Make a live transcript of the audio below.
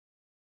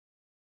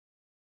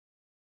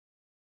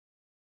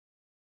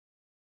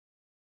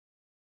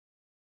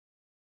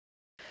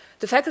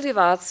The Faculty of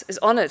Arts is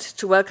honoured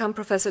to welcome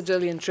Professor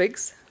Gillian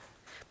Triggs,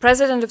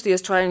 President of the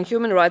Australian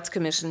Human Rights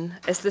Commission,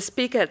 as the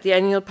speaker at the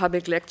annual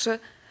public lecture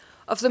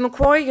of the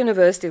Macquarie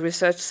University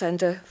Research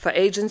Centre for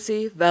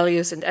Agency,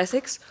 Values and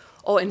Ethics,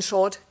 or in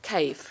short,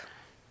 CAVE.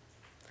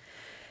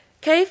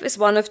 CAVE is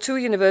one of two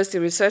university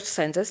research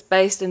centres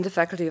based in the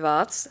Faculty of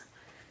Arts.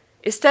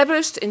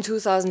 Established in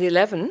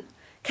 2011,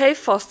 CAVE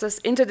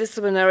fosters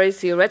interdisciplinary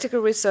theoretical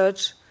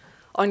research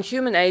on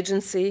human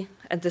agency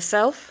and the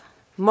self,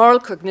 moral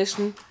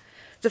cognition,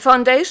 the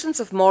foundations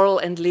of moral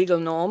and legal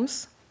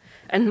norms,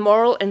 and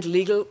moral and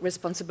legal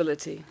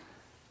responsibility.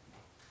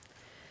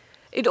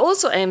 It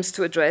also aims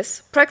to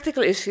address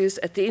practical issues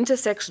at the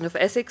intersection of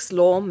ethics,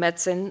 law,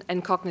 medicine,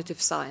 and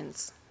cognitive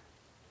science.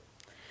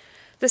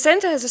 The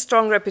Centre has a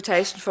strong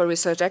reputation for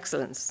research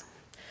excellence.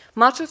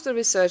 Much of the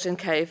research in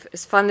CAVE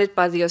is funded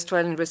by the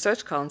Australian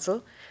Research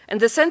Council, and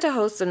the Centre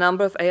hosts a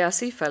number of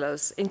ARC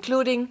Fellows,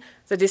 including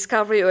the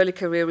Discovery Early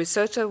Career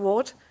Researcher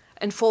Award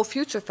and 4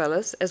 Future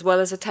Fellows, as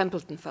well as a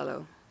Templeton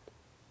Fellow.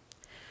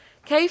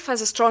 CAVE has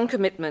a strong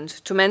commitment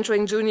to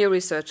mentoring junior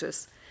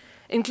researchers,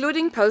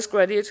 including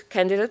postgraduate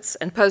candidates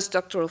and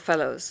postdoctoral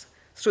fellows,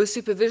 through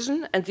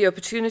supervision and the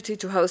opportunity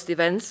to host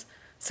events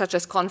such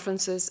as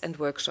conferences and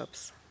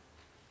workshops.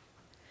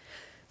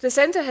 The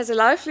Centre has a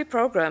lively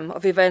program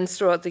of events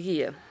throughout the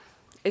year.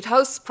 It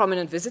hosts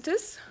prominent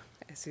visitors,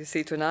 as you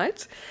see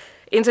tonight,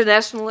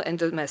 international and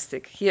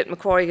domestic, here at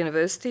Macquarie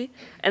University,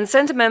 and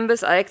Centre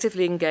members are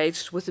actively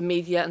engaged with the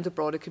media and the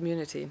broader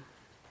community.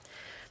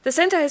 The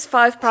Centre has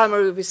 5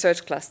 primary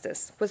research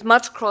clusters, with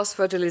much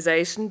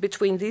cross-fertilization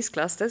between these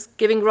clusters,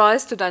 giving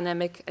rise to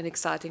dynamic and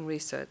exciting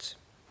research.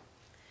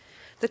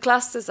 The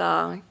clusters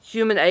are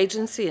human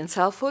agency and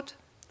selfhood,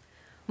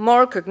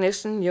 moral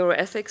cognition,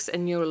 neuroethics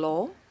and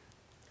neurolaw,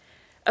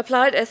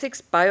 applied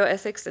ethics,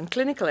 bioethics and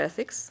clinical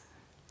ethics,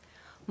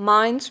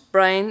 mind,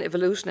 brain,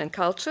 evolution and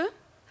culture,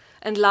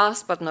 and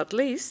last but not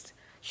least,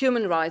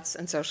 human rights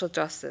and social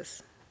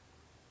justice.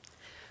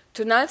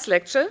 Tonight's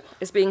lecture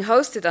is being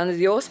hosted under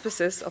the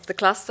auspices of the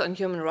Cluster on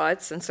Human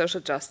Rights and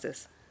Social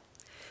Justice.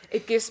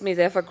 It gives me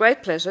therefore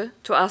great pleasure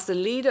to ask the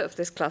leader of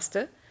this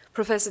cluster,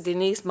 Professor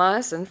Denise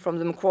Meyerson from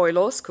the Macquarie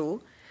Law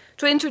School,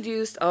 to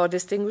introduce our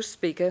distinguished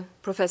speaker,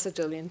 Professor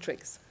Gillian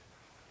Triggs.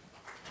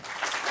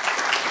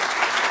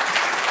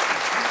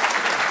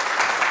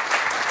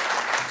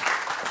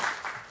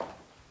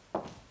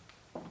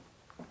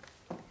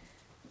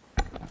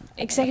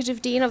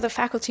 Executive Dean of the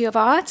Faculty of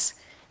Arts,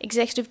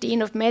 Executive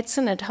Dean of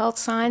Medicine and Health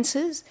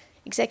Sciences,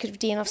 Executive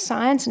Dean of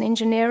Science and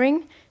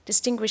Engineering,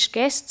 distinguished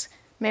guests,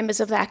 members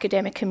of the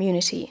academic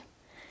community.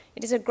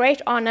 It is a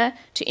great honour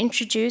to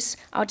introduce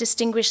our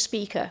distinguished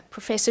speaker,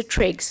 Professor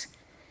Triggs,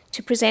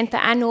 to present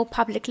the annual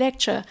public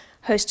lecture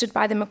hosted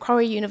by the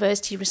Macquarie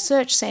University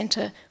Research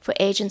Centre for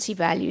Agency,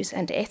 Values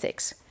and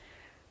Ethics.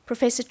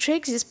 Professor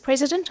Triggs is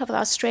President of the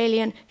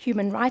Australian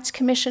Human Rights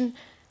Commission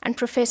and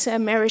Professor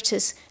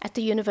Emeritus at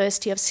the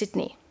University of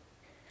Sydney.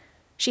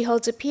 She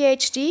holds a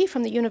PhD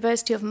from the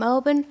University of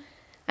Melbourne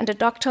and a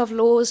Doctor of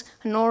Laws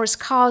honoris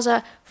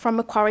causa from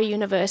Macquarie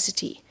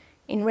University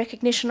in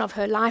recognition of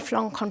her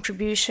lifelong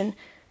contribution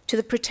to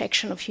the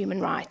protection of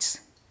human rights.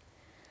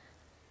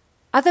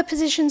 Other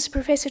positions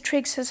Professor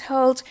Triggs has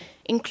held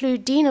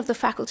include Dean of the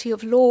Faculty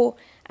of Law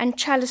and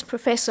Challis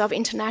Professor of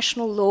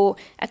International Law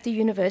at the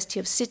University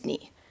of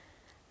Sydney,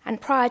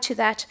 and prior to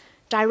that,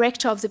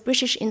 Director of the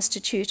British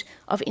Institute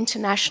of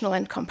International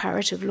and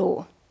Comparative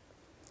Law.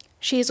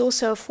 She is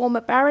also a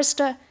former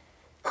barrister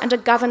and a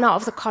governor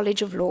of the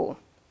College of Law.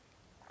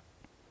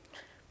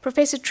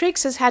 Professor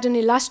Triggs has had an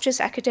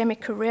illustrious academic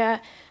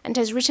career and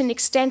has written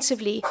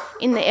extensively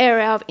in the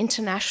area of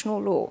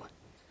international law.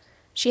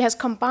 She has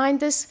combined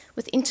this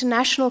with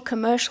international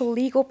commercial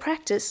legal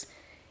practice,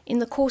 in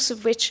the course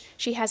of which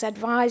she has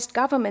advised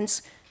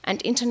governments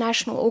and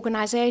international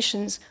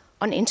organizations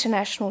on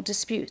international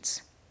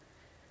disputes.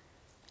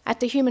 At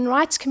the Human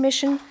Rights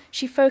Commission,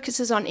 she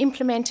focuses on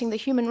implementing the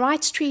human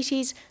rights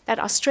treaties that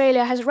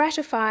Australia has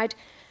ratified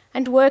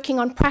and working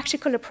on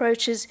practical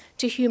approaches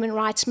to human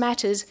rights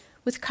matters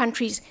with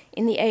countries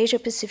in the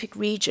Asia-Pacific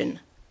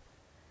region.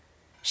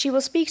 She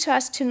will speak to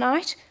us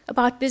tonight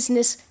about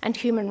business and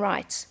human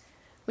rights,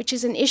 which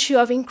is an issue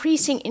of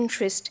increasing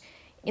interest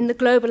in the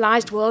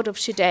globalized world of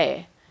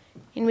today,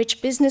 in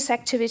which business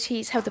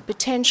activities have the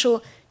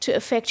potential to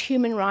affect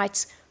human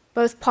rights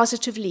both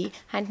positively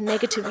and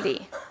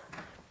negatively.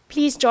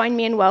 Please join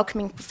me in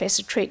welcoming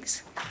Professor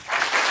Triggs.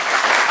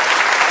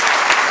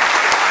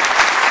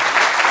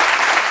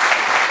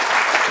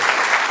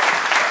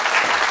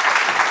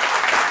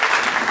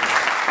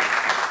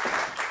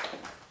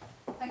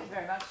 Thank you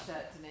very much,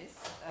 Denise.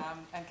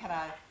 And can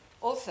I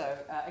also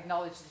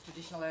acknowledge the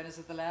traditional owners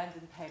of the land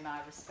and pay my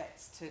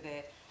respects to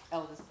their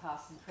elders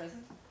past and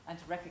present, and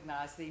to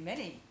recognise the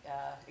many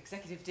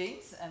executive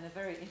deans and the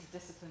very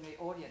interdisciplinary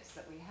audience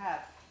that we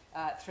have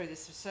through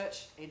this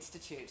research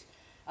institute.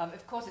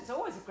 Of course, it's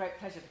always a great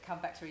pleasure to come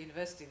back to a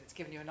university that's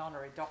given you an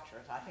honorary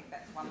doctorate. I think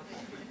that's wonderful.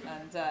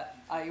 And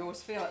I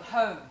always feel at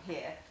home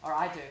here, or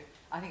I do.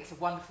 I think it's a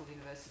wonderful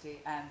university,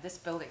 and this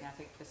building, I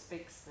think,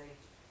 bespeaks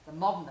the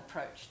modern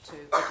approach to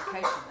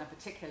education, and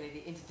particularly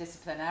the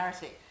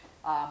interdisciplinarity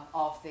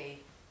of the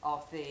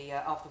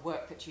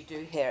work that you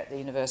do here at the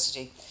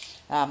university.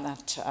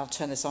 I'll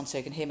turn this on so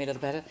you can hear me a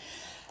little better.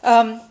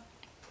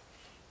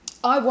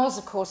 I was,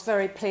 of course,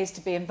 very pleased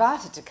to be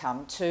invited to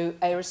come to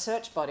a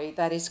research body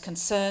that is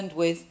concerned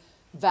with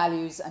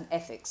values and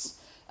ethics,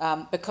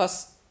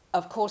 because,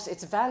 of course,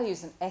 it's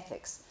values and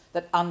ethics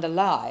that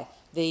underlie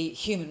the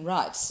human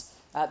rights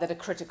that are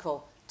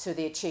critical to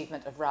the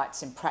achievement of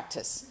rights in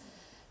practice.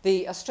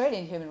 The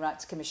Australian Human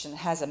Rights Commission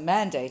has a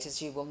mandate,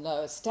 as you will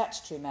know, a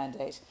statutory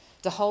mandate,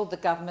 to hold the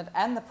government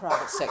and the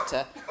private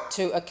sector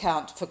to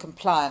account for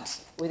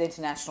compliance with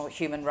international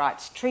human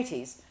rights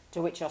treaties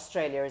to which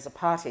Australia is a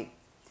party.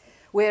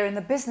 We're in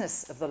the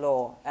business of the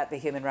law at the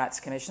Human Rights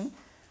Commission,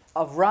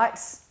 of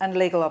rights and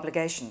legal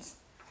obligations.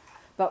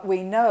 But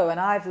we know, and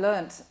I've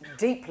learnt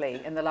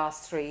deeply in the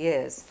last 3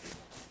 years,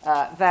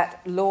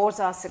 that laws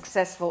are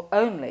successful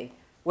only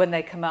when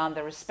they command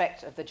the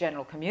respect of the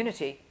general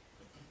community.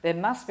 There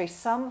must be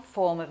some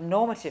form of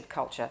normative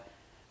culture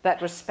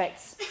that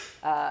respects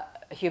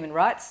human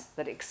rights,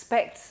 that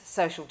expects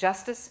social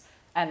justice,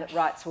 and that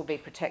rights will be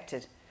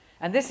protected.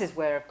 And this is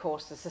where, of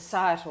course, the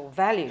societal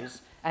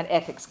values and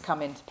ethics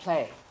come into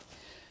play.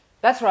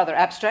 That's rather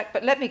abstract,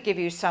 but let me give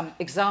you some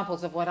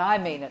examples of what I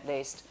mean, at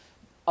least,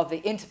 of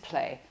the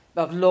interplay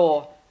of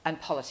law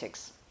and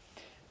politics.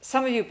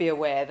 Some of you will be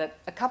aware that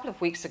a couple of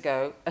weeks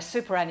ago, a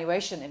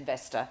superannuation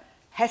investor,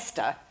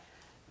 Hester,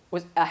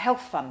 was a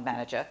health fund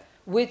manager,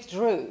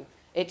 withdrew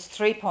its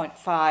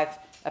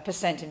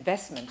 3.5%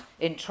 investment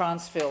in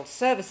Transfield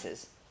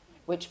Services,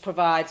 which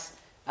provides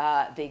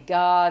the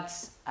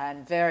guards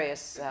and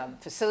various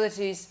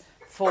facilities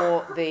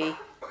for the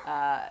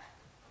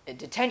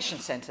detention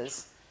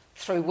centres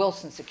through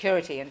Wilson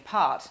Security, in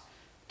part,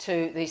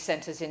 to the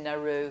centres in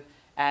Nauru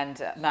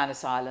and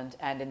Manus Island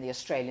and in the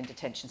Australian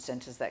detention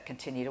centres that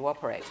continue to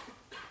operate.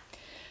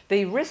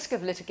 The risk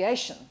of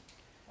litigation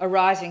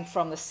arising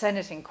from the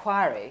Senate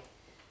inquiry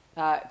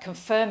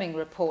confirming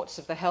reports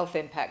of the health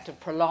impact of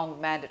prolonged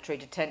mandatory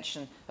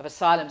detention of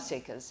asylum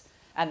seekers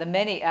and the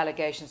many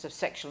allegations of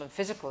sexual and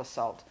physical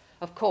assault,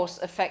 of course,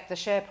 affect the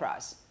share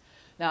price.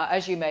 Now,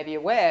 as you may be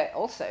aware,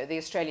 also, the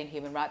Australian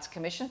Human Rights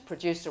Commission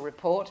produced a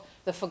report,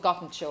 The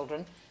Forgotten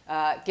Children,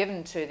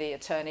 given to the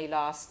attorney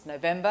last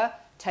November,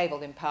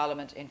 tabled in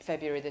Parliament in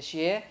February this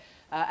year,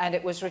 and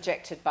it was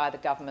rejected by the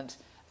government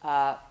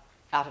out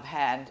of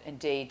hand.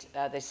 Indeed,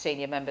 the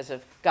senior members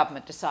of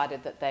government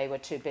decided that they were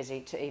too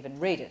busy to even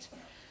read it.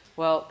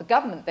 Well, the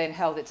government then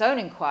held its own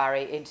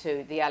inquiry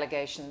into the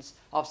allegations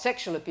of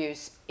sexual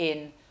abuse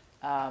in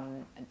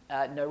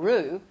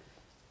Nauru,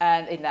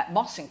 and in that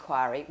Moss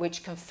inquiry,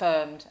 which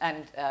confirmed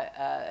and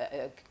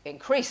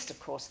increased, of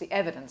course, the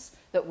evidence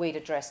that we'd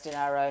addressed in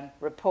our own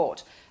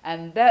report.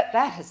 And that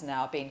has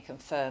now been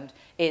confirmed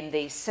in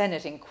the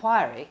Senate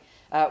inquiry,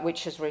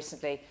 which has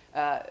recently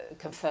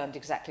confirmed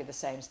exactly the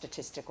same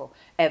statistical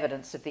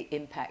evidence of the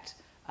impact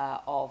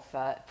of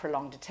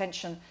prolonged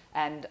detention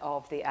and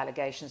of the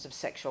allegations of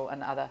sexual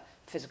and other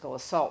physical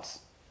assaults.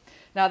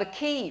 Now, the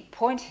key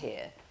point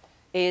here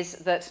is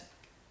that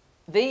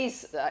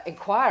these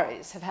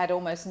inquiries have had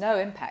almost no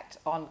impact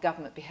on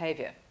government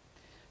behaviour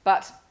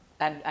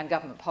and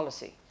government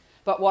policy.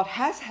 But what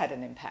has had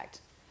an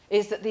impact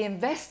is that the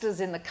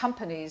investors in the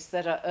companies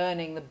that are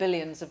earning the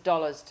billions of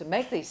dollars to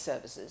make these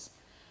services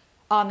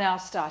are now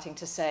starting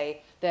to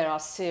say there are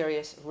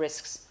serious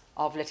risks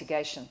of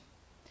litigation.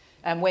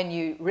 And when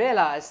you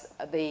realise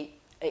the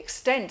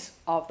extent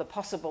of the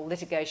possible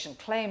litigation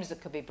claims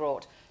that could be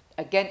brought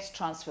against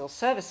Transfield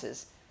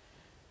Services,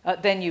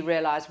 then you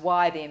realise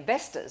why the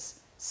investors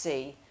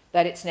see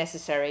that it's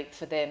necessary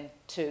for them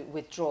to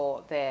withdraw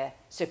their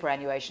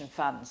superannuation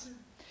funds.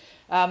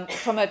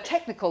 From a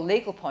technical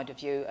legal point of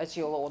view, as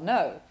you'll all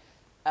know,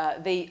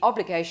 the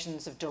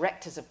obligations of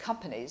directors of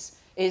companies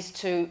is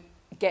to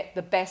get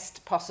the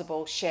best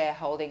possible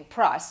shareholding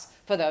price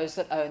for those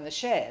that own the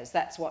shares.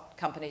 That's what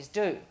companies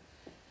do.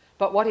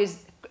 But what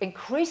is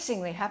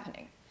increasingly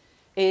happening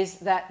is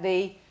that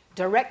the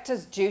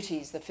directors'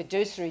 duties, the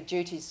fiduciary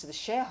duties to the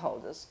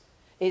shareholders,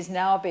 is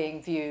now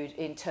being viewed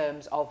in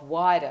terms of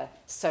wider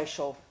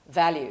social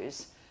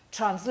values,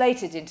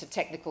 translated into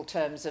technical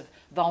terms of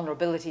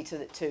vulnerability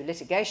to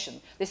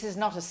litigation. This is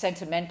not a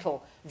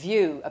sentimental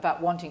view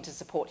about wanting to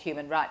support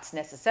human rights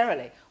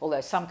necessarily,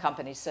 although some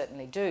companies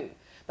certainly do.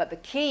 But the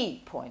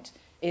key point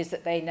is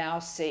that they now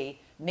see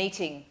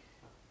meeting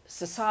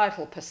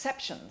societal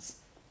perceptions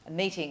and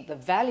meeting the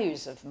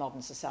values of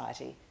modern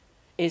society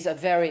is a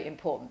very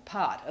important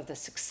part of the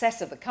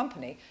success of the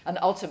company and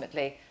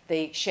ultimately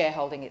the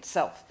shareholding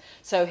itself.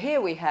 So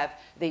here we have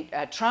the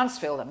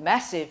Transfield, a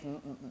massive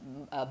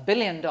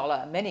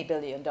many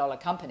billion dollar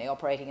company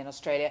operating in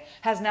Australia,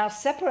 has now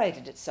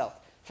separated itself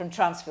from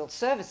Transfield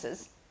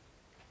Services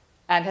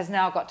and has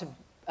now got to,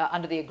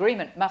 under the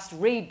agreement, must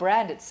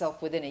rebrand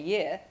itself within a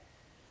year.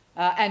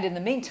 And in the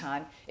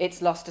meantime,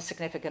 it's lost a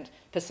significant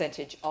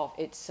percentage of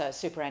its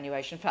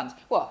superannuation funds.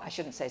 Well, I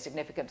shouldn't say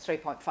significant,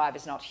 3.5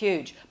 is not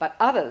huge, but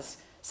others,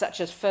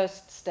 such as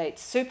First State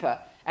Super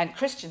and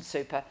Christian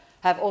Super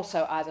have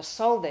also either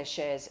sold their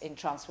shares in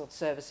Transport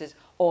Services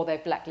or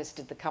they've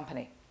blacklisted the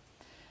company.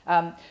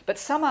 But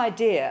some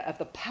idea of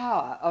the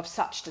power of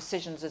such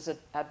decisions as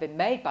have been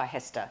made by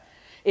HESTA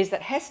is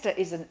that HESTA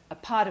is a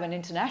part of an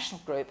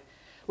international group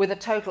with a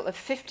total of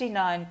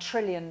 $59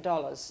 trillion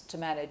to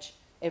manage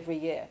every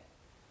year.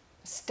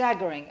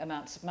 Staggering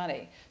amounts of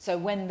money. So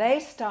when they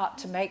start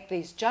to make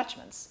these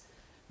judgments,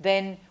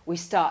 then we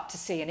start to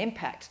see an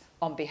impact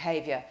on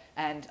behaviour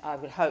and, I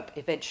would hope,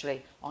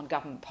 eventually on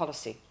government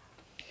policy.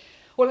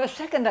 Well, a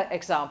second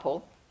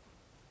example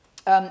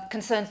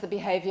concerns the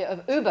behaviour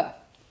of Uber,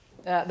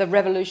 the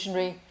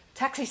revolutionary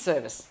taxi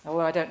service,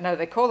 although I don't know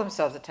they call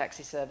themselves a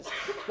taxi service.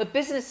 The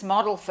business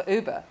model for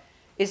Uber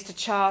is to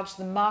charge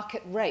the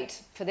market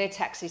rate for their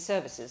taxi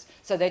services.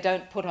 So they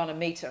don't put on a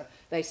meter,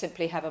 they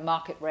simply have a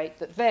market rate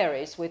that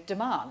varies with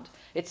demand.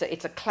 It's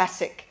a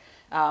classic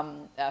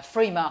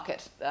free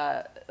market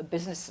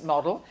business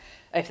model.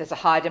 If there's a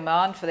high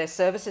demand for their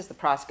services, the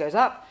price goes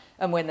up,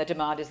 and when the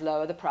demand is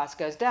lower, the price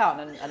goes down,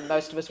 and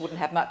most of us wouldn't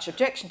have much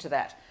objection to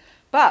that.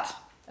 But,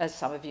 as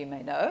some of you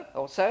may know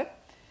also,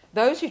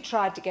 those who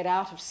tried to get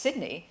out of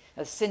Sydney,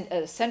 the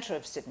centre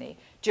of Sydney,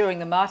 during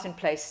the Martin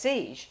Place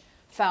siege,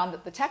 found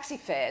that the taxi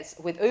fares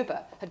with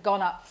Uber had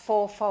gone up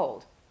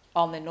 4-fold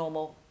on their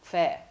normal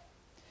fare.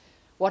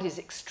 What is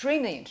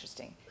extremely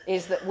interesting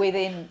is that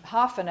within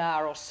half an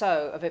hour or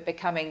so of it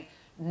becoming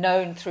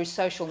known through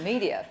social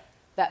media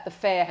that the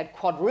fare had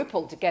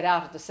quadrupled to get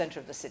out of the centre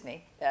of the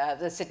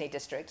Sydney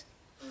district,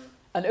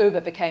 and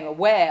Uber became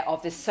aware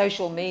of this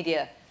social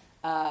media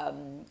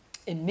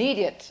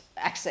immediate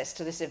access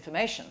to this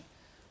information,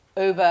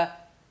 Uber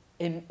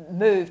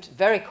moved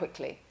very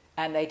quickly,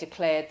 and they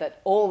declared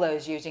that all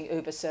those using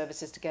Uber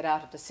services to get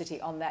out of the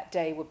city on that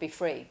day would be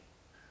free.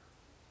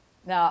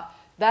 Now,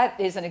 that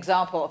is an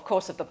example, of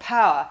course, of the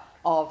power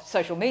of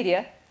social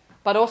media,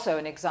 but also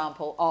an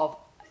example of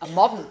a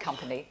modern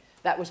company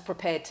that was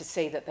prepared to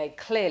see that they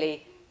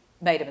clearly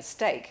made a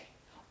mistake,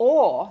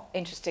 or,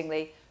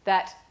 interestingly,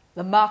 that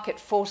the market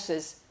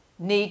forces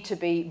need to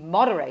be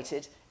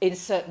moderated in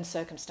certain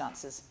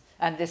circumstances,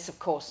 and this, of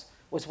course,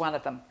 was one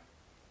of them.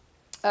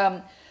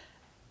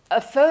 A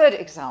third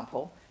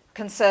example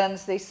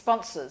concerns the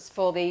sponsors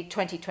for the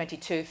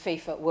 2022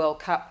 FIFA World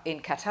Cup in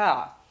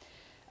Qatar.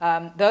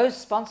 Those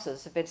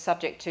sponsors have been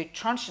subject to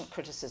trenchant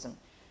criticism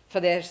for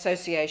their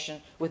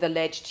association with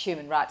alleged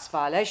human rights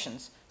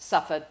violations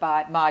suffered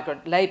by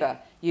migrant labour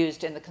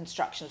used in the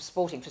construction of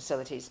sporting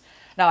facilities.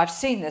 Now, I've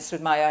seen this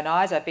with my own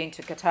eyes. I've been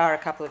to Qatar a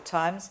couple of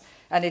times,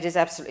 and it is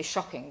absolutely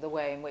shocking the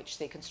way in which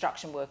the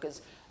construction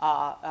workers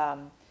are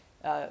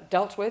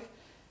dealt with.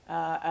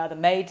 The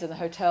maids in the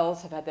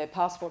hotels have had their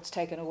passports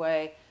taken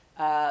away.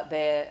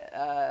 Their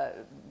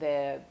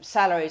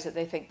salaries that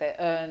they think they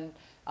earn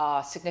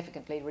are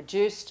significantly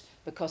reduced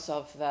because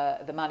of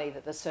the money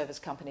that the service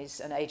companies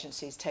and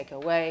agencies take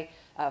away.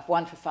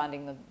 One, for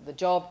finding the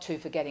job, two,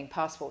 for getting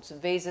passports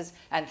and visas,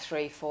 and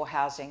three, for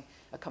housing,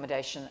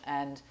 accommodation,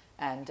 and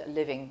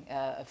living,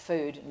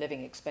 food,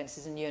 living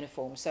expenses and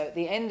uniforms. So at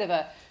the end of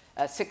a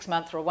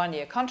 6-month or a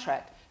 1-year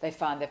contract, they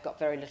find they've got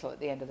very little at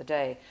the end of the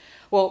day.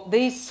 Well,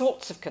 these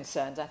sorts of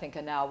concerns, I think,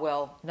 are now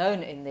well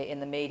known in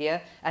the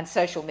media, and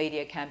social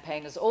media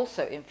campaigners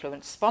also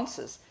influence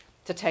sponsors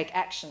to take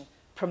action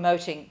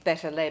promoting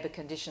better labour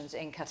conditions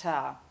in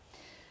Qatar.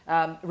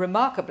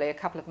 Remarkably, a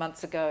couple of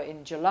months ago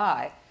in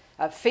July,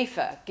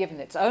 FIFA, given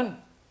its own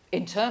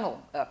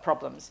internal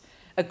problems,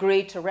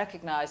 agreed to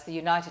recognise the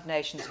United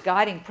Nations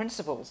guiding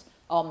principles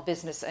on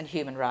business and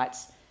human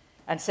rights,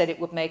 and said it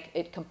would make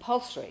it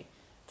compulsory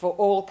for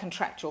all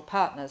contractual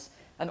partners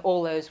and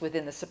all those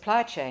within the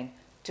supply chain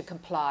to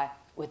comply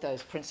with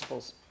those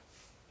principles.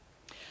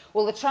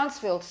 Well, the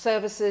Transport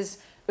Services,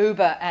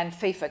 Uber and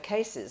FIFA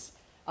cases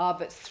are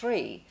but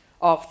 3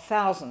 of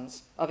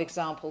thousands of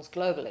examples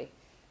globally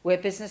where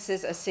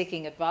businesses are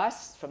seeking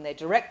advice from their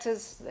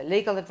directors, their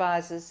legal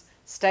advisors,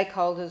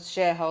 stakeholders,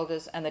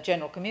 shareholders and the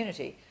general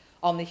community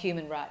on the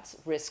human rights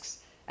risks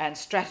and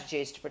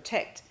strategies to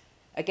protect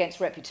against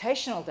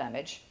reputational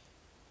damage,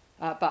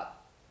 but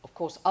of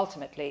course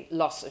ultimately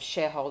loss of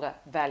shareholder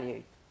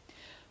value.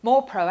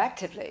 More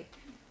proactively,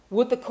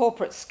 would the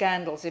corporate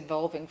scandals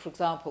involving, for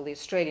example, the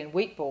Australian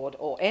Wheat Board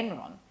or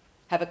Enron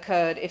have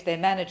occurred if their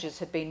managers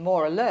had been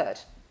more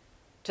alert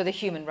to the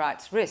human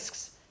rights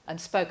risks and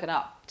spoken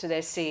up to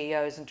their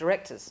CEOs and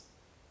directors?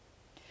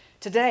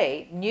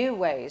 Today, new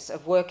ways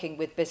of working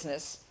with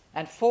business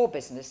and for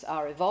business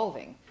are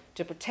evolving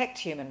to protect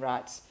human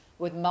rights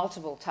with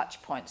multiple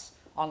touch points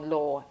on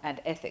law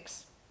and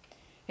ethics.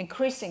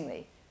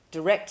 Increasingly,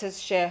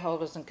 directors,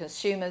 shareholders and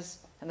consumers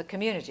and the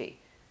community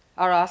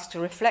are asked to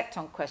reflect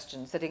on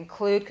questions that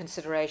include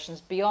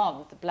considerations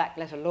beyond the black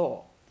letter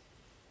law.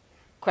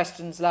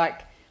 Questions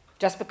like,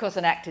 just because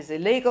an act is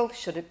illegal,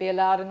 should it be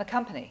allowed in the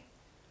company?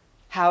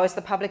 How is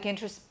the public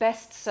interest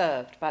best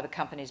served by the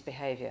company's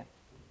behaviour?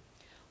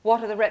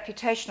 What are the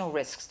reputational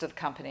risks to the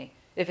company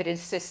if it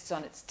insists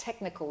on its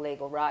technical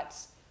legal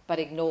rights but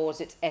ignores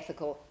its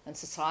ethical and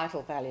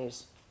societal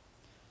values?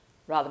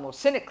 Rather more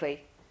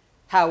cynically,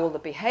 how will the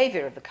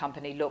behaviour of the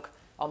company look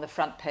on the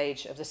front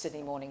page of the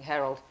Sydney Morning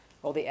Herald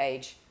or the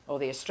Age or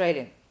the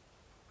Australian.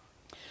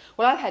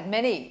 Well, I've had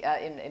many,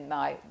 in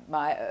my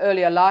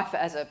earlier life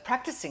as a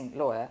practicing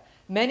lawyer,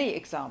 many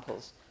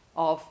examples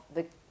of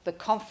the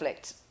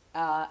conflict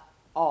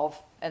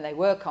and they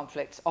were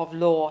conflicts of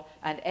law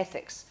and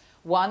ethics.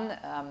 One,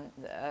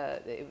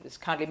 it was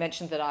kindly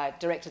mentioned that I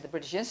directed the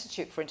British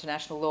Institute for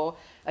International Law.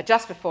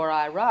 Just before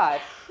I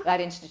arrived, that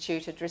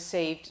institute had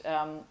received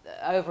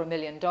over $1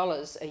 million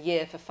a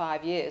year for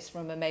 5 years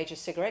from a major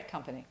cigarette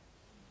company.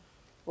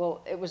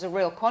 Well, it was a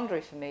real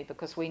quandary for me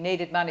because we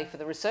needed money for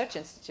the research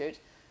institute,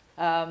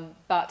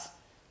 but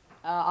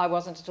I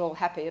wasn't at all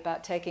happy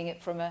about taking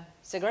it from a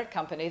cigarette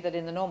company that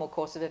in the normal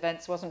course of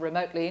events wasn't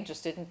remotely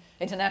interested in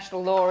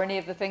international law or any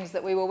of the things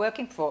that we were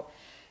working for.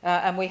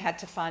 And we had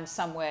to find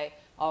some way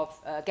of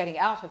getting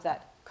out of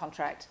that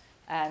contract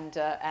and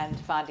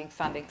finding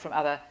funding from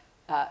other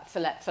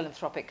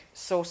philanthropic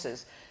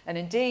sources. And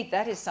indeed,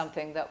 that is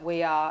something that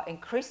we are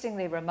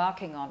increasingly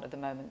remarking on at the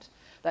moment,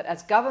 that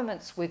as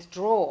governments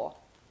withdraw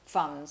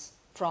funds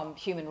from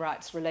human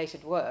rights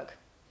related work,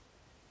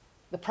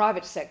 the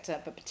private sector,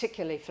 but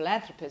particularly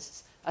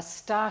philanthropists, are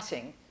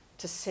starting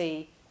to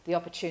see the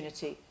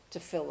opportunity to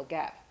fill the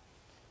gap.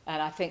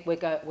 And I think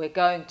we're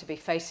going to be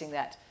facing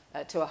that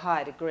to a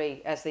higher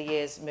degree as the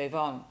years move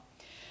on.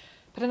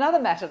 But another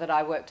matter that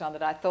I worked on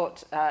that I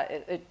thought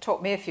it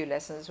taught me a few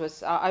lessons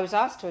was I was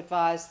asked to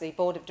advise the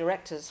board of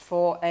directors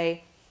for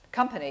a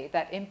company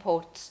that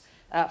imports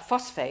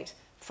phosphate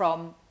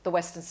from the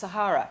Western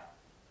Sahara.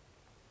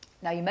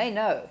 Now, you may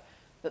know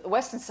that the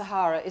Western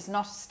Sahara is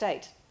not a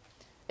state.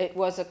 It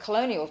was a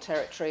colonial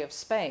territory of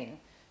Spain,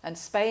 and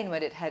Spain,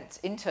 when it had its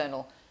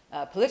internal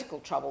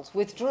political troubles,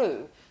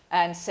 withdrew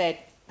and said,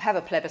 have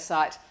a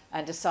plebiscite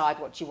and decide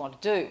what you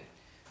want to do.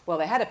 Well,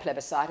 they had a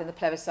plebiscite, and the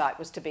plebiscite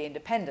was to be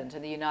independent,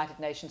 and the United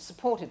Nations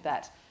supported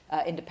that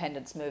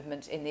independence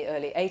movement in the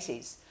early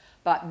 80s.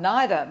 But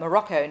neither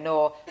Morocco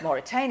nor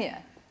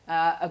Mauritania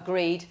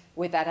agreed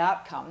with that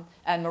outcome,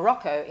 and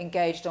Morocco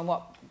engaged on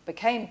what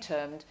became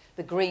termed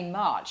the Green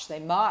March. They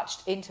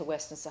marched into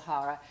Western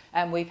Sahara,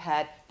 and we've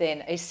had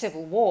then a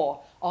civil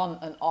war on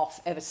and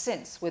off ever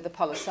since, with the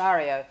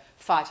Polisario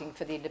fighting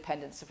for the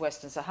independence of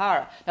Western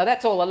Sahara. Now,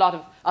 that's all a lot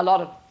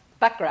of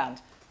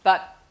background,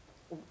 but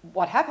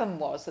what happened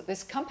was that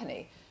this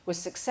company was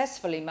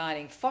successfully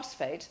mining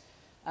phosphate,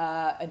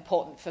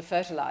 important for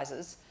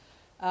fertilizers,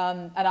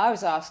 and I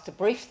was asked to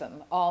brief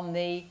them on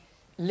the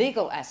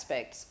legal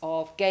aspects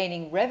of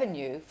gaining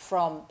revenue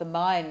from the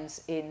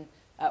mines in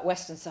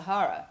Western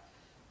Sahara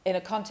in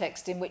a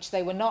context in which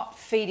they were not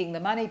feeding the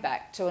money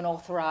back to an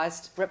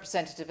authorised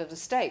representative of the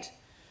state.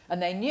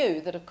 And they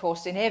knew that, of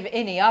course, in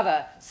any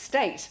other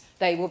state,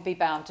 they would be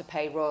bound to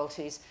pay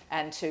royalties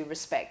and to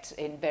respect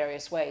in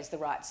various ways the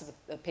rights of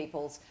the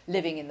peoples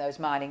living in those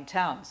mining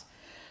towns.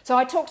 So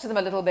I talked to them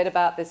a little bit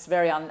about this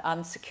very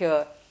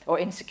insecure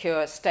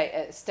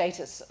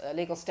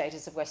legal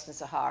status of Western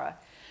Sahara,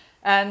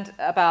 and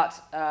about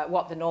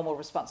what the normal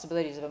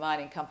responsibilities of a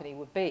mining company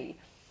would be.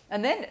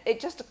 And then it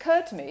just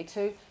occurred to me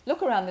to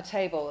look around the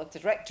table of the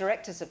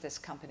directors of this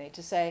company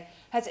to say,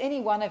 has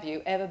any one of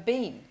you ever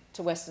been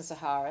to Western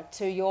Sahara,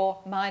 to your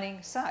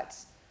mining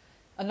sites?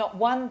 And not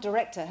one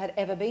director had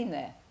ever been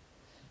there.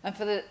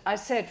 And I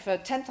said, for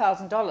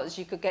 $10,000,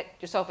 you could get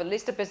yourself at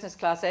least a business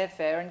class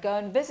airfare and go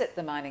and visit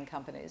the mining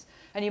companies.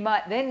 And you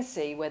might then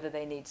see whether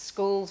they need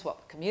schools,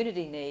 what the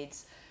community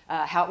needs,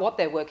 what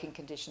their working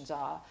conditions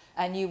are.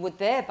 And you would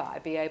thereby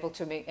be able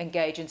to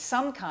engage in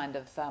some kind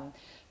of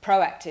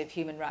proactive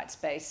human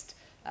rights-based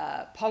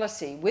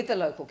policy with the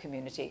local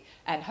community,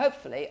 and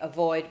hopefully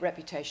avoid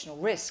reputational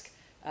risk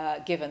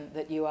given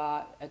that you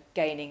are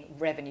gaining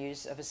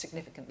revenues of a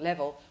significant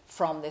level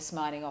from this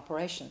mining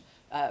operation,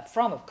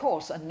 from, of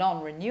course, a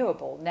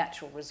non-renewable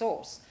natural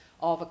resource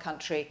of a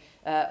country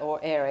or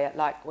area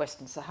like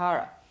Western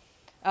Sahara.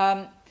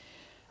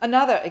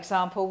 Another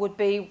example would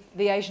be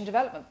the Asian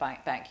Development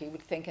Bank. You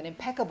would think an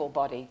impeccable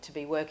body to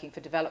be working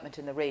for development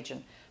in the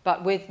region,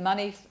 but with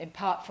money in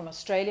part from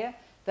Australia,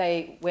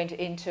 they went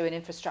into an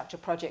infrastructure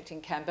project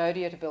in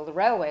Cambodia to build a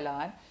railway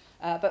line,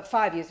 but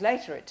 5 years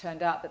later it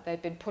turned out that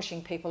they'd been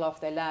pushing people off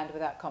their land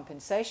without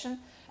compensation,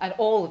 and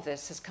all of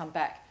this has come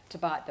back to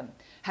bite them.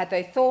 Had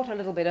they thought a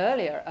little bit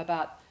earlier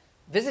about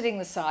visiting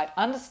the site,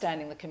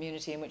 understanding the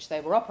community in which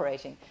they were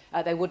operating,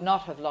 they would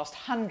not have lost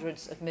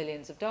hundreds of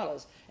millions of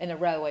dollars in a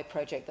railway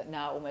project that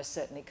now almost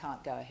certainly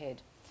can't go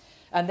ahead.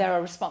 And there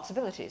are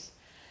responsibilities.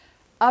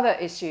 Other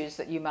issues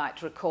that you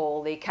might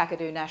recall, the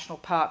Kakadu National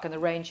Park and the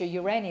Ranger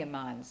uranium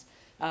mines,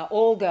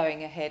 all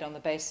going ahead on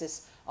the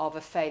basis of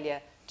a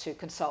failure to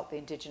consult the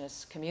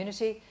indigenous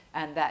community,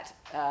 and that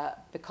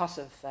because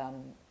of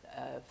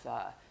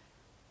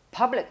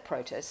public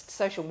protests,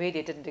 social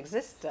media didn't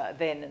exist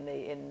then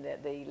in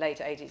the late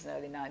 80s and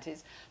early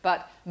 90s,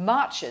 but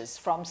marches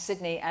from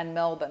Sydney and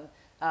Melbourne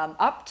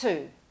up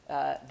to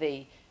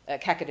the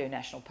Kakadu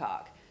National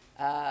Park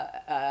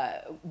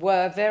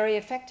were very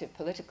effective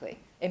politically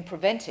in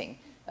preventing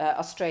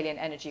Australian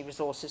Energy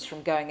Resources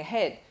from going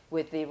ahead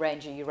with the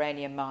Ranger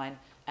uranium mine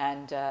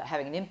and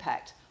having an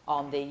impact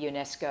on the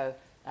UNESCO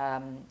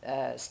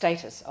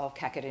status of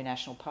Kakadu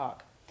National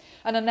Park.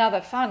 And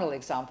another final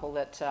example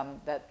that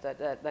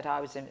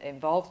I was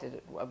involved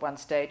in at one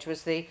stage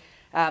was the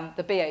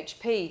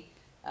BHP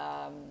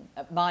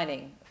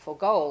mining for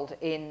gold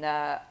in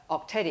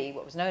Oktedi,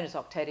 what was known as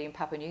Oktedi in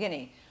Papua New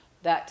Guinea,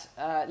 that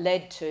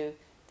led to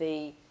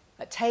the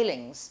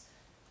tailings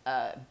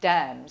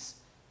dams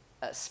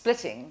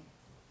splitting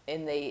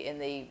in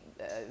the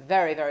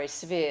very, very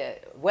severe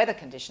weather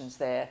conditions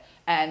there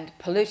and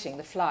polluting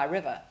the Fly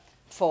River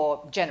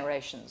for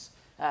generations,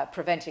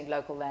 preventing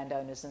local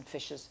landowners and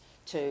fishers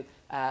to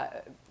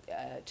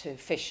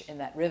fish in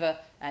that river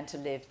and to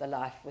live the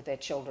life with their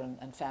children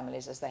and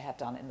families as they had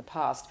done in the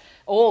past,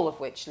 all of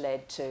which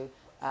led to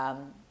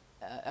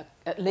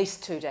at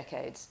least 2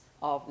 decades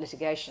of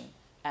litigation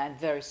and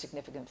very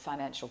significant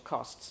financial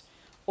costs,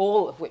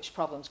 all of which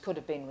problems could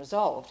have been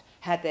resolved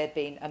had there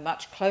been a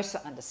much closer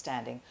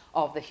understanding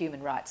of the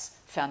human rights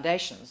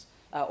foundations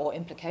or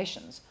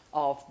implications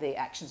of the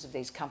actions of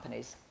these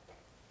companies.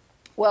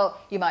 Well,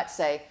 you might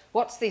say,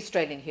 what's the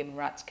Australian Human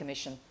Rights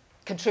Commission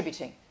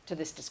contributing to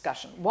this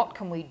discussion? What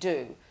can we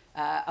do,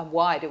 and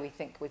why do we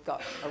think we've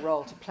got a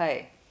role to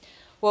play?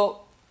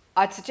 Well,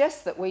 I'd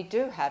suggest that we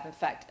do have, in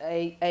fact,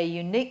 a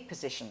unique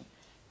position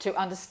to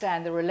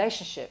understand the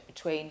relationship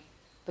between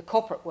the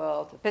corporate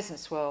world, the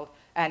business world,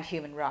 and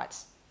human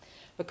rights.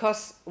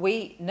 Because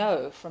we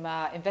know from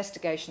our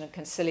investigation and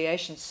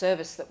conciliation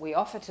service that we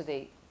offer to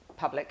the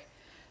public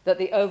that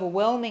the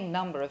overwhelming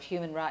number of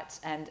human rights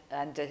and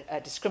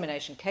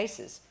discrimination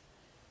cases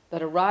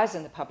that arise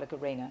in the public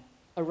arena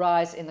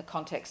arise in the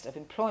context of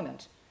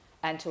employment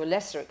and, to a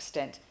lesser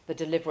extent, the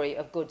delivery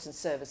of goods and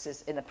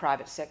services in the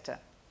private sector.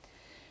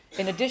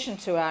 In addition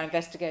to our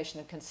investigation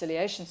and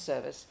conciliation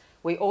service,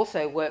 we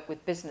also work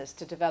with business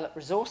to develop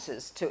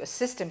resources to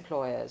assist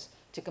employers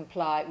to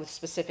comply with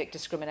specific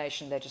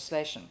discrimination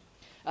legislation.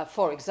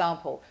 For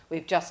example,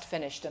 we've just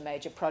finished a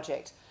major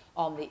project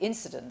on the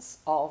incidence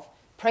of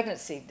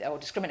pregnancy or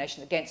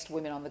discrimination against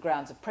women on the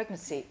grounds of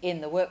pregnancy in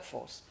the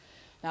workforce.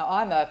 Now,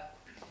 I'm a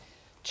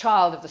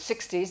child of the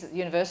 60s, at the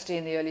university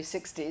in the early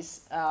 60s.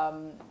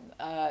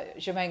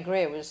 Germaine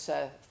Greer was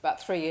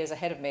about 3 years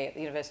ahead of me at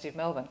the University of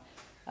Melbourne.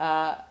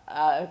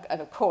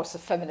 And of course, a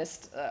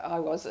feminist I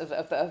was,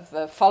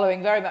 of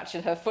following very much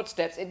in her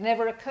footsteps. It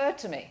never occurred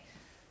to me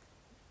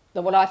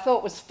that what I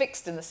thought was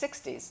fixed in the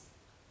 60s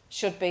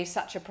should be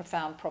such a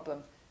profound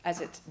problem as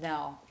it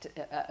now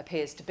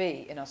appears to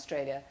be in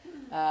Australia.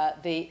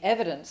 The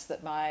evidence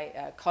that my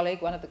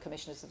colleague, one of the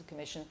commissioners of the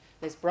Commission,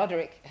 Liz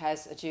Broderick,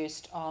 has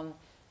adduced on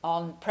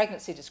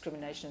pregnancy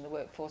discrimination in the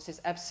workforce is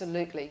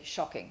absolutely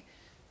shocking.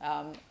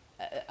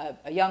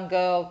 A young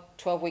girl,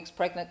 12 weeks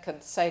pregnant,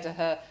 can say to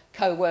her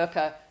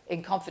co-worker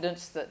in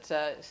confidence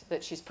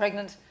that she's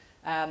pregnant,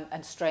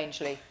 and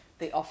strangely,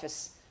 the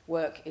office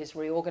work is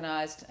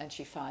reorganised and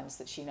she finds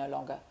that she no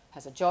longer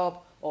has a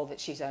job, or that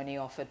she's only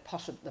offered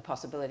the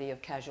possibility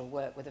of casual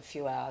work with a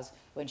few hours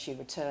when she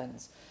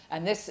returns.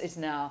 And this is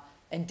now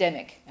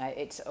endemic.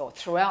 It's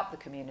throughout the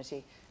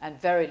community, and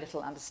very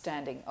little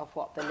understanding of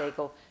what the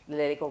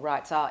legal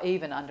rights are,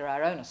 even under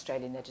our own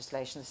Australian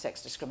legislation, the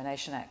Sex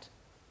Discrimination Act.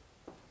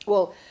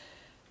 Well,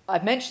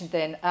 I've mentioned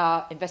then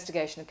our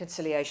investigation and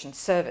conciliation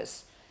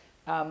service.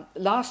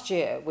 Last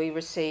year, we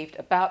received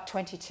about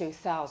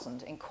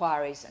 22,000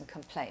 inquiries and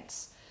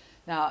complaints.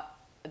 Now,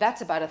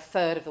 that's about a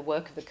third of the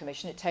work of the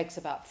Commission. It takes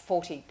about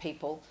 40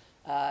 people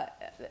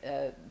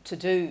to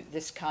do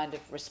this kind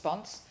of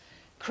response.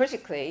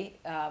 Critically,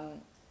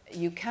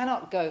 you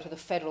cannot go to the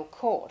federal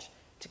court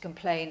to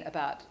complain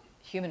about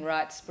human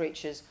rights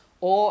breaches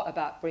or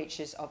about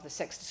breaches of the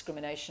sex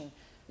discrimination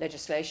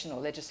legislation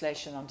or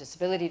legislation on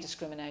disability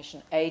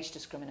discrimination, age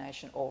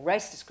discrimination, or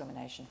race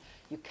discrimination.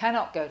 You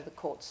cannot go to the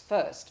courts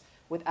first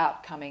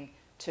without coming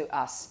to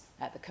us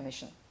at the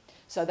Commission.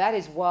 So that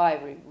is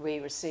why we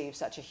receive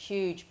such a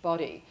huge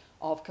body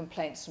of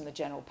complaints from the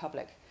general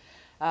public.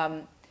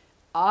 I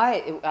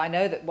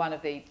know that one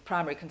of the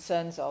primary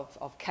concerns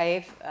of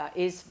CAVE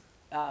is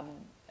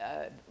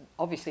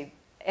obviously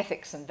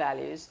ethics and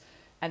values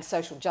and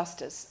social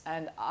justice,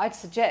 and I'd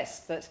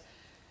suggest that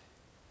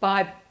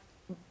by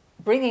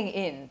bringing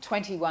in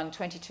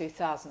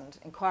 22,000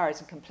 inquiries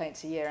and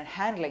complaints a year and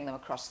handling them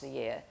across the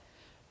year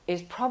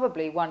is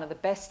probably one of the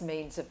best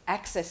means of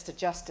access to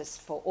justice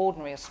for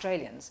ordinary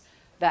Australians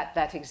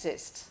that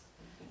exists.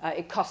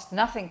 It costs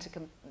nothing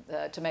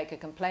to make a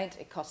complaint.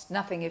 It costs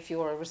nothing if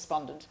you're a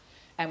respondent,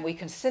 and we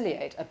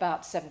conciliate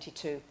about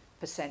 72%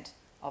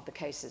 of the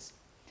cases.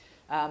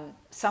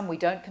 Some we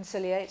don't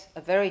conciliate.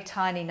 A very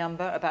tiny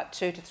number, about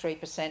 2 to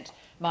 3%,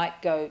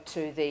 might go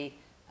to the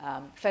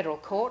federal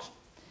court.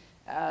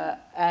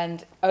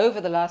 And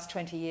over the last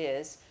 20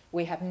 years,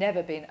 we have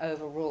never been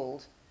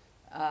overruled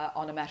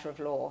on a matter of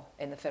law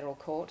in the federal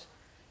court.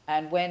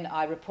 And when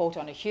I report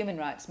on a human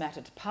rights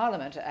matter to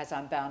Parliament, as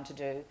I'm bound to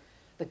do,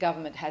 the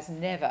government has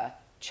never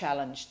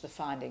challenged the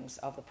findings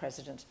of the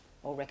President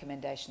or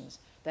recommendations.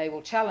 They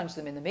will challenge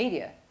them in the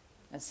media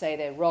and say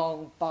they're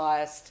wrong,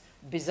 biased,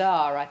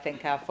 bizarre, I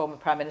think our former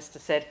Prime Minister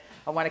said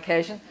on one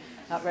occasion,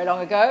 not very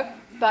long ago,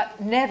 but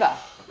never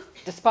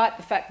despite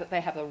the fact that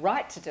they have the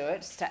right to do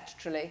it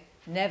statutorily,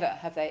 never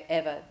have they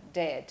ever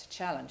dared to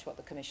challenge what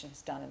the Commission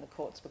has done in the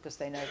courts, because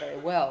they know very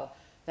well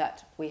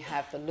that we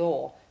have the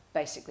law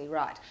basically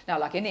right. Now,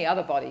 like any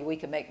other body, we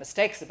can make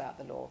mistakes about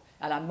the law,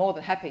 and I'm more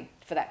than happy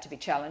for that to be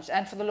challenged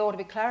and for the law to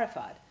be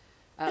clarified.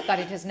 But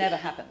it has never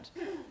happened,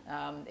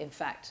 in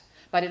fact.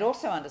 But it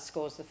also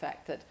underscores the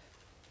fact that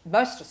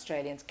most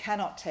Australians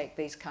cannot take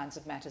these kinds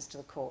of matters to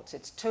the courts.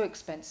 It's too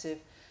expensive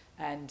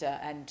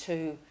and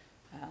too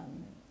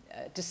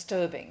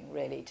disturbing,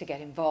 really, to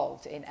get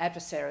involved in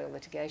adversarial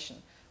litigation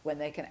when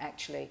they can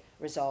actually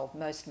resolve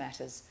most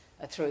matters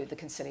through the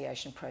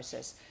conciliation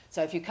process.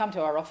 So if you come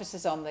to our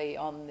offices on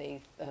the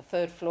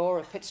third floor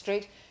of Pitt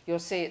Street, you'll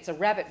see it's a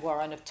rabbit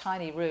warren of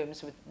tiny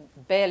rooms with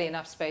barely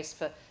enough space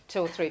for 2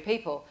 or 3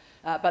 people.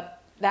 But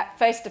that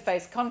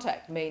face-to-face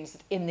contact means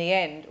that in the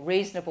end,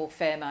 reasonable,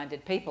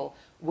 fair-minded people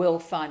will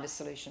find a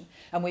solution.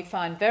 And we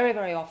find very,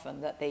 very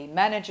often that the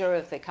manager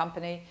of the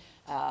company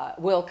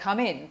will come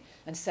in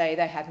and say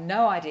they had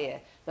no idea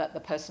that the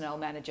personnel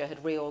manager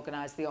had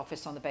reorganised the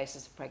office on the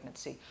basis of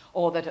pregnancy,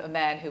 or that a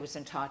man who was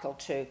entitled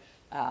to,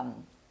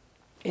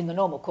 in the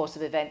normal course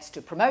of events,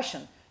 to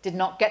promotion, did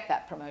not get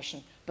that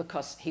promotion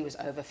because he was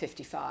over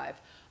 55,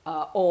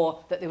 or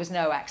that there was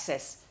no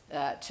access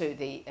to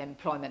the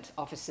employment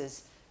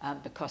offices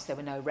because there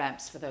were no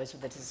ramps for those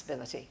with a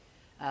disability.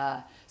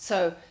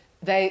 So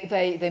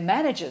the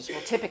managers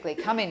will typically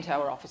come into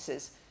our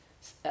offices,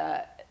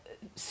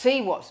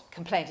 see what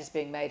complaint is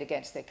being made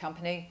against their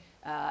company,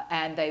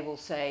 and they will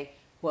say,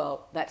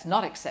 well, that's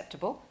not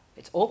acceptable,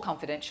 it's all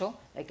confidential.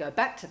 They go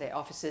back to their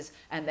offices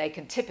and they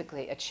can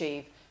typically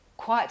achieve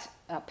quite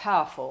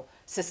powerful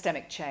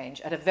systemic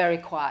change at a very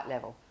quiet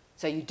level.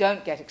 So you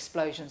don't get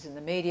explosions in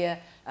the media,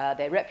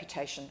 their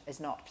reputation is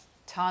not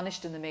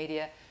tarnished in the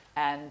media,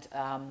 and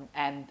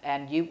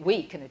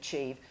we can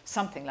achieve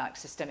something like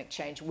systemic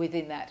change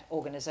within that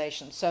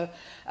organisation. So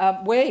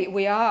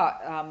we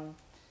are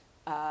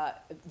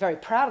very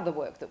proud of the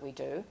work that we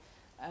do,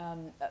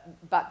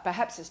 but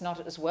perhaps it's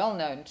not as well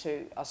known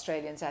to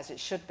Australians as it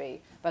should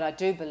be, but I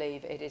do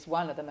believe it is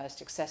one of the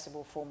most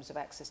accessible forms of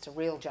access to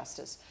real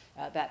justice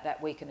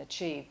that we can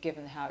achieve,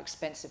 given how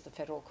expensive the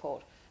federal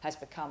court has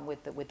become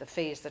with the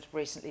fees that have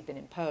recently been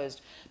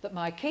imposed. But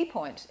my key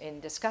point in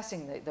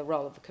discussing the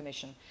role of the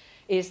Commission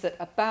is that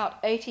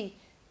about 2/3,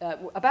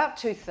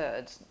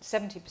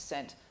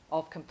 70%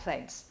 of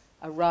complaints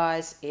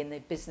arise in the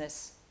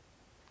business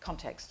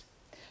context.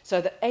 So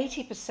that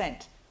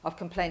 80% of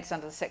complaints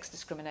under the Sex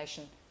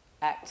Discrimination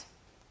Act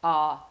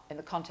are in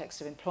the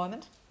context of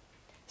employment,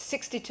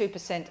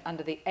 62%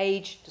 under the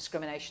Age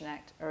Discrimination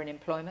Act are in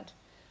employment,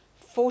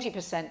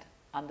 40%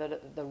 under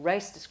the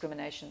Race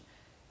Discrimination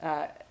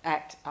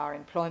Act are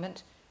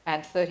employment,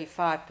 and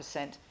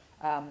 35%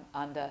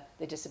 under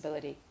the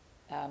Disability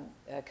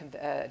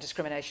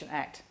Discrimination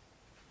Act.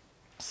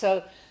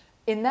 So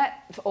in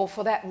that, or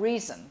for that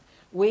reason,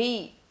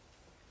 we,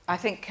 I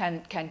think,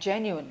 can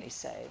genuinely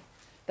say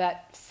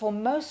that for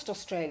most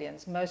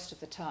Australians, most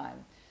of the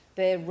time,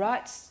 their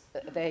rights,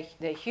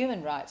 their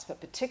human rights, but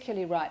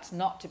particularly rights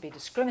not to be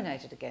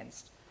discriminated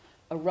against,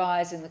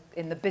 arise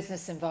in the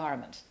business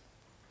environment.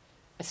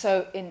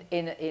 So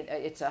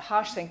it's a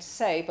harsh thing to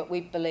say, but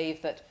we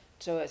believe that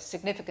to a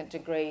significant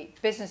degree,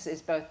 business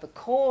is both the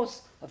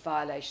cause of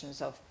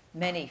violations of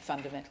many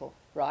fundamental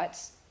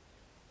rights,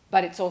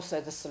 but it's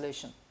also the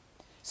solution.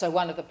 So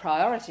one of the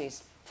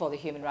priorities for the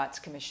Human Rights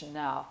Commission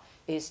now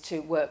is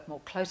to work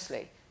more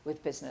closely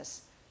with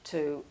business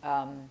to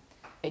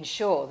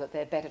ensure that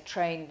they're better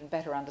trained and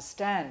better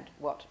understand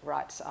what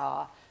rights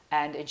are,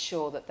 and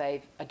ensure that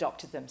they've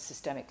adopted them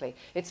systemically.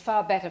 It's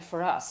far better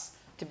for us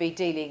to be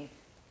dealing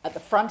at the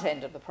front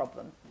end of the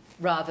problem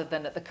rather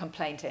than at the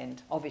complaint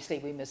end. Obviously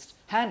we must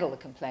handle the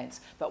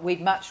complaints, but we'd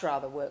much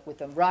rather work with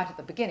them right at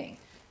the beginning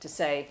to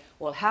say,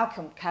 well, how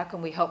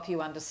can we help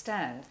you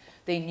understand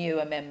the new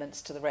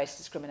amendments to the Race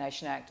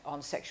Discrimination Act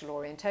on sexual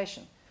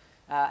orientation?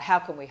 How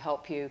can we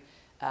help you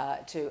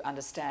to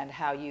understand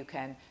how you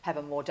can have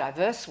a more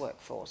diverse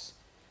workforce,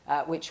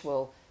 which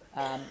will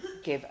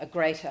give a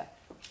greater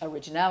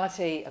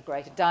originality, a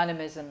greater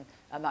dynamism,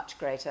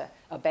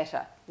 a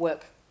better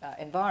work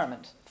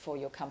environment for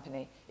your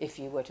company if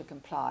you were to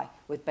comply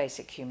with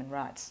basic human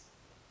rights.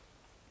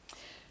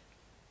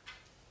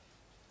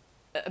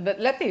 But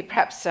let me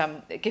perhaps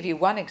give you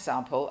one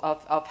example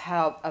of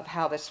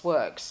how this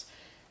works.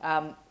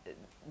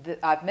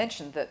 I've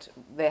mentioned that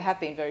there have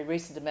been very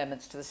recent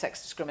amendments to the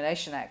Sex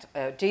Discrimination Act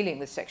dealing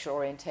with sexual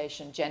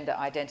orientation, gender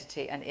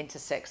identity and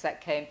intersex.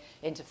 That came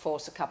into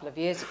force a couple of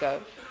years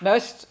ago.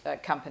 Most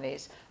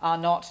companies are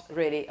not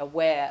really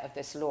aware of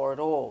this law at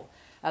all.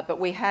 But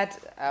we had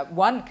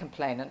one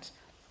complainant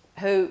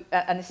who,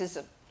 and this is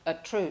a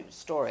true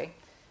story,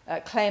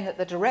 claimed that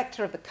the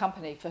director of the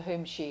company for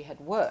whom she had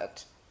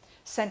worked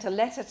sent a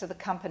letter to the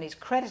company's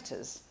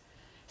creditors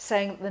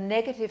saying that the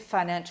negative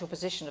financial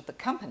position of the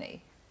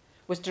company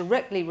was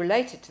directly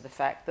related to the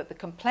fact that the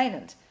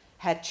complainant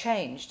had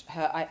changed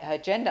her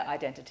gender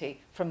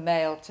identity from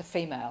male to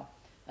female,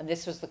 and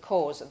this was the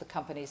cause of the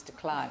company's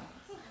decline.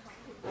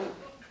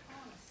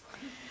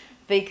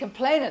 The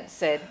complainant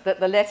said that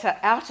the letter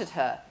outed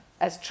her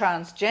as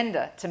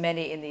transgender to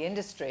many in the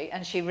industry,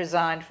 and she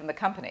resigned from the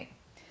company.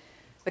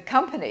 The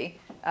company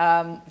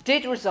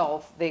did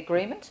resolve the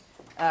agreement.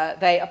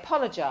 They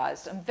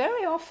apologised, and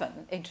very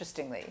often,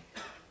 interestingly,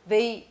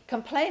 the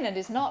complainant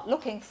is not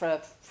looking for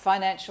a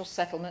financial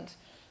settlement.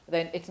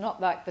 Then it's not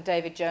like the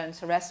David Jones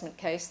harassment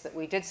case that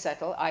we did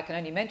settle. I can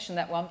only mention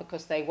that one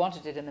because they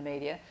wanted it in the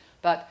media.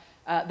 But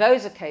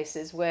those are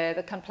cases where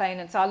the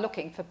complainants are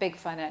looking for big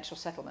financial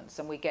settlements,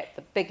 and we get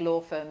the big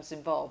law firms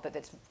involved, but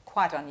it's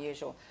quite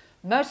unusual.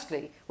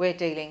 Mostly we're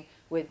dealing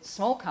with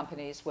small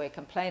companies where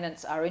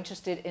complainants are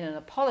interested in an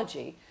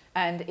apology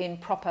and in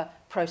proper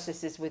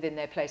processes within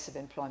their place of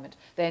employment.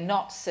 They're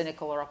not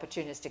cynical or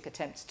opportunistic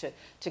attempts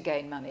to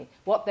gain money.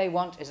 What they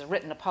want is a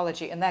written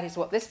apology, and that is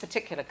what this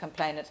particular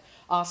complainant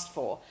asked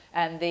for.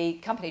 And the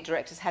company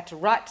directors had to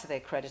write to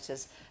their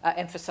creditors,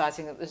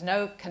 emphasising that there's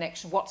no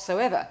connection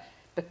whatsoever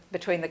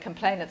between the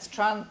complainant's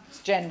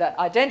transgender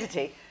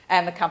identity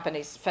and the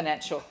company's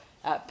financial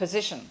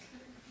position.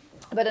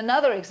 But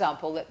another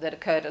example that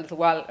occurred a little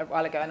while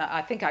ago, and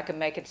I think I can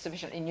make it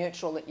sufficiently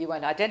neutral that you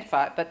won't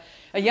identify it, but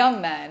a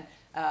young man,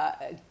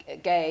 a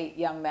gay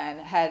young man,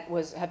 had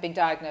been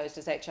diagnosed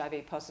as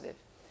HIV positive.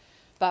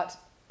 But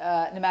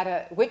no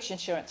matter which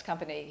insurance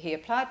company he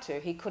applied to,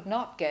 he could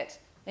not get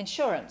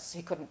insurance.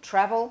 He couldn't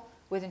travel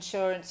with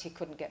insurance, he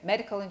couldn't get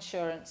medical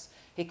insurance,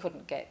 he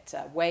couldn't get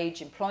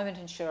wage employment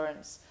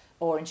insurance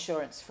or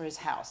insurance for his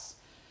house.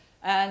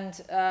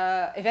 And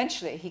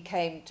eventually he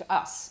came to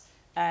us.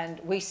 And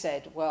we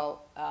said,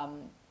 well,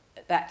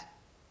 that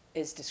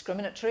is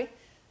discriminatory.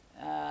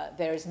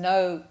 There is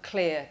no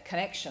clear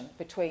connection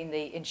between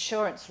the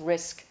insurance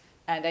risk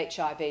and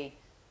HIV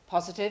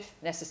positive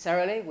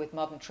necessarily with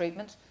modern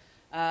treatment.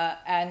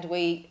 And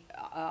we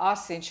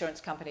asked the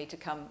insurance company to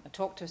come and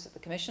talk to us at the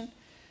Commission.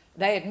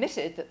 They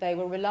admitted that they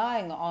were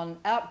relying on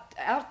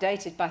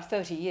outdated by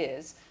 30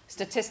 years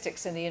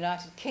statistics in the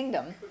United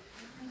Kingdom.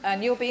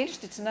 And you'll be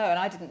interested to know, and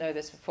I didn't know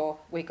this before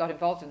we got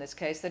involved in this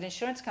case, that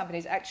insurance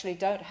companies actually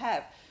don't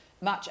have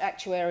much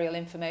actuarial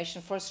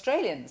information for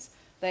Australians.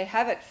 They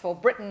have it for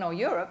Britain or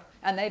Europe,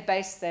 and they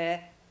base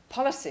their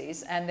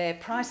policies and their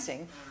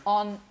pricing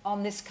on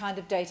this kind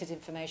of dated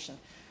information,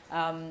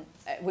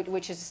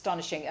 which is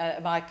astonishing.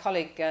 My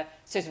colleague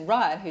Susan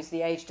Ryan, who's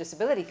the Age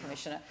Disability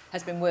Commissioner,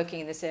 has been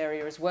working in this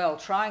area as well,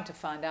 trying to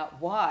find out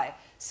why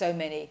so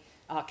many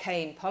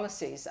arcane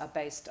policies are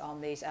based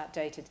on these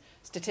outdated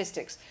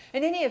statistics.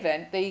 In any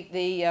event,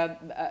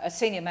 a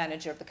senior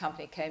manager of the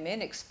company came in,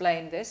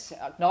 explained this,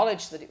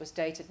 acknowledged that it was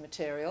dated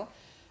material,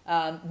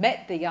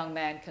 met the young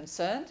man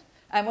concerned,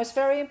 and was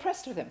very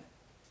impressed with him,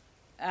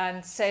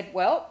 and said,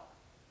 well,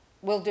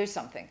 we'll do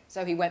something.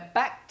 So he went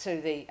back to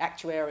the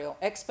actuarial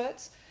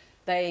experts.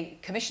 They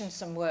commissioned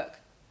some work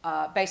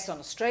based on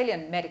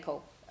Australian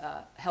medical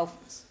health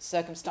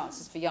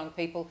circumstances for young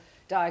people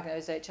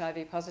diagnosed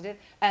HIV positive,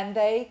 and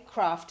they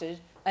crafted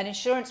an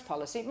insurance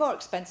policy, more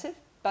expensive,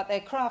 but they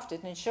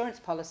crafted an insurance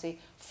policy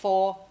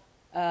for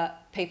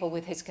people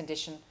with his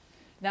condition.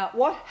 Now,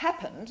 what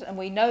happened, and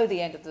we know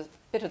the end of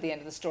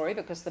the story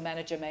because the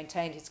manager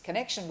maintained his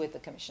connection with the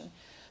Commission,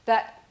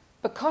 that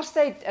because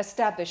they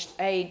established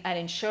an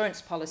insurance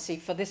policy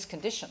for this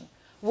condition,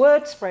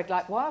 word spread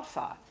like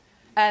wildfire,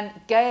 and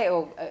gay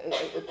or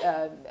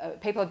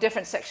people of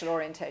different sexual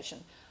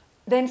orientation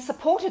then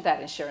supported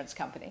that insurance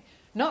company.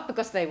 Not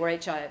because they were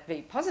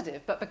HIV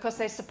positive, but because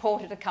they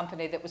supported a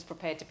company that was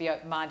prepared to be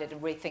open-minded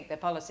and rethink their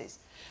policies,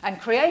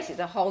 and created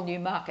a whole new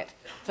market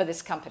for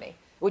this company,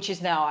 which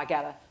is now, I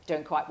gather,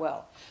 doing quite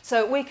well.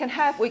 So we can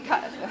have, well,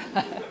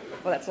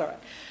 that's all right.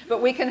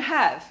 But we can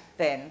have,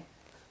 then,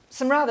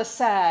 some rather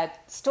sad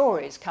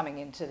stories coming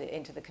into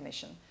the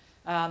Commission.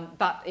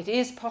 But it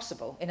is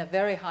possible, in a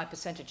very high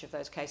percentage of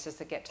those cases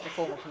that get to the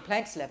formal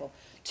complaints level,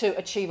 to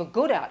achieve a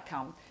good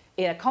outcome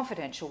in a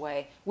confidential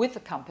way with the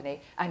company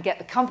and get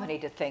the company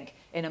to think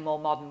in a more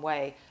modern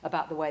way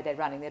about the way they're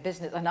running their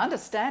business, and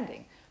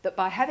understanding that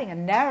by having a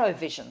narrow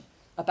vision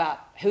about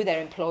who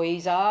their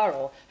employees are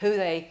or who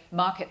they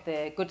market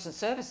their goods and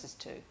services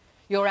to,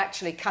 you're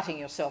actually cutting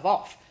yourself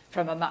off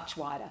from a much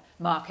wider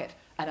market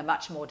and a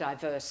much more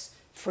diverse,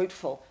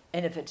 fruitful,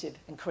 innovative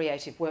and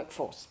creative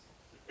workforce.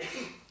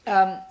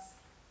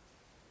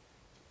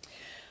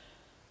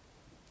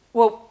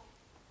 Well,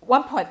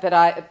 one point that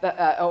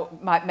I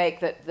might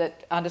make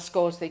that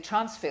underscores the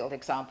Transfield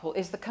example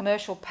is the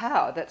commercial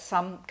power that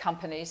some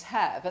companies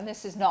have. And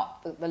this is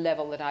not the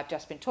level that I've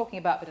just been talking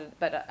about,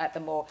 but at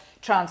the more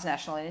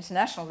transnational and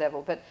international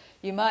level. But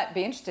you might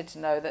be interested to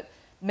know that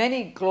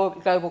many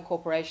global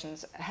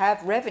corporations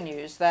have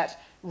revenues that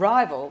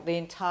rival the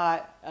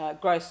entire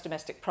gross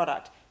domestic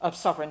product of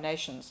sovereign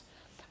nations.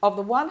 Of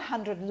the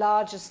 100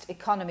 largest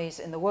economies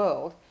in the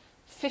world,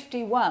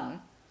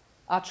 51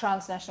 are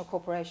transnational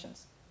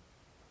corporations.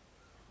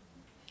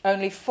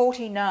 Only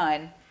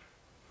 49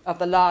 of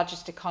the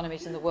largest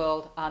economies in the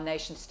world are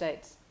nation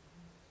states.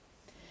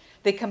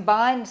 The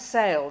combined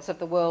sales of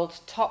the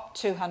world's top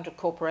 200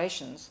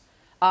 corporations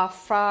are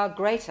far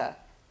greater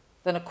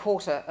than a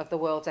quarter of the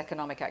world's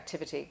economic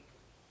activity.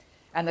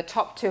 and the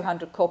top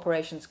 200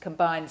 corporations'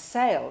 combined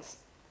sales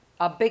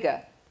are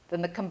bigger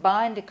than the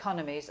combined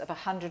economies of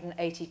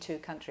 182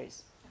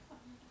 countries.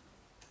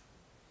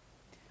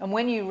 And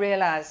when you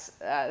realise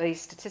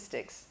these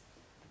statistics,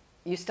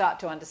 you start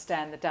to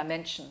understand the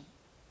dimension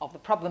of the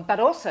problem, but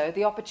also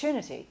the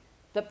opportunity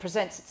that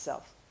presents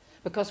itself.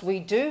 Because we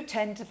do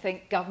tend to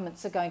think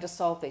governments are going to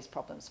solve these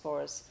problems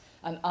for us.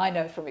 And I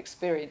know from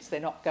experience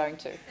they're not going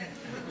to.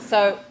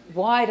 So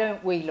why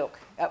don't we look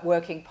at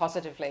working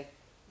positively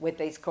with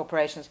these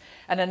corporations?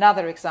 And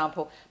another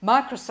example,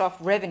 Microsoft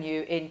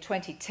revenue in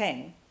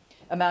 2010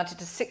 amounted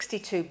to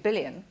 62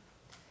 billion.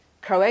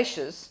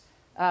 Croatia's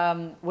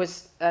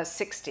was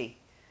 60.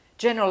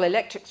 General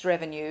Electric's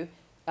revenue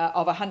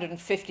of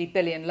 150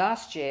 billion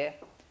last year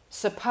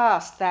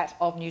surpassed that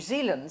of New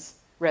Zealand's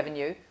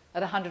revenue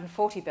at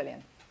 140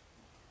 billion.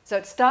 So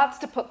it starts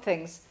to put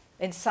things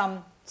in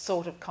some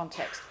sort of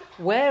context.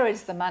 Where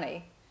is the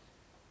money,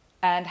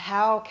 and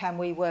how can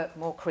we work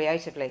more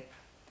creatively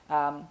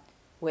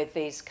with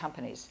these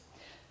companies?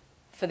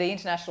 For the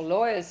international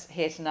lawyers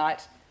here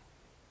tonight,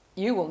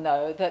 you will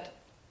know that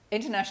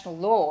international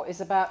law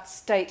is about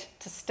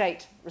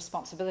state-to-state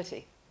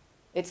responsibility.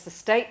 It's the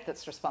state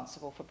that's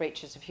responsible for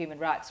breaches of human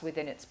rights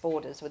within its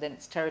borders, within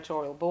its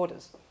territorial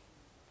borders.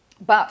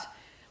 But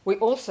we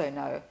also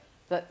know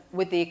that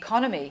with the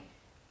economy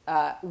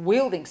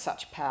wielding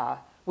such power,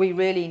 we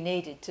really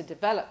needed to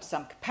develop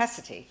some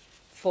capacity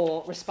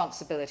for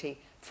responsibility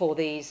for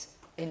these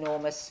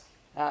enormous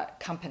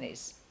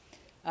companies.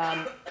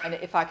 And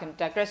if I can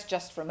digress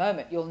just for a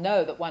moment, you'll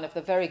know that one of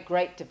the very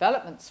great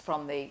developments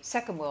from the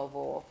Second World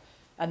War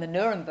and the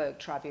Nuremberg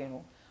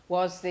Tribunal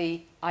was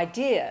the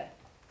idea,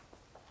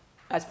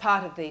 as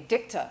part of the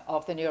dicta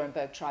of the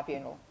Nuremberg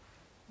Tribunal,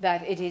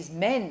 that it is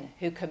men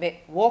who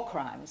commit war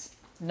crimes,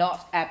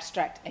 not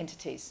abstract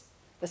entities.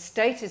 The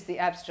state is the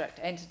abstract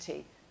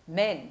entity.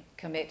 Men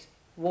commit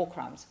war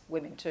crimes,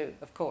 women too,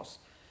 of course.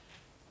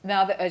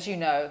 Now, as you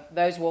know,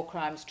 those war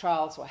crimes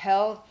trials were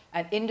held,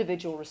 and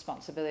individual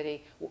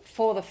responsibility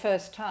for the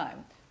first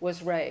time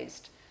was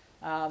raised.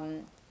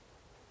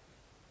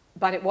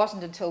 But it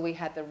wasn't until we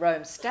had the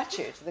Rome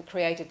Statute that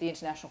created the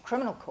International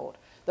Criminal Court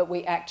that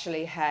we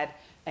actually had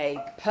a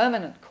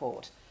permanent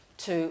court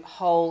to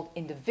hold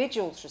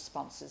individuals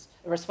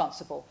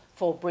responsible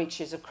for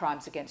breaches of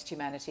crimes against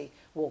humanity,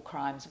 war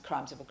crimes and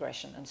crimes of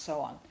aggression and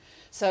so on.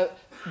 So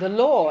the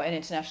law in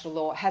international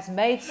law has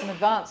made some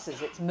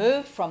advances. It's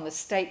moved from the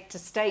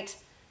state-to-state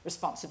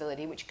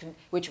responsibility,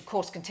 which of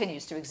course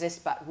continues to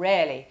exist but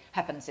rarely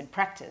happens in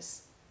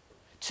practice,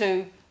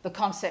 to the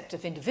concept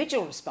of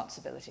individual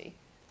responsibility,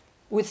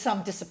 with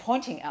some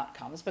disappointing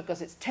outcomes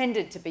because it's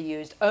tended to be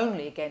used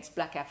only against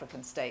black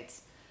African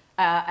states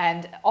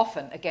and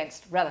often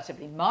against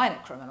relatively minor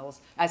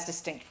criminals, as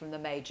distinct from the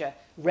major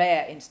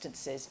rare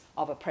instances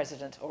of a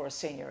president or a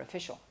senior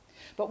official.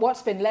 But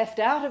what's been left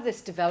out of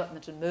this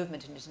development and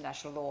movement in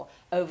international law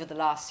over the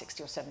last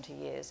 60 or 70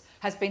 years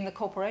has been the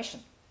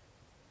corporation.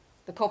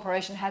 The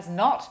corporation has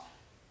not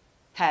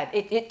had,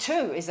 it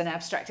too is an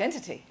abstract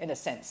entity in a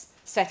sense,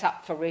 set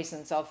up for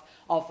reasons of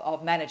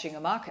managing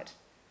a market.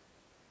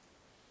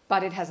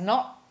 But it has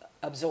not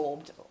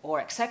absorbed or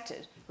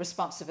accepted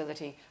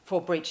responsibility for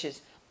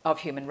breaches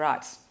of human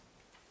rights.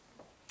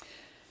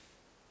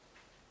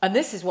 And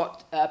this is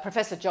what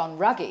Professor John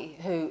Ruggie,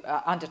 who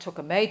undertook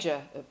a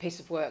major piece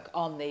of work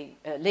on the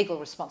legal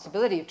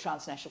responsibility of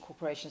transnational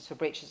corporations for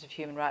breaches of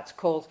human rights,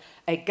 calls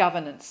a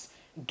governance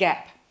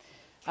gap.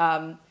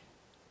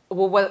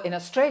 Well, in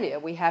Australia,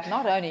 we have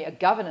not only a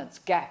governance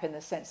gap in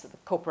the sense that the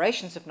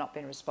corporations have not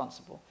been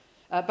responsible,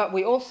 but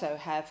we also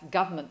have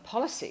government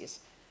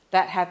policies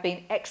that have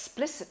been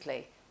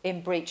explicitly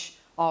in breach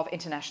of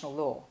international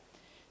law.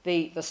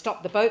 The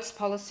Stop the Boats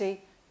policy,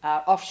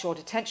 offshore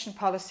detention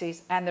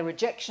policies, and the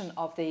rejection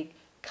of the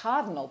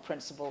cardinal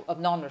principle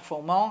of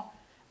non-refoulement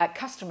at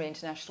customary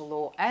international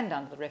law and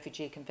under the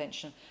Refugee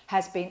Convention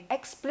has been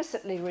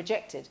explicitly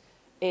rejected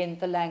in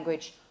the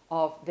language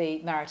of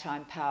the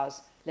Maritime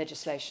Powers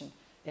legislation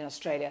in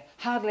Australia,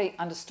 hardly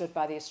understood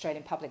by the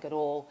Australian public at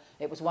all.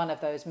 It was one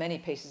of those many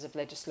pieces of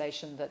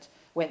legislation that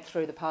went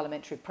through the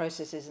parliamentary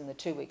processes in the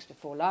 2 weeks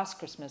before last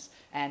Christmas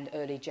and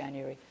early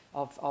January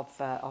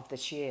of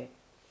this year.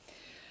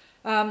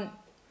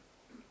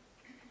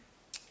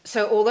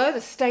 So although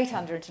the state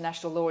under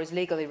international law is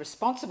legally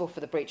responsible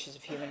for the breaches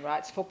of human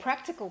rights, for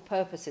practical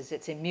purposes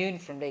it's immune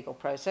from legal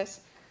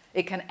process.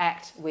 It can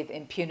act with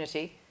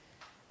impunity,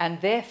 and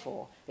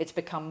therefore it's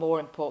become more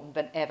important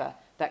than ever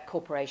that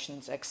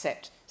corporations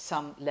accept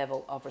some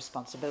level of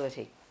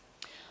responsibility.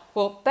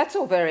 Well, that's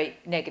all very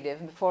negative,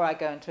 and before I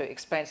go into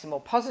explain some more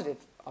positive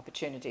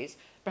opportunities,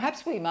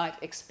 perhaps we might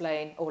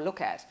explain or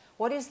look at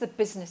what is the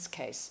business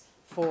case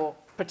for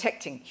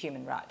protecting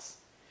human rights.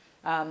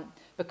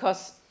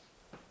 Because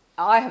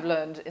I have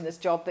learned in this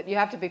job that you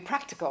have to be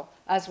practical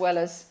as well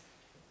as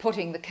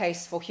putting the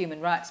case for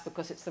human rights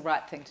because it's the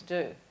right thing to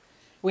do.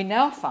 We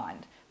now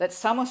find that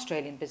some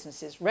Australian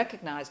businesses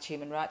recognised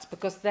human rights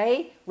because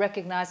they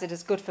recognise it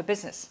as good for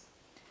business.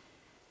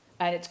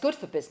 And it's good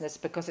for business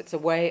because it's a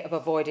way of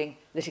avoiding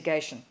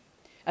litigation.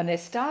 And they're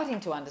starting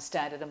to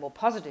understand at a more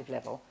positive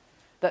level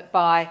that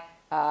by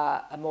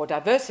a more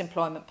diverse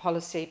employment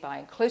policy, by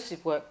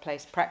inclusive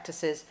workplace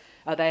practices,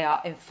 they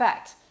are in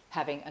fact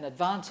having an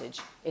advantage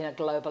in a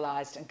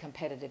globalised and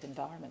competitive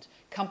environment.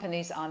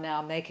 Companies are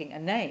now making a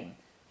name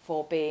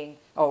for being,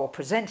 or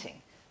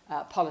presenting,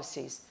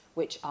 policies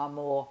which are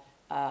more,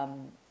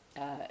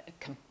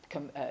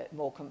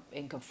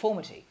 in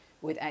conformity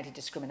with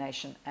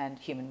anti-discrimination and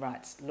human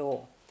rights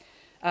law.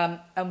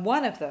 And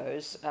one of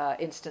those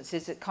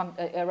instances that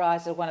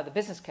arises, one of the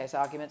business case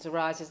arguments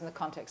arises in the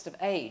context of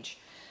age.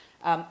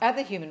 At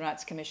the Human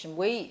Rights Commission,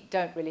 we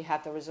don't really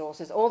have the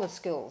resources or the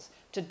skills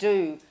to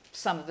do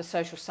some of the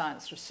social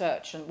science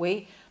research, and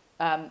we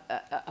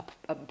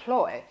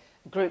employ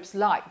groups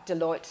like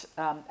Deloitte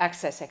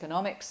Access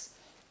Economics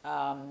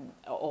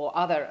or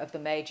other of the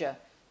major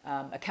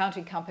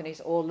accounting companies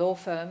or law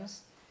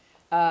firms,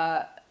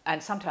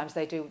 and sometimes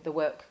they do the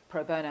work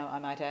pro bono, I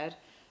might add,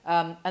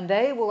 and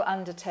they will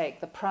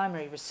undertake the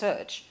primary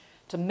research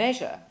to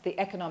measure the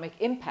economic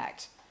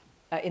impact,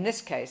 in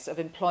this case, of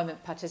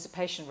employment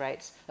participation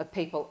rates of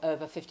people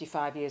over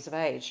 55 years of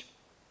age.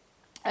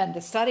 And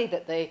the study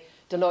that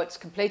Deloitte's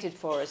completed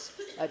for us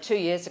 2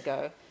 years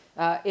ago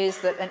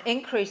is that an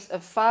increase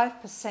of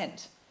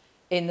 5%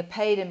 in the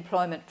paid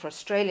employment for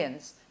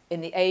Australians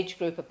in the age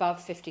group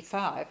above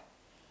 55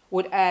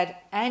 would add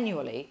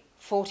annually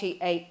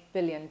 $48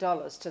 billion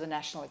to the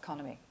national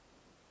economy.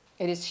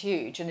 It is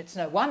huge, and it's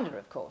no wonder,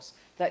 of course,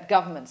 that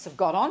governments have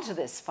got onto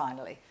this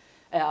finally.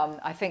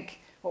 I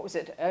think, what was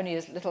it, only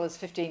as little as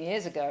 15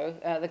 years ago,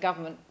 the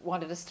government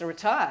wanted us to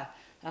retire.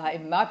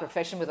 In my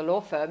profession with a law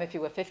firm, if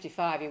you were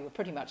 55, you were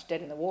pretty much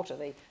dead in the water.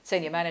 The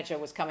senior manager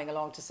was coming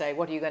along to say,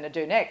 what are you going to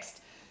do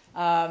next?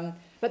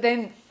 But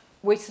then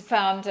we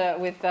found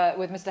with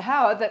Mr.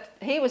 Howard that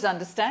he was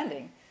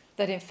understanding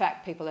that in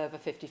fact people over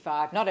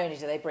 55, not only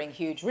do they bring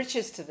huge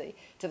riches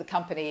to the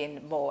company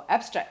in more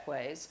abstract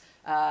ways,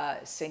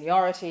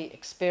 seniority,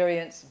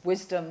 experience,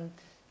 wisdom,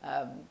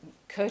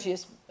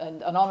 courteous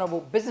and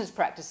honourable business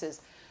practices,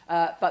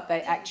 but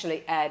they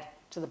actually add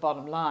to the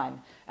bottom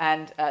line.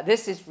 And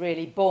this is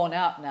really borne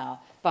out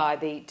now by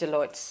the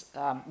Deloitte's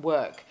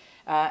work.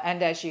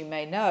 And as you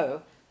may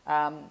know,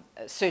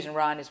 Susan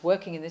Ryan is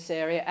working in this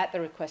area at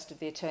the request of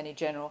the Attorney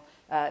General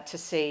to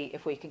see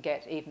if we can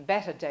get even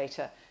better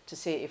data, to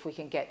see if we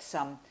can get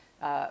some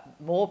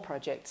more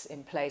projects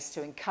in place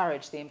to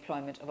encourage the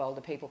employment of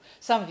older people.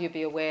 Some of you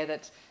be aware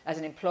that as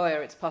an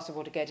employer it's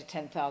possible to get a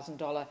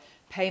 $10,000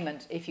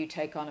 payment if you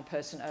take on a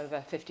person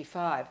over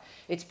 55.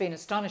 It's been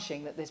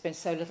astonishing that there's been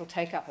so little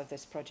take-up of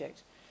this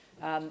project,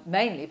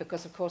 mainly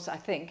because, of course, I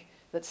think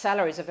that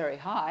salaries are very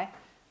high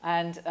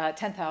and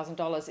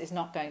 $10,000 is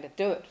not going to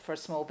do it for a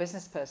small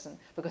business person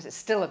because it's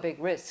still a big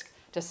risk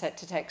to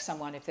take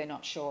someone if they're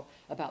not sure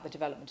about the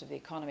development of the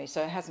economy.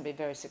 So it hasn't been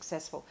very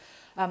successful.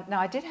 Now,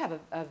 I did have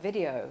a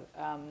video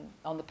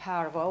on the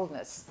power of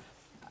oldness,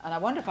 and I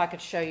wonder if I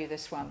could show you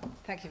this one.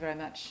 Thank you very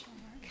much,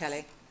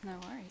 Kelly. No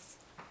worries.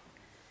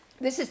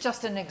 This is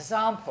just an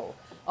example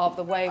of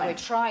the way we're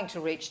trying to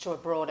reach to a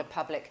broader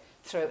public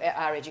through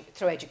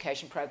through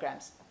education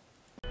programs.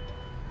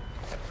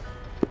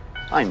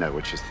 I know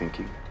what you're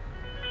thinking.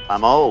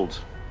 I'm old,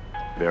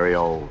 very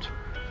old.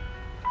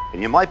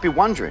 And you might be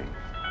wondering,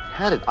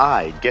 how did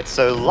I get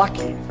so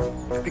lucky?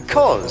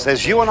 Because,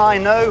 as you and I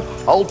know,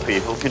 old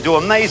people can do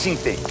amazing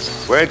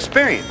things. We're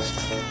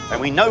experienced, and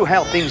we know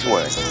how things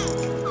work.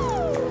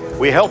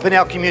 We help in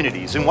our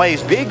communities in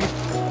ways big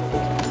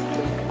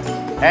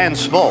and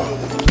small.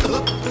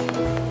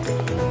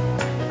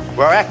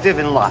 We're active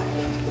in life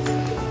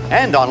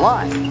and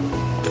online.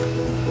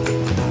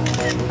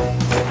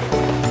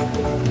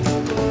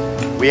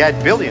 We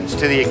add billions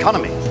to the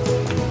economy.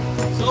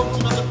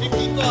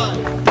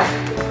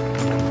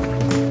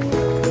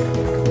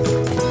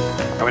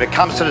 And when it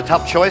comes to the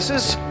tough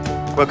choices,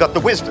 we've got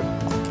the wisdom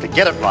to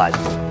get it right.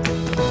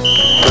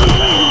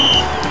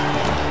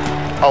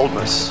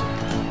 Oldness,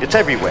 it's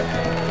everywhere.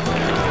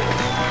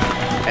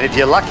 And if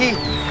you're lucky,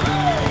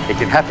 it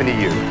can happen to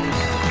you.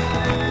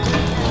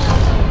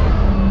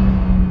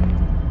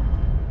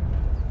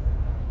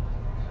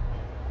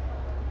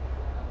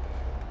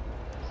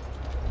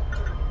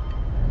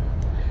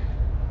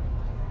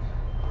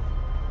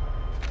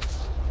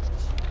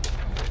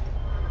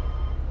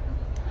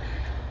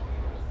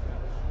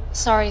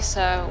 Sorry,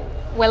 sir.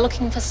 We're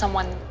looking for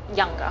someone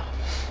younger.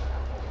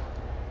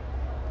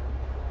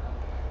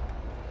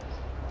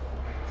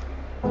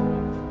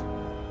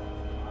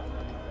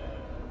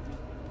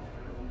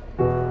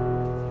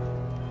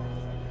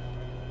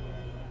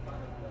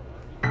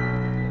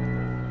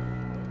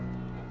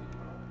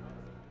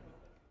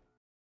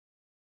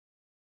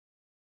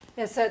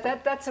 Yeah, so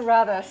that's a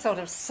rather sort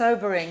of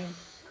sobering,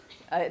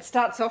 it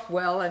starts off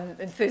well and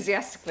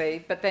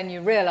enthusiastically, but then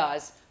you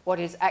realise what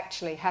is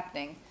actually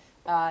happening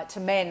to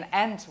men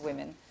and to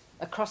women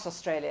across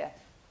Australia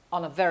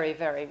on a very,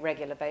 very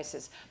regular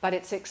basis. But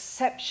it's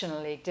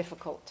exceptionally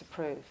difficult to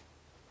prove.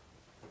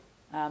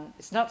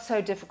 It's not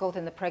so difficult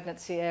in the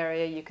pregnancy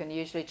area. You can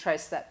usually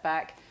trace that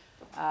back.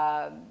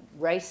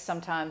 Race,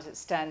 sometimes it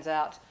stands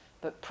out.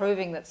 but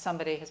proving that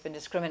somebody has been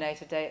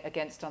discriminated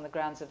against on the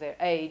grounds of their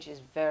age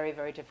is very,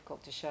 very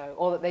difficult to show,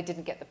 or that they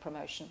didn't get the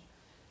promotion.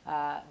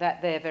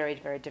 That they're very,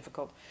 very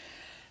difficult.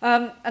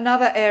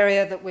 Another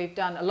area that we've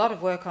done a lot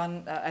of work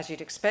on, as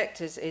you'd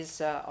expect,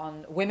 is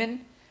on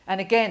women. And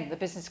again, the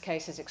business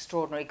case is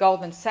extraordinary.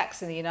 Goldman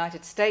Sachs in the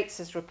United States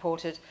has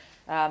reported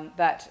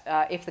that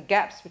if the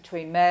gaps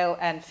between male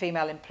and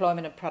female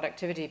employment and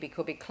productivity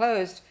could be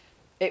closed,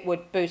 it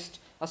would boost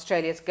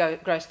Australia's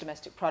gross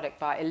domestic product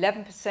by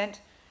 11%.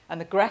 And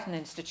the Grattan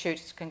Institute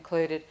has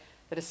concluded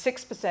that a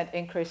 6%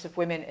 increase of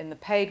women in the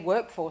paid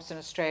workforce in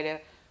Australia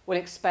will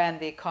expand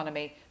the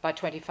economy by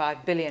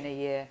 $25 billion a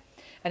year.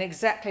 And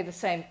exactly the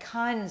same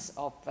kinds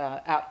of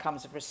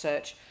outcomes of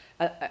research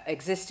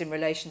exist in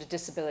relation to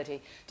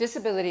disability.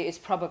 Disability is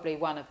probably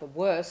one of the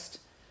worst,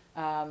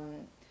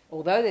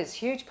 although there's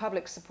huge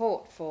public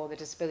support for the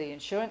disability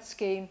insurance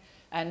scheme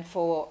and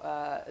for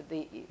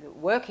the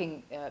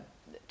working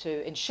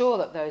to ensure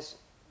that those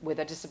with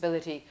a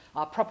disability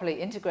are properly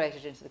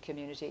integrated into the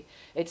community,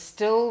 it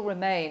still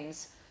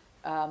remains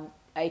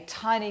a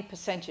tiny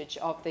percentage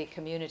of the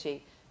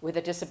community with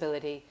a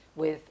disability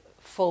with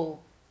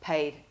full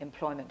paid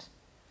employment.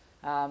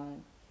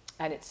 And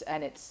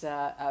it's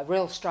a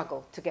real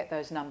struggle to get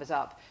those numbers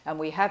up. And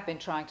we have been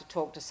trying to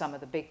talk to some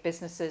of the big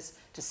businesses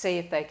to see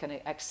if they can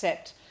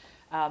accept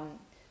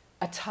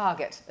a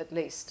target, at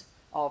least,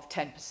 of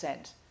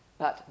 10%.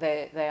 But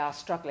they are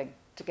struggling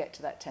to get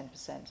to that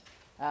 10%.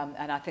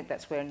 And I think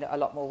that's where a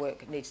lot more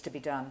work needs to be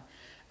done.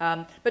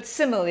 But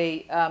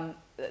similarly,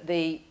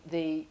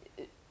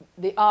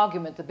 the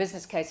argument, the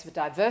business case for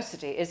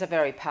diversity is a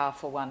very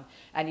powerful one.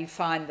 And you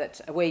find that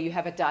where you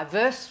have a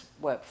diverse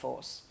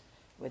workforce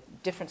with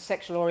different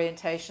sexual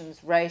orientations,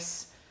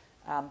 race,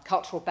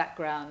 cultural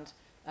background,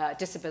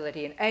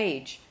 disability and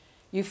age,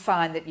 you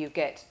find that you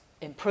get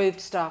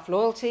improved staff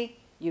loyalty,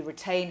 you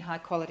retain high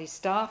quality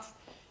staff,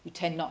 you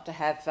tend not to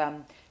have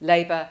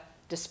labour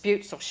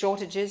disputes or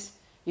shortages,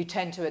 you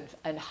tend to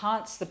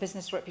enhance the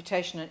business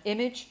reputation and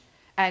image,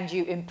 and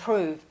you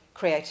improve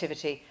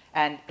creativity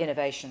and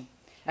innovation.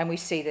 And we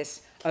see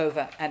this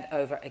over and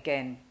over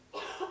again.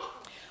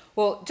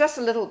 Well, just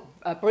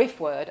a brief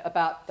word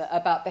about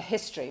the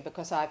history,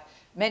 because I've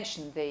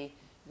mentioned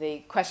the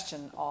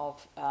question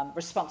of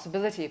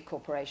responsibility of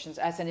corporations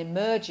as an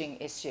emerging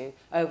issue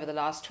over the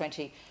last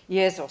 20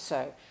 years or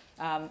so.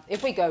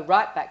 If we go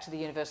right back to the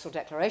Universal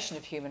Declaration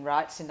of Human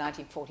Rights in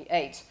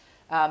 1948,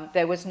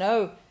 there was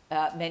no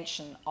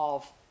mention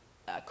of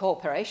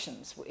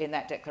corporations in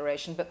that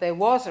declaration, but there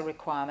was a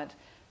requirement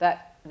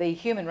that the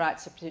human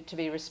rights are to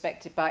be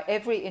respected by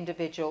every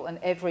individual and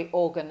every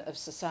organ of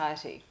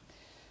society.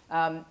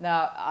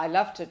 Now, I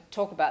love to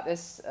talk about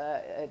this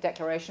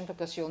declaration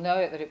because you'll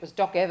know that it was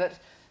Doc Evatt,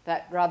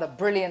 that rather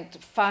brilliant,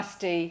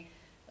 feisty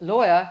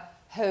lawyer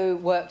who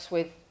worked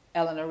with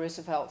Eleanor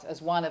Roosevelt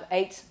as one of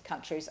 8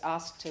 countries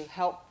asked to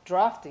help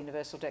draft the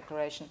Universal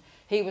Declaration.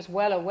 He was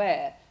well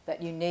aware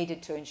that you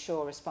needed to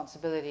ensure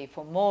responsibility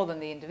for more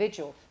than the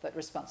individual, but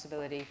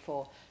responsibility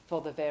for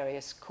the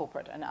various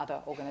corporate and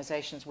other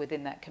organisations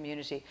within that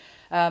community.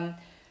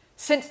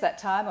 Since that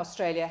time,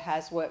 Australia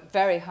has worked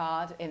very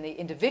hard in the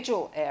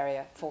individual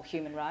area for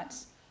human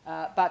rights,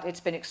 but it's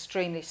been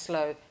extremely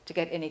slow to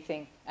get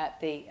anything at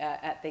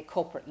the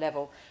corporate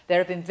level. There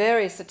have been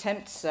various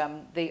attempts.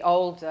 The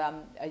old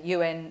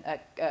UN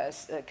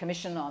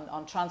Commission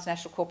on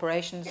Transnational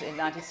Corporations in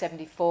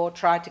 1974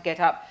 tried to get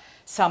up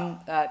some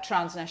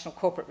transnational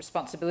corporate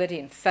responsibility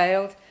and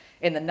failed.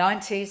 In the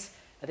 90s,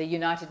 the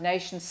United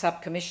Nations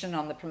Subcommission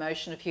on the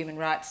Promotion of Human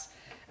Rights,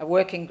 a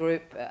working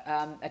group,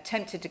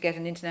 attempted to get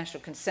an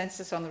international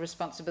consensus on the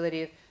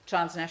responsibility of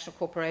transnational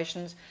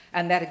corporations,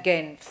 and that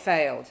again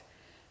failed.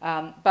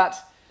 But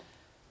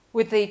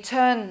with the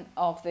turn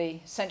of the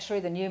century,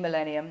 the new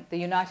millennium, the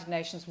United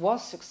Nations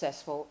was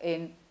successful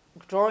in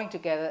drawing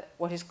together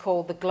what is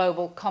called the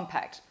Global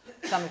Compact.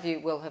 Some of you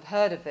will have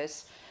heard of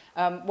this.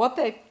 What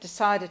they've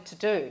decided to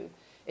do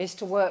is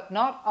to work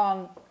not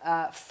on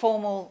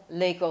formal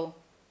legal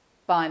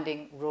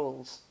binding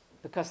rules,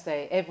 because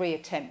every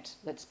attempt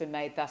that's been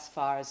made thus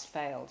far has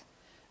failed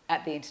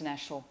at the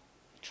international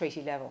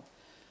treaty level.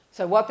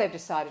 So what they've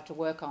decided to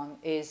work on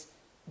is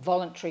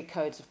voluntary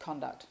codes of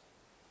conduct.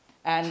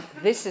 And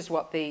this is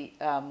what the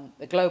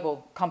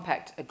Global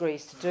Compact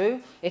agrees to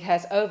do. It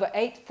has over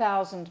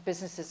 8,000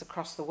 businesses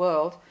across the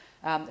world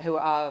who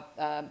are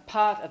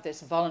part of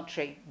this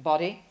voluntary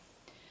body.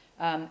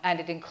 And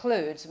it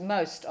includes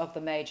most of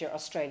the major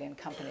Australian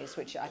companies,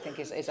 which I think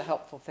is a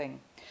helpful thing.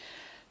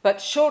 But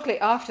shortly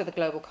after the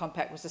Global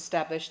Compact was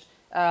established,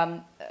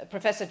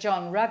 Professor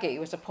John Ruggie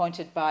was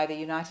appointed by the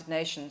United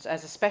Nations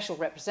as a special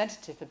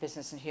representative for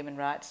business and human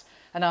rights.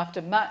 And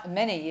after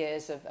many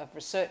years of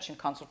research and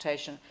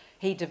consultation,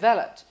 he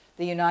developed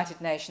the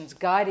United Nations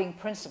guiding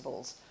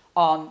principles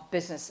on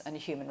business and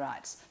human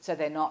rights. So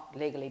they're not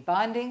legally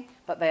binding,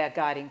 but they are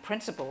guiding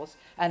principles,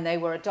 and they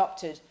were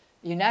adopted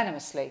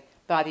unanimously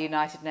by the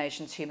United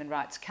Nations Human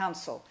Rights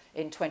Council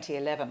in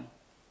 2011.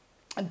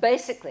 And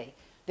basically,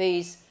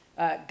 these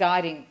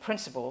guiding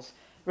principles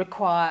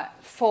require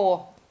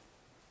 4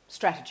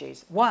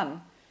 strategies.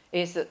 One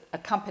is that a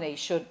company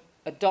should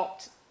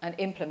adopt and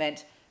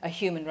implement a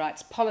human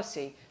rights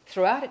policy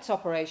throughout its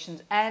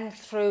operations and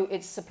through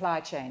its supply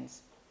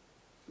chains.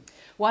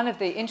 One of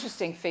the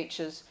interesting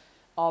features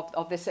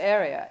of this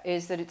area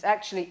is that it's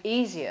actually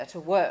easier to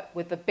work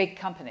with the big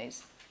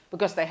companies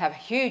because they have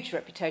huge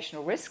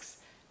reputational risks,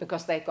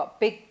 because they've got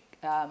big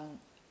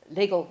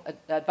legal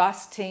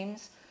advice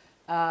teams,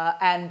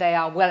 and they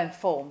are well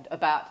informed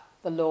about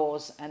the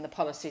laws and the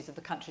policies of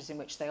the countries in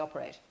which they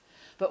operate.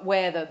 But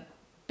where the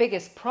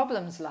biggest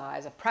problems lie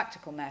as a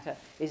practical matter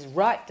is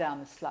right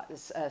down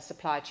the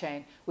supply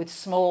chain with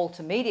small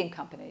to medium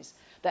companies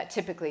that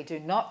typically do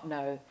not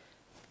know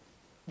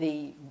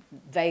the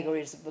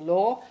vagaries of the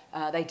law.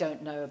 They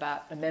don't know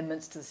about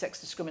amendments to the Sex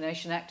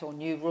Discrimination Act or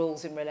new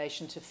rules in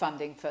relation to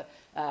funding for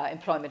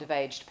employment of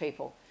aged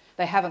people.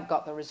 They haven't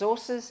got the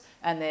resources,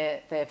 and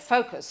they're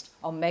focused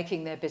on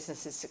making their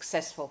businesses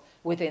successful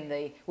within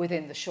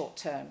the short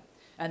term.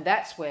 And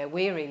that's where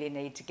we really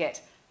need to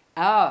get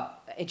our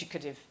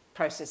educative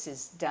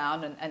processes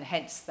down, and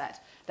hence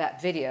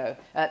that video,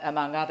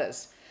 among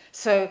others.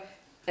 So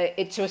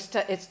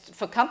it's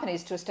for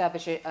companies to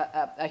establish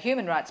a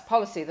human rights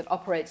policy that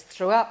operates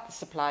throughout the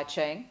supply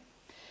chain,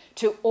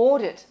 to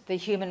audit the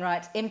human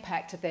rights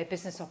impact of their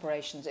business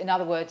operations. In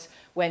other words,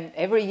 when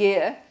every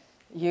year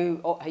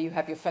you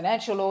have your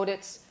financial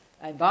audits,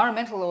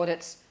 environmental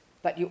audits,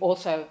 but you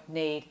also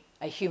need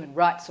a human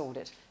rights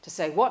audit to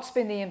say what's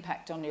been the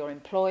impact on your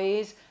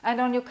employees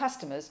and on your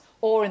customers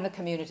or in the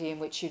community in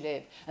which you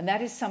live. And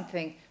that is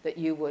something that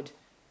you would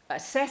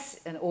assess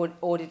and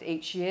audit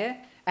each year,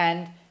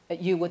 and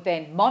you would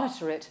then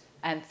monitor it,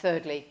 and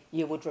thirdly,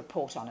 you would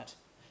report on it,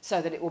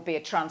 so that it will be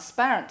a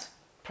transparent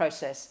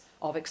process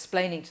of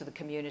explaining to the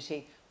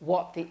community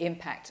what the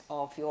impact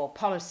of your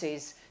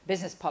policies,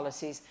 business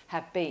policies,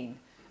 have been.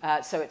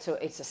 So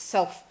it's a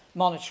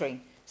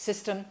self-monitoring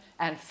system.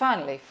 And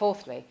finally,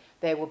 fourthly,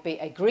 there will be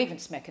a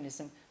grievance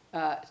mechanism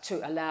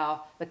to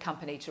allow the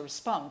company to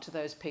respond to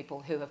those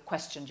people who have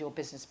questioned your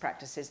business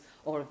practices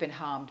or have been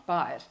harmed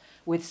by it,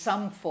 with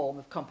some form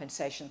of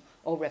compensation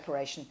or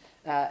reparation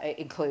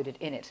included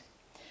in it.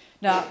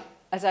 Now,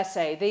 as I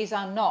say, these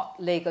are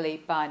not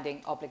legally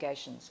binding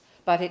obligations,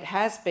 but it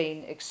has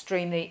been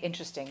extremely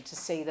interesting to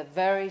see the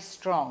very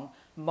strong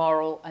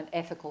moral and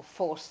ethical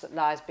force that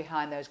lies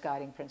behind those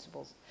guiding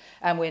principles.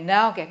 And we're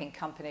now getting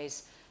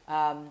companies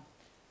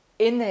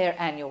in their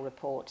annual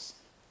reports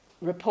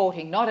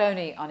reporting not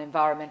only on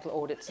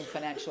environmental audits and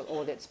financial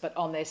audits, but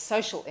on their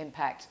social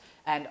impact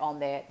and on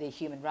the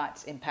human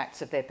rights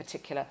impacts of their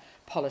particular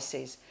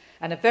policies.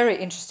 And a very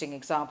interesting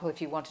example,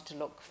 if you wanted to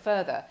look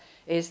further,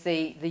 is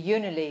the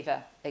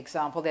Unilever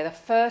example. They're the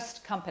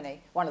first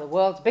company, one of the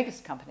world's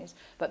biggest companies,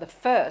 but the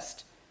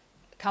first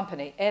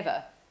company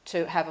ever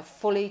to have a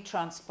fully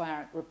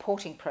transparent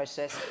reporting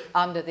process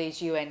under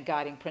these UN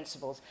guiding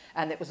principles.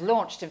 And it was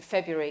launched in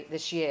February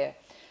this year.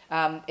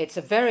 It's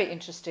a very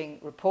interesting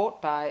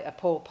report by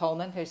Paul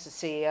Pullman, who's the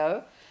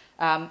CEO,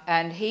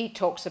 and he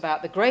talks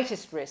about the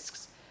greatest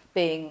risks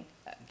being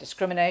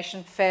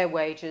discrimination, fair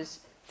wages,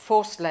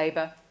 forced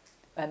labour,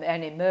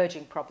 and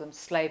emerging problems,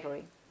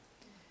 slavery,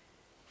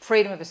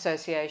 freedom of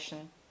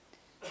association,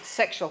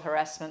 sexual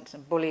harassment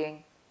and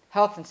bullying,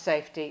 health and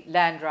safety,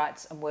 land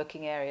rights and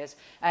working areas.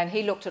 And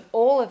he looked at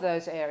all of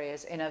those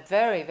areas in a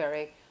very,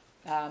 very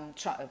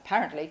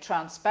apparently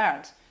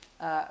transparent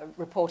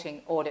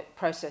reporting audit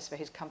process for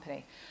his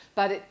company.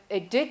 But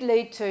it did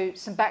lead to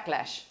some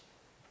backlash.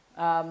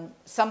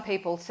 Some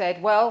people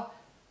said, well,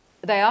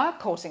 they are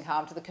causing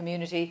harm to the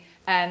community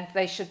and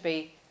they should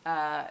be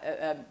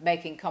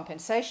making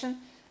compensation,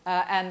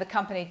 and the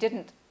company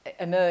didn't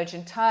emerge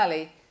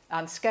entirely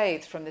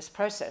unscathed from this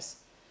process.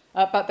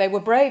 But they were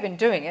brave in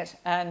doing it,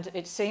 and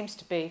it seems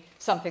to be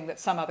something that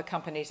some other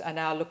companies are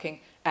now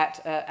looking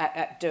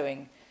at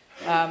doing.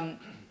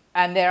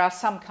 And there are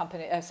some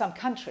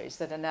countries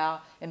that are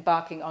now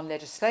embarking on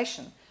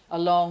legislation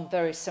along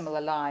very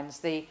similar lines.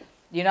 The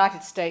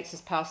United States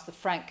has passed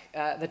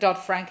the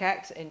Dodd-Frank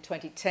Act in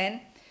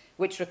 2010,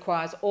 which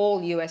requires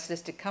all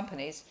US-listed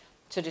companies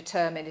to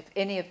determine if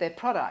any of their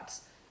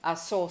products are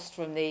sourced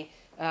from the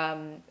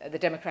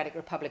Democratic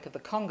Republic of the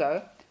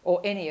Congo or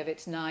any of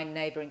its 9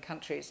 neighbouring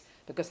countries,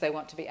 because they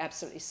want to be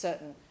absolutely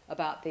certain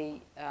about the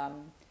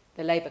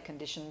labour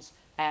conditions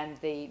and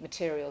the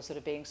materials that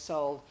are being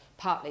sold,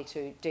 partly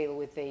to deal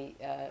with the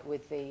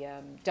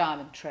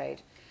diamond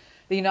trade.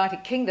 The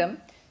United Kingdom,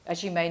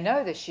 as you may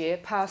know, this year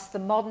passed the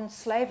Modern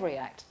Slavery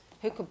Act.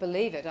 Who could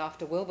believe it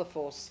after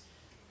Wilberforce,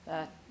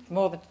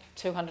 more than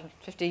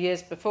 250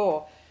 years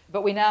before?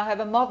 But we now have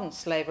a Modern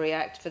Slavery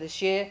Act for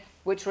this year,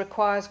 which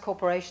requires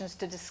corporations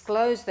to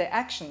disclose their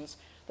actions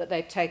that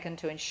they've taken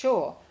to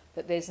ensure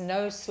that there's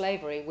no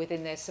slavery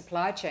within their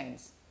supply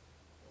chains.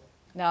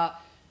 Now,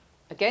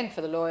 again,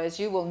 for the lawyers,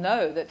 you will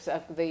know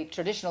that the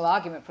traditional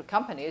argument for a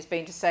company has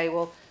been to say,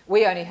 well,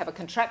 we only have a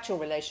contractual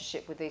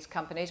relationship with these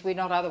companies. We're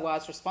not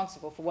otherwise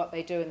responsible for what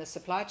they do in the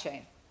supply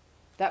chain.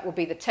 That will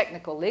be the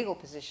technical legal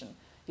position.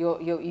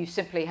 You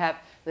simply have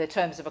the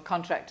terms of a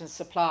contract and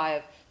supply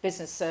of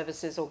business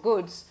services or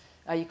goods,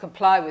 you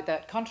comply with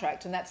that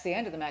contract, and that's the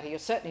end of the matter. You're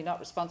certainly not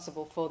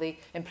responsible for the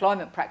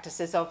employment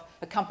practices of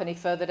a company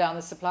further down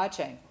the supply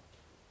chain.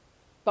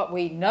 But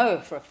we know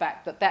for a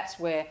fact that that's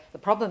where the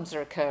problems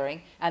are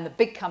occurring, and the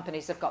big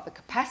companies have got the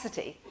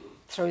capacity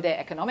through their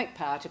economic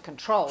power to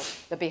control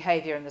the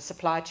behaviour in the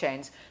supply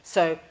chains.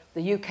 So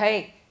the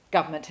UK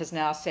government has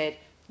now said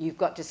you've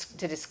got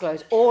to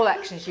disclose all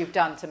actions you've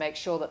done to make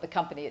sure that the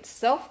company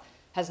itself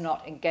has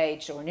not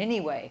engaged or in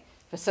any way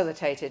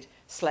facilitated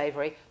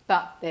slavery,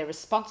 but they're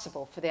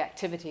responsible for the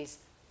activities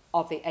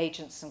of the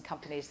agents and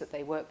companies that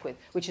they work with,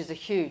 which is a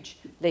huge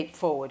leap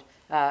forward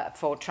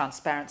for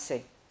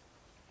transparency.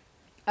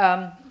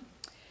 There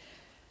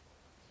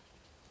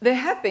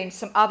have been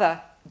some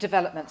other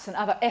developments and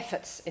other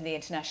efforts in the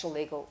international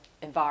legal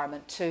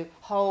environment to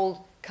hold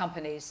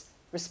companies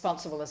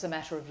responsible as a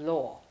matter of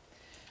law.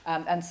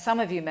 And some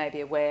of you may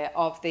be aware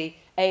of the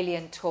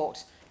Alien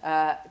Tort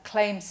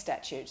Claim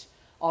Statute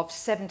of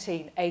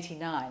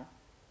 1789.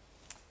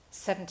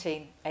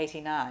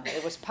 1789.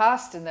 It was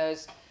passed in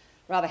those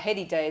rather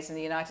heady days in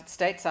the United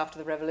States after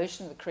the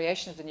Revolution, the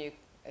creation of the new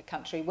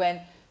country,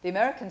 when the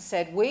Americans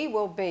said, we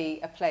will be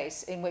a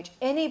place in which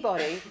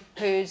anybody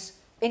whose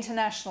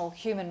international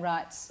human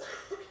rights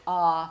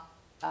are,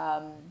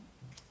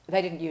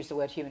 they didn't use the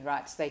word human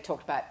rights, they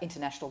talked about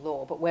international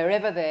law, but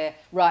wherever their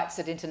rights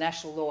at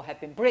international law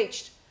have been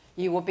breached,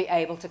 you will be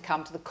able to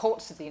come to the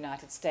courts of the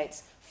United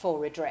States for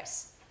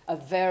redress. A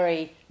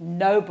very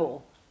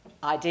noble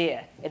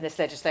idea in this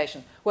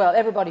legislation. Well,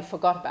 everybody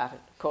forgot about it,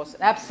 of course,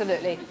 and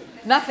absolutely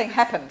nothing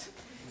happened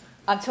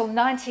until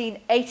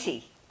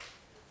 1980.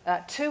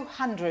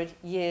 200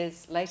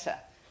 years later,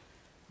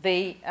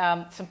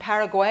 some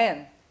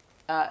Paraguayan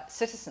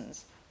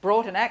citizens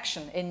brought an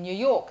action in New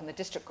York, in the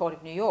District Court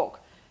of New York,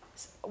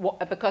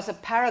 because a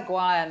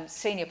Paraguayan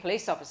senior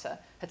police officer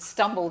had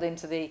stumbled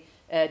into the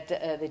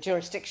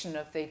jurisdiction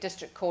of the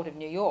District Court of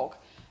New York,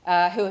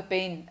 who had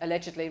been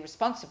allegedly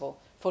responsible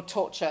for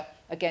torture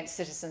against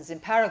citizens in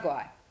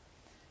Paraguay.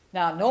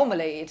 Now,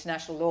 normally,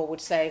 international law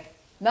would say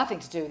nothing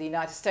to do with the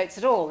United States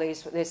at all.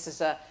 This is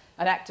an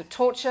act of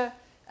torture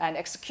and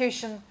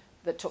execution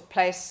that took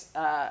place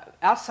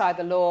outside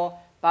the law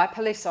by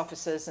police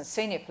officers and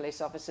senior police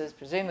officers,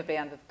 presumably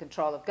under the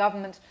control of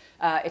government.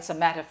 It's a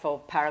matter for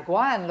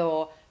Paraguayan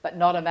law, but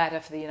not a matter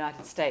for the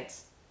United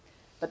States.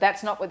 But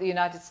that's not what the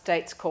United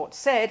States court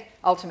said.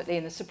 Ultimately,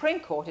 in the Supreme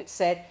Court, it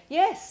said,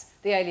 yes,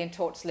 the Alien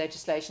Torts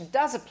legislation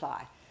does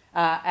apply,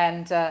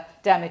 and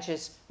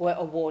damages were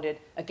awarded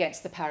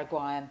against the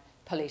Paraguayan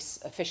police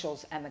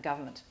officials and the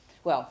government.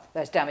 Well,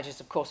 those damages,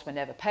 of course, were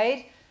never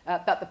paid,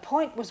 but the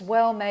point was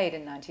well made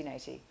in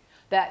 1980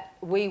 that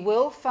we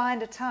will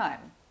find a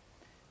time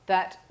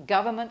that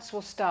governments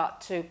will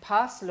start to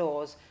pass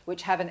laws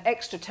which have an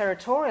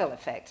extraterritorial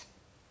effect,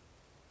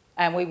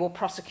 and we will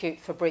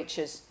prosecute for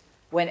breaches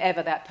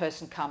whenever that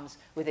person comes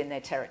within their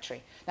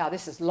territory. Now,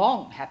 this has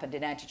long happened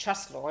in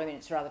antitrust law. I mean,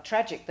 it's rather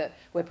tragic that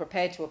we're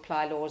prepared to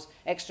apply laws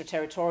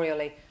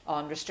extraterritorially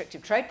on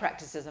restrictive trade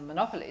practices and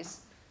monopolies,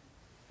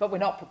 but we're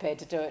not prepared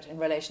to do it in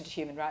relation to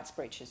human rights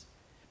breaches.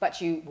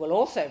 But you will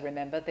also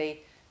remember the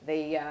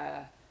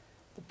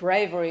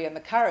bravery and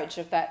the courage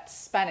of that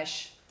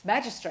Spanish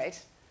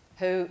magistrate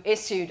who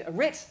issued a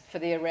writ for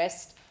the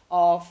arrest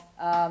of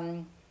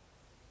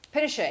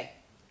Pinochet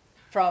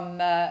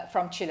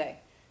from Chile.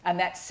 And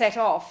that set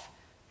off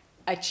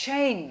a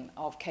chain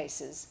of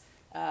cases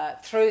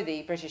through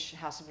the British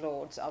House of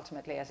Lords,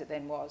 ultimately, as it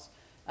then was,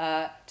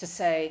 to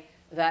say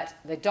that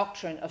the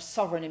doctrine of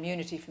sovereign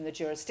immunity from the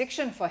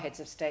jurisdiction for heads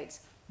of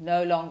states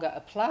no longer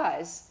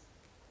applies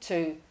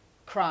to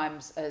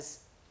crimes as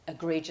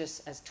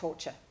egregious as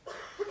torture.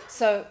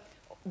 So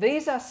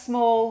these are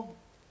small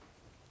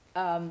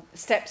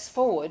steps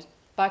forward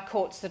by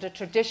courts that are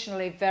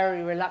traditionally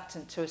very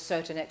reluctant to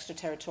assert an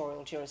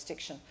extraterritorial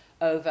jurisdiction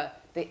over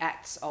the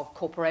acts of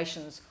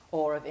corporations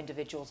or of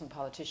individuals and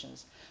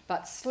politicians.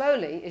 But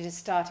slowly it is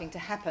starting to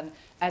happen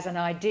as an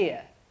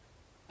idea.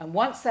 And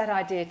once that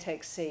idea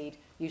takes seed,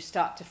 you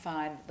start to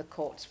find the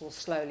courts will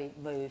slowly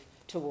move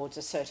towards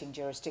asserting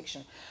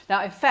jurisdiction.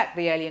 Now, in fact,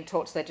 the Alien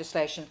Torts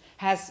legislation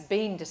has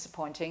been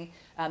disappointing.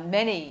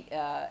 Many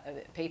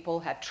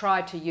people have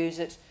tried to use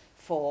it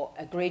for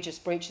egregious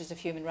breaches of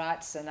human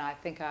rights, and I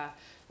think our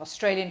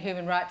Australian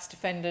human rights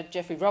defender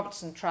Geoffrey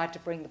Robertson tried to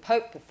bring the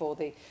Pope before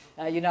the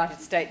United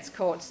States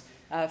courts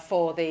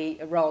for the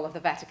role of the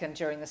Vatican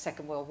during the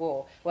Second World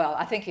War. Well,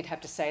 I think you'd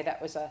have to say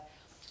that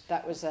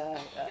was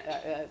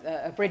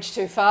a bridge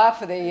too far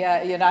for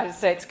the United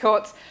States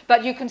courts.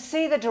 But you can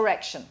see the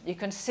direction. You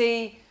can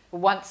see,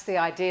 once the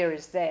idea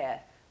is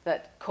there,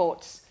 that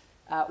courts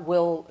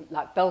will,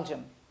 like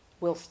Belgium,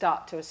 will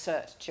start to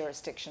assert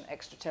jurisdiction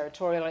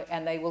extraterritorially,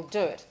 and they will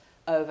do it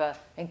over,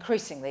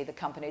 increasingly, the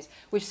companies.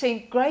 We've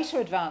seen greater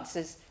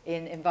advances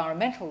in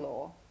environmental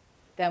law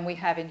than we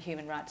have in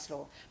human rights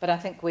law, but I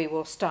think we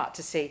will start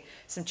to see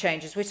some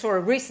changes. We saw a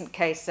recent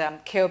case,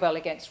 Kiobel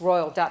against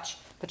Royal Dutch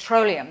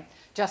Petroleum,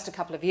 just a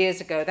couple of years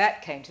ago.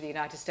 That came to the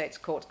United States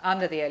court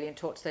under the Alien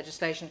Torts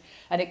legislation,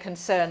 and it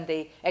concerned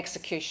the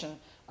execution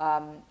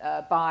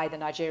by the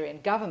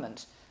Nigerian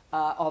government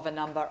of a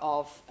number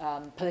of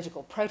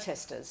political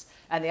protesters.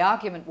 And the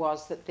argument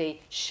was that the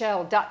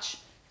Dutch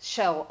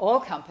Shell oil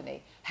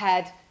company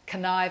had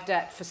connived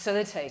at,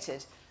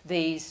 facilitated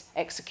these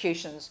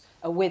executions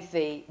with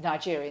the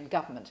Nigerian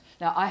government.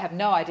 Now, I have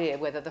no idea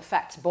whether the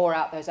facts bore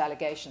out those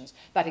allegations,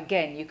 but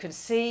again, you can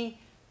see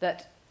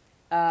that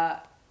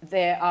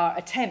there are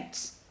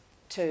attempts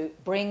to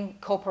bring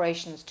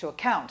corporations to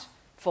account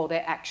for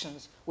their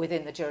actions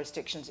within the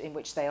jurisdictions in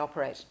which they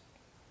operate.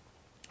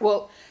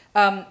 Well,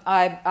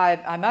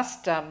 I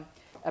must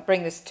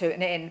bring this to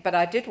an end, but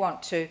I did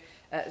want to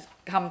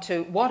come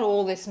to what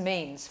all this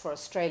means for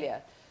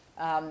Australia.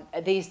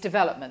 These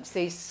developments,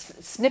 these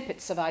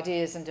snippets of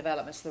ideas and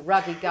developments, the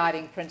Ruggie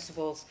guiding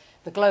principles,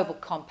 the Global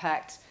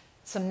Compact,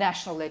 some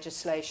national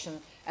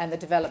legislation, and the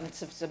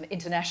developments of some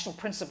international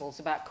principles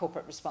about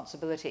corporate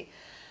responsibility.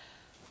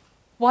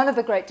 One of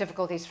the great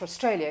difficulties for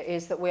Australia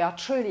is that we are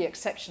truly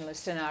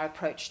exceptionalist in our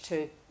approach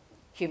to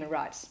human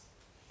rights.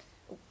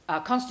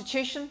 Our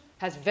constitution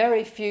has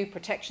very few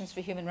protections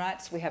for human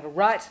rights. We have a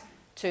right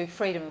to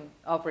freedom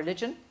of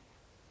religion,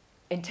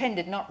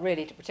 intended not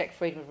really to protect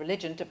freedom of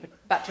religion,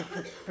 but to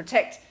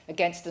protect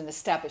against an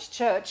established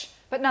church,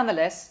 but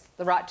nonetheless,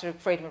 the right to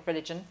freedom of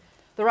religion,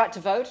 the right to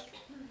vote,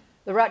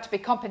 the right to be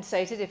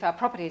compensated if our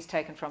property is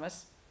taken from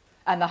us,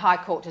 and the High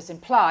Court has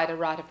implied a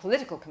right of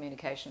political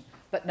communication,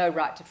 but no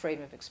right to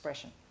freedom of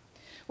expression.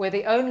 We're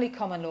the only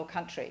common law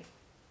country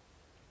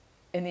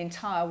in the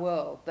entire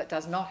world that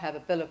does not have a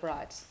Bill of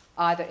Rights,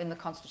 either in the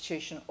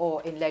Constitution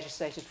or in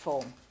legislative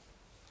form.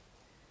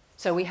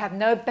 So we have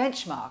no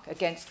benchmark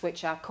against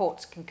which our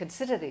courts can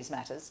consider these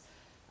matters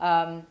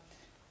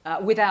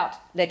without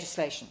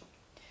legislation.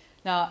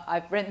 Now,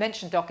 I've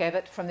mentioned Doc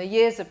Evatt. From the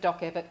years of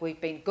Doc Evatt, we've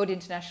been good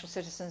international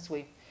citizens.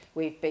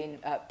 We've been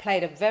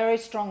played a very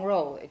strong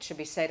role, it should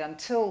be said,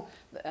 until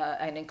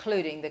and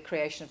including the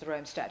creation of the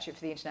Rome Statute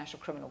for the International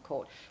Criminal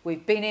Court.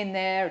 We've been in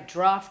there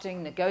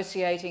drafting,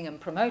 negotiating and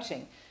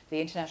promoting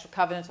the International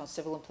Covenant on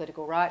Civil and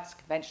Political Rights,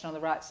 Convention on the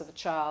Rights of the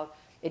Child,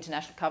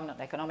 International Covenant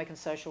on Economic and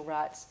Social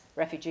Rights,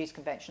 Refugees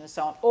Convention and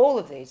so on. All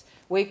of these,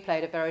 we've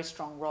played a very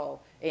strong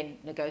role in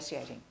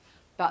negotiating.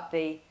 But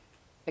the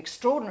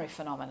extraordinary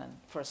phenomenon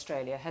for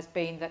Australia has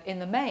been that in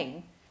the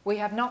main, we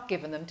have not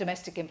given them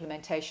domestic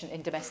implementation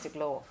in domestic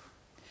law.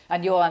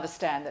 And you'll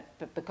understand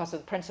that because of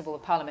the principle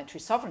of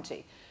parliamentary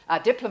sovereignty, our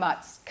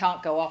diplomats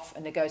can't go off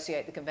and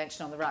negotiate the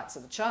Convention on the Rights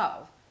of the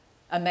Child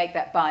and make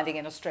that binding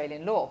in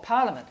Australian law.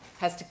 Parliament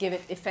has to give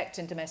it effect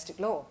in domestic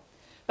law.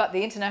 But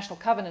the International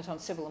Covenant on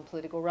Civil and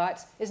Political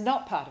Rights is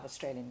not part of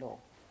Australian law,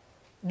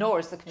 nor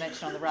is the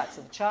Convention on the Rights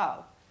of the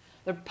Child.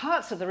 The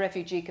parts of the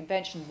Refugee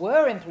Convention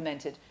were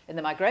implemented in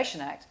the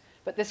Migration Act,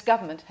 but this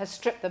government has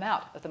stripped them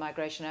out of the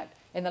Migration Act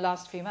in the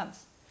last few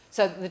months.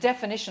 So the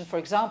definition, for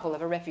example,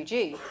 of a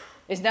refugee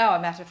is now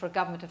a matter for a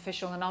government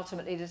official and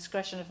ultimately the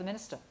discretion of the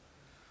minister,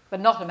 but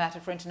not a matter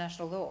for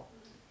international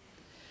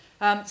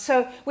law.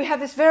 So we have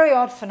this very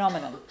odd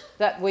phenomenon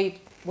that we've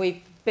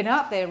been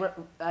out there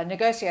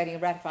negotiating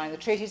and ratifying the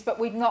treaties, but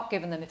we've not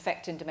given them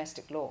effect in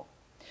domestic law.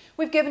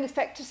 We've given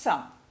effect to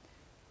some.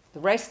 The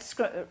Race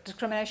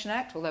Discrimination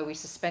Act, although we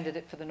suspended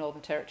it for the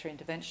Northern Territory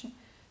intervention,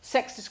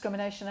 Sex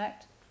Discrimination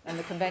Act and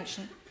the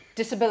Convention,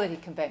 Disability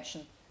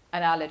Convention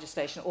and our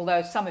legislation,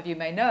 although some of you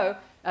may know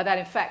that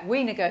in fact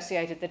we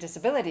negotiated the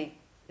Disability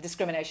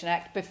Discrimination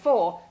Act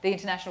before the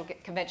International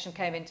Convention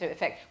came into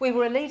effect. We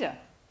were a leader.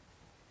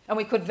 And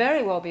we could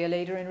very well be a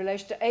leader in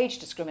relation to age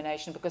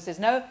discrimination because there's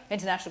no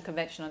international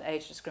convention on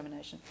age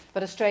discrimination.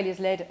 But Australia's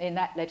led in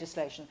that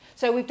legislation.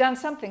 So we've done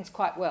some things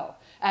quite well.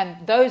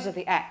 And those are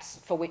the acts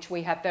for which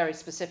we have very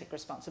specific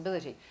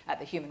responsibility at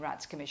the Human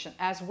Rights Commission,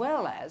 as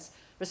well as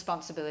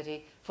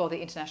responsibility for the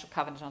International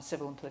Covenant on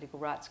Civil and Political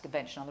Rights,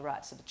 Convention on the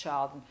Rights of the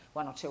Child, and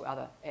one or two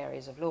other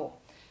areas of law.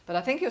 But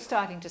I think you're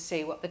starting to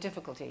see what the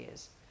difficulty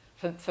is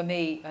for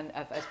me and,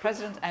 as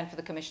President and for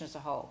the Commission as a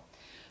whole.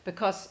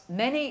 Because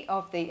many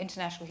of the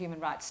international human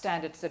rights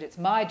standards that it's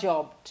my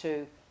job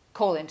to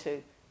call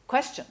into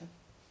question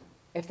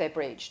if they're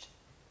breached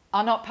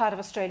are not part of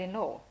Australian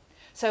law.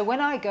 So when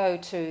I go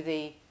to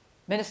the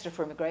Minister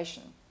for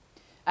Immigration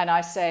and I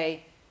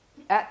say,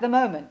 at the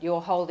moment you're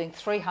holding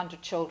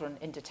 300 children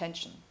in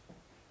detention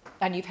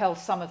and you've held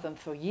some of them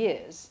for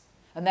years,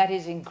 and that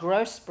is in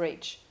gross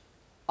breach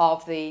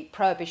of the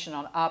prohibition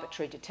on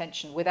arbitrary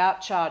detention without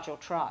charge or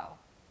trial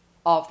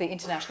of the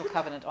International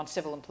Covenant on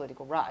Civil and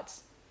Political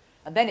Rights.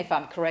 And then if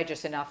I'm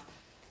courageous enough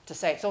to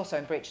say it's also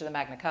in breach of the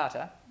Magna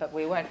Carta, but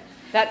we won't,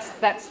 that's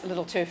a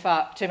little too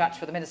much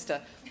for the Minister.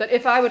 But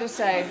if I were to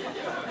say,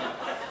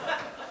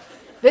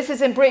 this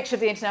is in breach of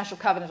the International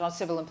Covenant on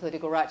Civil and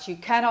Political Rights, you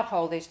cannot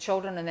hold these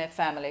children and their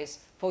families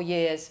for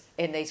years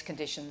in these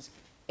conditions,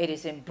 it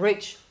is in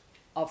breach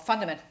of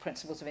fundamental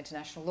principles of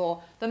international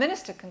law, the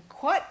Minister can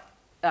quite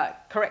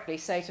correctly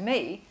say to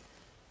me,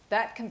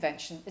 that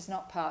convention is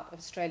not part of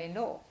Australian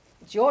law.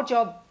 It's your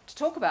job to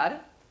talk about it,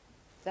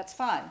 that's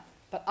fine,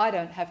 but I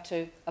don't have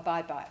to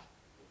abide by it.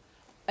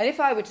 And if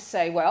I were to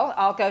say, well,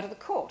 I'll go to the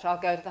court, I'll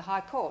go to the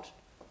High Court,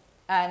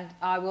 and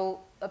I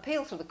will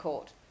appeal to the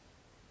court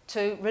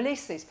to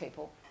release these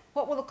people,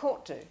 What will the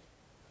court do?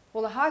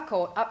 Well, the High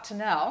Court, up to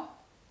now,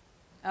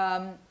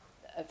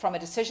 from a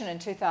decision in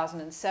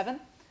 2007,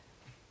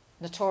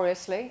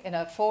 notoriously, in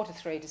a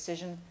 4-3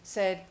 decision,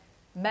 said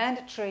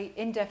mandatory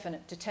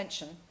indefinite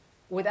detention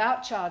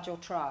without charge or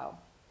trial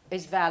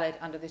is valid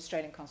under the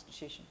Australian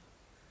Constitution.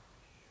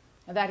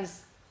 And that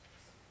is,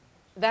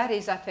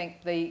 I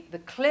think, the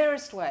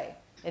clearest way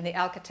in the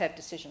Alcatel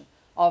decision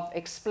of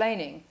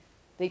explaining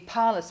the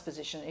parlous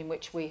position in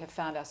which we have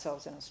found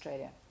ourselves in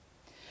Australia.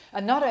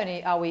 And not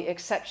only are we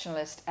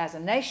exceptionalist as a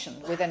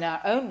nation within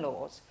our own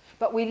laws,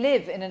 but we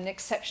live in an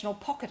exceptional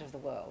pocket of the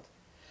world.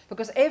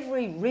 Because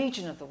every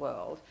region of the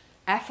world,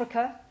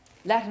 Africa,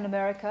 Latin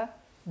America,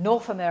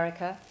 North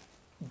America,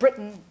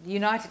 Britain, the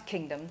United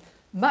Kingdom,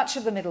 much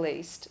of the Middle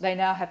East, they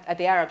now have,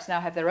 the Arabs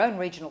now have their own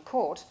regional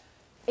court,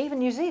 even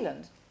New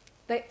Zealand,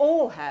 they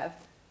all have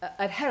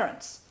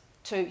adherence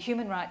to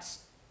human rights,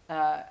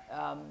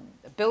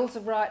 bills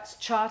of rights,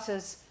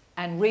 charters,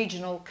 and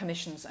regional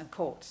commissions and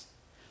courts.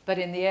 But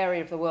in the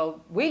area of the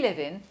world we live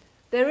in,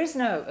 there is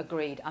no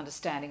agreed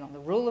understanding on the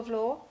rule of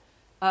law,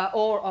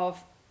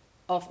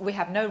 we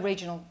have no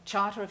regional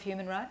charter of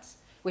human rights,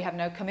 we have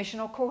no commission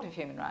or court of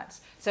human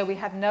rights, so we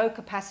have no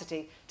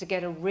capacity to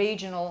get a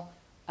regional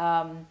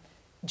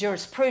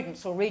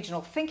jurisprudence or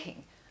regional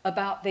thinking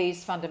about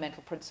these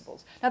fundamental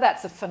principles. Now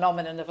that's a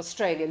phenomenon of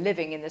Australia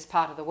living in this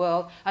part of the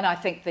world, and I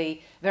think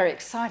the very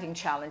exciting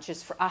challenge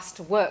is for us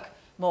to work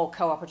more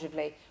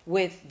cooperatively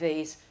with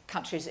these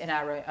countries in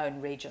our own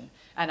region.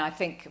 And I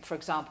think, for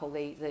example,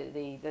 the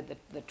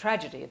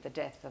tragedy of the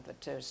death of the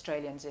 2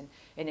 Australians in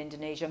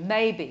Indonesia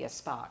may be a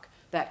spark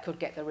that could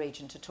get the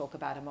region to talk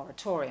about a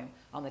moratorium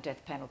on the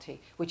death penalty,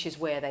 which is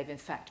where they've in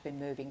fact been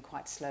moving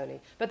quite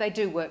slowly. But they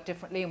do work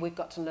differently, and we've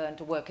got to learn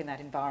to work in that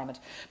environment.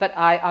 But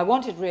I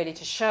wanted really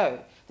to show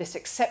this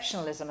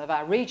exceptionalism of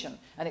our region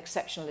and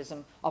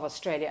exceptionalism of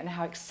Australia, and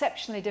how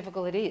exceptionally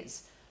difficult it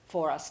is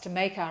for us to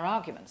make our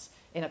arguments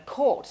in a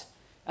court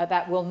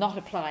that will not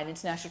apply an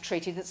international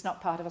treaty that's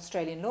not part of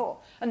Australian law.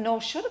 And nor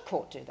should a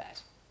court do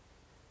that.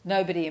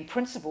 Nobody in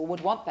principle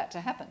would want that to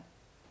happen.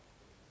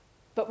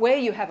 But where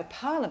you have a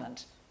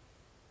parliament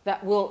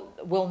that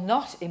will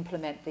not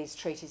implement these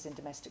treaties in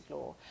domestic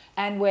law,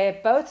 and where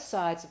both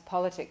sides of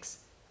politics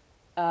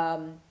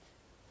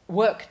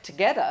work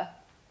together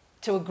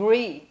to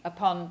agree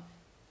upon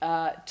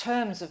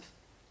terms of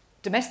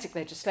domestic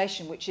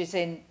legislation which is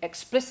in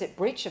explicit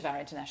breach of our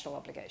international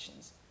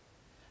obligations,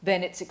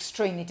 then it's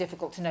extremely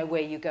difficult to know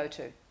where you go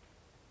to.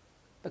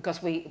 Because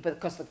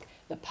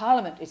the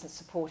Parliament isn't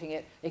supporting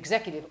it, the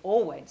executive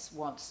always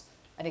wants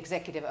an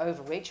executive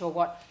overreach, or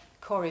what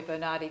Corey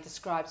Bernardi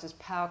describes as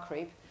power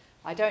creep.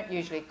 I don't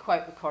usually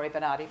quote the Corey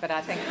Bernardi, but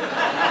I think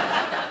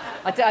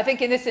I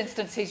think in this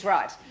instance he's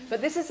right.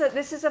 But this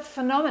is a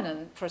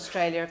phenomenon for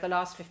Australia of the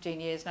last 15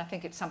 years, and I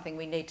think it's something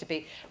we need to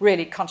be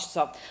really conscious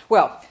of.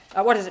 Well,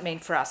 what does it mean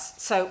for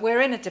us? So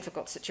we're in a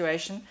difficult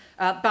situation,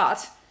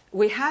 but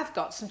we have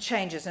got some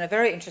changes, and a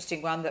very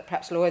interesting one that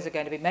perhaps lawyers are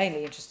going to be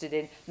mainly interested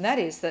in, and that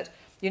is that,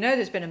 you know,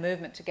 there's been a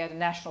movement to get a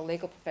national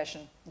legal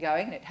profession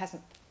going, and it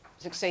hasn't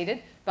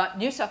succeeded, but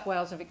New South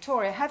Wales and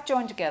Victoria have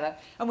joined together,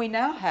 and we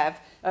now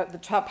have,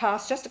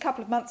 passed just a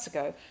couple of months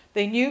ago,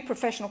 the new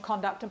professional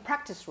conduct and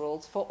practice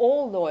rules for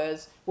all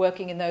lawyers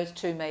working in those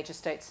 2 major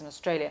states in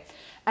Australia.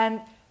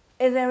 And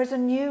there is a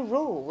new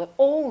rule that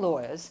all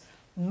lawyers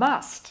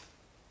must,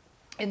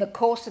 in the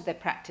course of their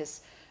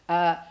practice,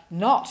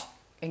 not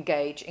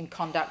engage in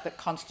conduct that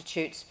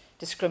constitutes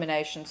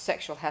discrimination,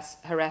 sexual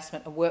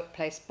harassment and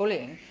workplace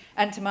bullying.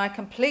 And to my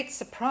complete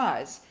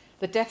surprise,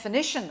 the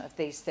definition of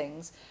these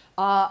things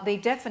are the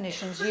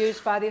definitions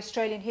used by the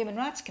Australian Human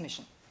Rights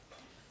Commission.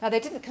 Now, they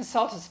didn't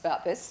consult us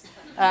about this,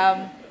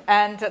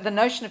 and the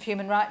notion of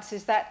human rights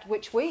is that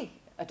which we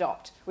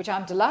adopt, which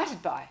I'm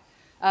delighted by.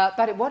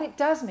 But what it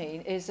does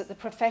mean is that the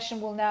profession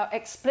will now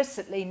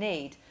explicitly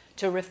need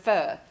to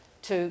refer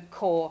to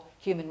core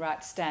human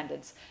rights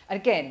standards. And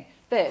again,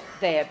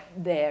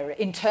 they're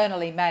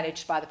internally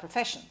managed by the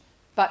profession,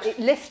 but it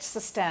lifts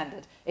the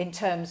standard in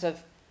terms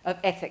of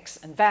ethics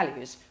and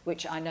values,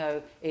 which I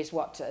know is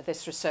what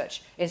this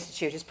research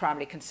institute is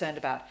primarily concerned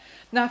about.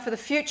 Now, for the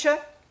future,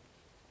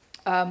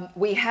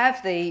 we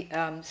have the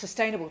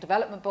Sustainable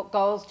Development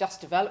Goals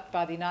just developed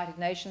by the United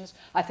Nations.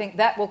 I think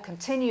that will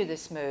continue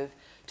this move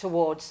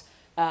towards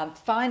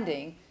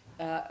finding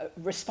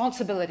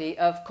responsibility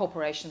of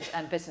corporations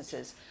and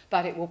businesses,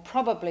 but it will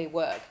probably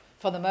work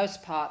for the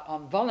most part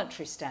on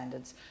voluntary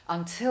standards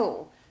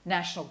until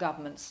national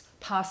governments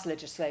pass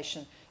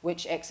legislation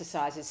which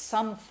exercises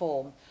some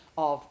form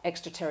of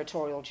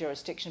extraterritorial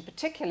jurisdiction,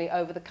 particularly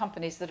over the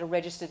companies that are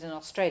registered in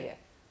Australia.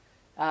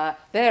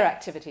 Their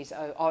activities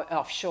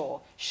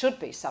offshore should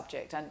be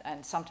subject,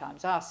 and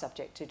sometimes are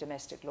subject, to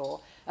domestic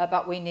law,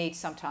 but we need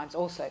sometimes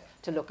also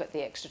to look at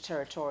the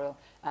extraterritorial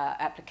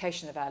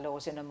application of our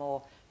laws in a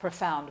more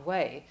profound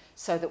way,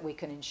 so that we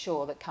can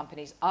ensure that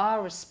companies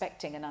are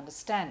respecting and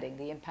understanding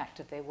the impact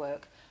of their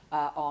work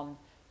on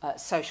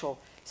social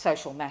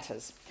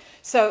matters.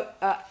 So,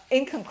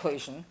 in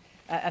conclusion,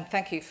 and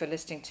thank you for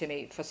listening to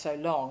me for so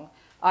long,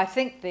 I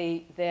think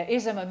there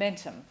is a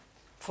momentum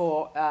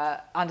for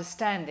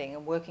understanding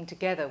and working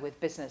together with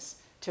business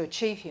to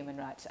achieve human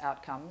rights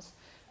outcomes.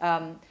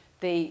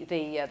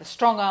 The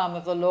strong arm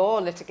of the law,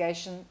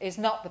 litigation, is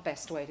not the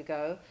best way to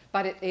go,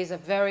 but it is a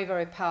very,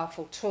 very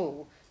powerful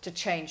tool to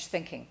change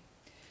thinking.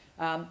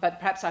 But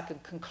perhaps I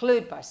could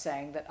conclude by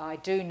saying that I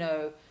do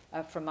know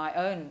from my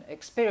own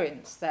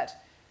experience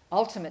that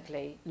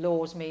ultimately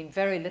laws mean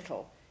very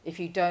little if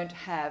you don't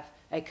have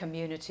a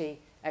community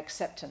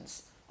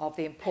acceptance of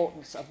the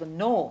importance of the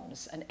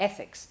norms and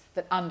ethics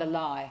that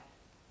underlie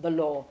the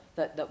law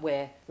that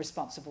we're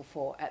responsible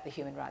for at the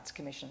Human Rights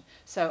Commission.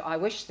 So I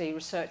wish the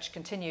research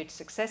continued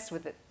success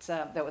with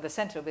the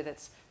Centre with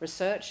its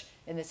research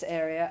in this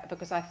area,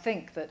 because I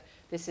think that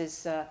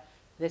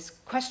this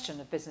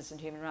question of business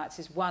and human rights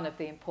is one of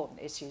the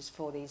important issues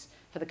for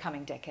the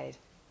coming decade.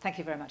 Thank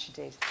you very much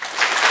indeed.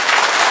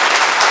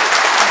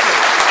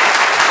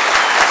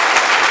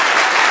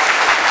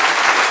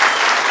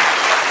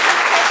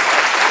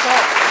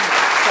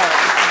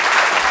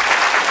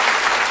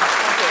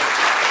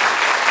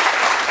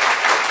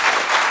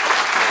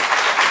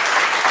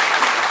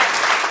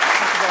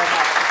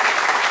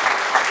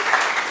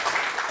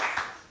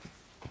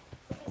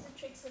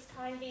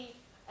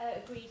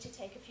 Agreed to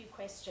take a few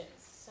questions.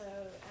 So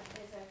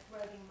there's a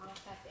roving mic,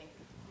 I think.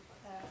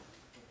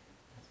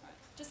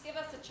 Just give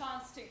us a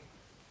chance to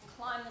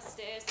climb the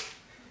stairs.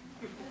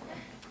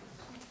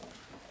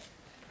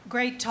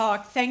 Great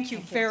talk. Thank you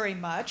very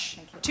much.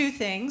 Two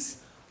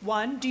things.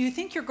 One, do you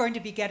think you're going to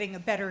be getting a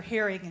better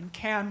hearing in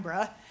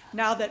Canberra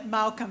now that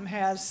Malcolm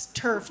has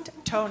turfed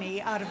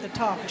Tony out of the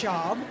top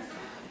job?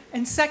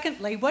 And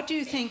secondly, what do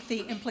you think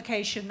the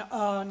implication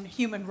on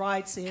human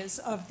rights is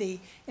of the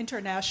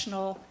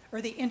international or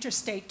the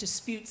interstate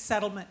dispute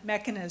settlement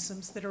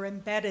mechanisms that are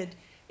embedded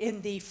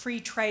in the free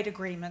trade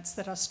agreements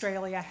that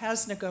Australia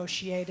has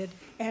negotiated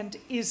and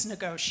is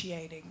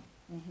negotiating?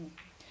 Mm-hmm.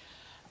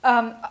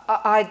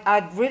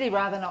 I'd really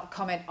rather not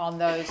comment on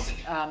those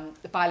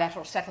the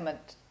bilateral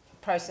settlement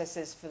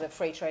processes for the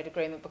free trade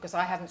agreement, because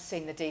I haven't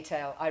seen the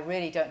detail. I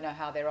really don't know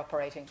how they're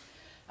operating.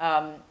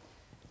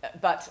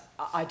 But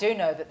I do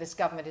know that this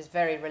government is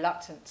very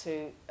reluctant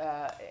to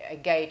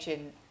engage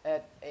in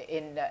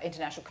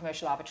international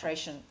commercial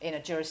arbitration in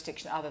a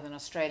jurisdiction other than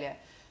Australia,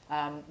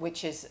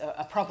 which is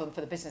a problem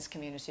for the business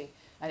community,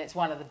 and it's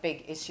one of the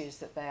big issues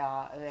that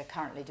they're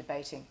currently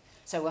debating.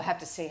 So we'll have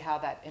to see how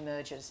that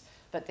emerges.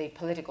 But the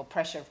political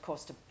pressure, of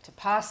course, to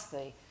pass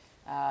the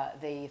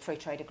free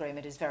trade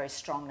agreement is very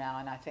strong now,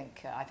 and I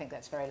think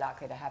that's very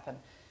likely to happen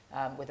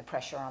with the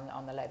pressure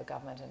on the Labor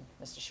government and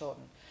Mr.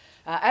 Shorten.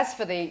 As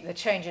for the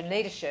change in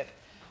leadership,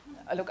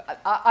 look,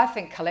 I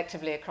think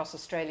collectively across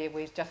Australia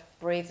we've just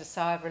breathed a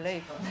sigh of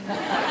relief.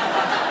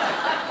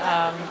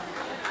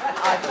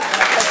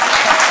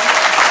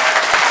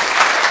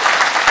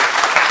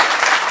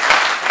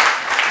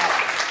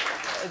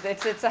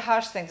 It's a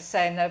harsh thing to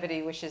say, and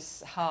nobody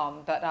wishes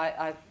harm, but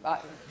I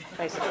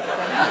basically.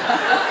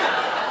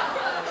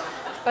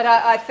 But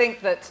I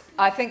think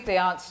the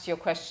answer to your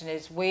question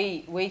is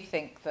we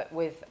think that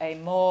with a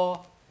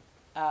more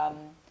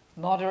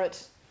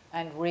moderate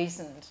and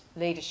reasoned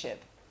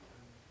leadership,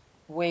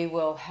 we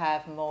will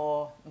have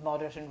more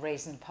moderate and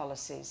reasoned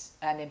policies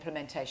and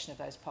implementation of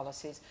those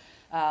policies.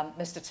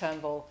 Mr.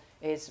 Turnbull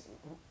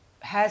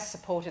has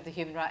supported the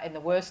human rights in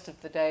the worst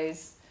of the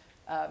days.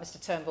 Mr.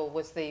 Turnbull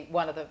was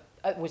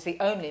the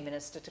only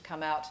minister to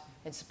come out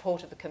in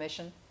support of the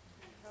Commission,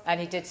 and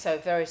he did so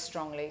very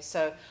strongly.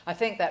 So I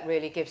think that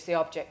really gives the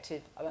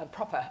objective,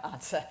 proper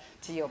answer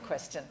to your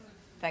question.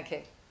 Thank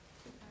you.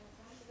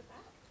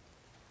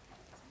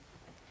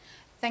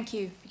 Thank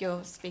you for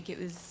your speech.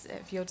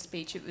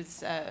 It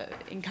was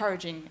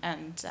encouraging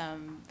and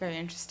very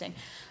interesting.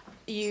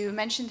 You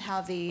mentioned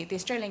how the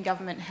Australian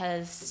government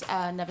has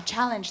never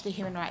challenged the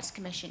Human Rights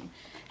Commission.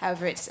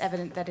 However, it's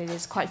evident that it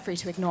is quite free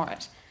to ignore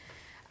it.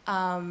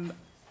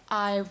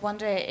 I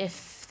wonder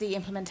if the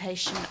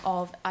implementation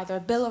of either a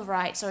Bill of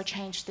Rights or a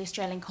change to the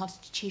Australian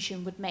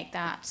Constitution would make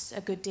that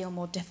a good deal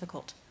more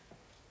difficult.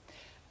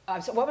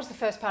 So what was the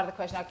first part of the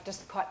question? I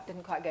just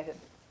didn't quite get it.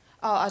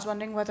 Oh, I was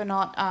wondering whether or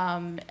not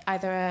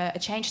either a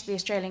change to the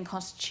Australian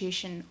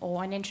Constitution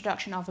or an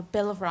introduction of a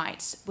Bill of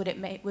Rights would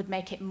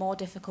make it more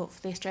difficult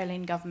for the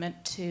Australian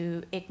government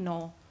to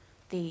ignore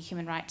the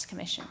Human Rights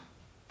Commission.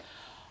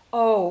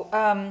 Oh,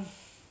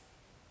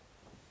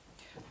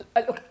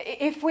 look,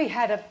 if we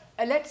had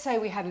let's say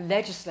we had a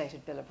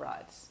legislated Bill of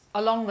Rights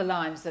along the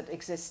lines that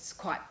exists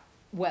quite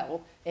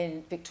well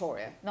in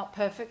Victoria, not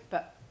perfect,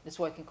 but it's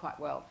working quite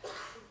well.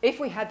 If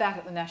we had that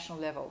at the national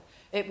level,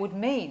 it would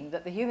mean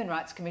that the Human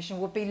Rights Commission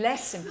would be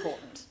less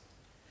important,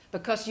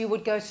 because you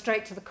would go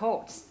straight to the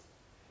courts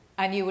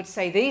and you would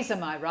say, these are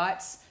my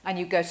rights, and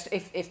you go,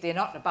 if they're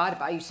not abided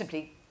by, you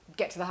simply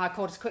get to the High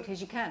Court as quickly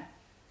as you can,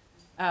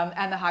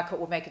 and the High Court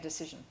will make a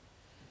decision.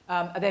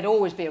 There'd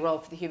always be a role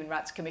for the Human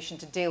Rights Commission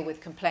to deal with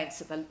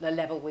complaints at the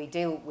level we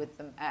deal with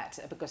them at,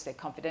 because they're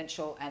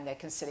confidential and they're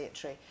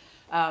conciliatory.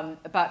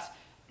 But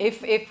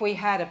if we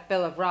had a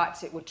Bill of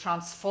Rights, it would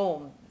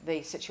transform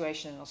the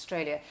situation in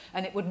Australia,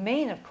 and it would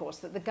mean, of course,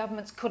 that the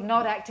governments could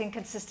not act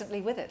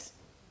inconsistently with it.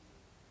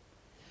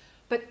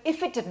 But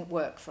if it didn't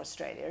work for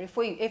Australia,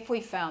 if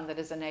we found that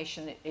as a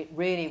nation it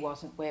really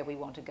wasn't where we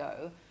want to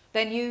go,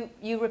 then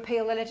you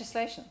repeal the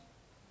legislation.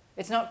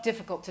 It's not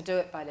difficult to do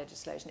it by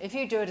legislation. If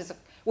you do it as a...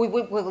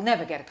 we'll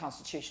never get a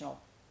constitutional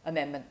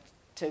amendment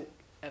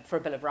for a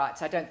Bill of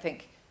Rights. I don't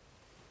think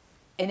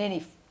in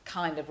any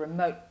kind of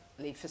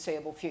remotely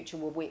foreseeable future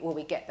will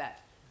we get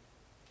that.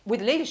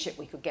 With leadership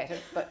we could get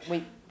it, but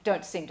we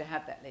don't seem to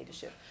have that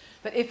leadership.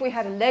 But if we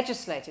had a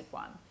legislated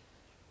one,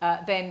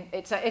 then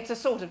it's a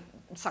sort of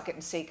suck it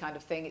and see kind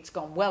of thing. It's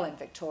gone well in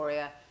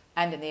Victoria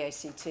and in the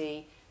ACT.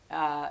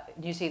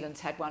 New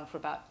Zealand's had one for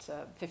about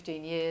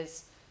 15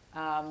 years,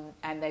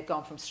 and they've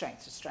gone from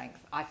strength to strength.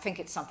 I think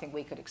it's something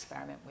we could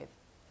experiment with.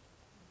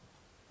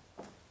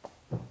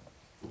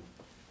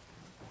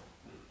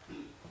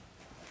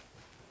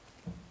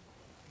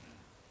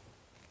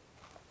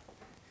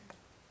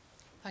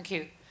 Thank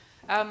you.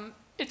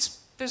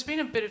 There's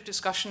been a bit of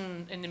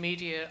discussion in the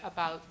media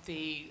about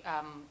the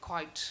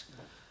quite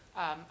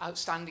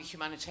outstanding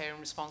humanitarian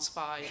response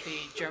by the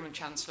German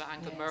Chancellor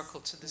Angela Merkel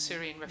to the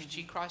Syrian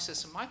refugee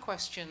crisis. And my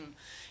question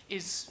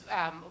is,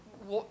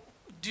 what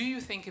do you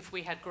think if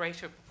we had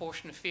greater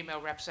proportion of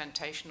female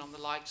representation on the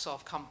likes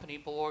of company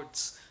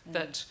boards,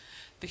 that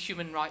the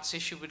human rights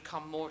issue would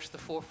come more to the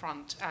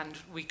forefront and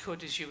we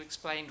could, as you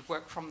explained,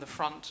 work from the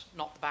front,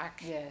 not the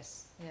back?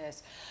 Yes,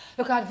 yes.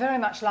 Look, I'd very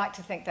much like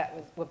to think that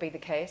would be the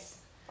case.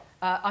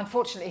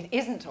 Unfortunately, it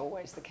isn't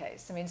always the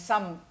case. I mean,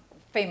 some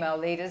female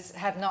leaders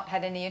have not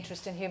had any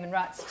interest in human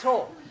rights at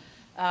all.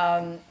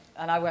 And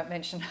I won't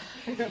mention,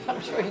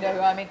 I'm sure you know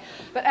who I mean.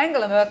 But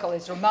Angela Merkel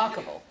is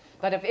remarkable.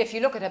 But if you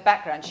look at her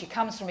background, she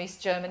comes from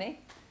East Germany.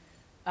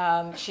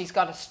 She's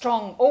got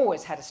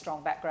always had a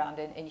strong background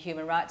in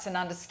human rights and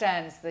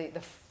understands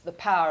the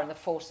power and the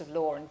force of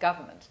law and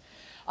government.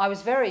 I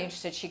was very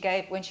interested.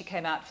 When she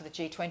came out for the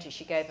G20,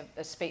 she gave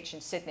a speech in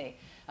Sydney,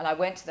 and I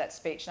went to that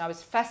speech, and I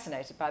was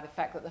fascinated by the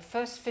fact that the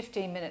first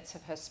 15 minutes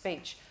of her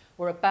speech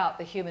were about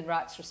the human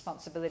rights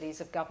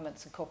responsibilities of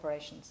governments and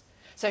corporations.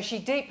 So she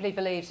deeply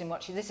believes in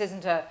this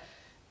isn't a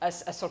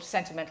sort of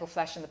sentimental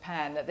flash in the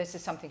pan, that this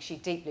is something she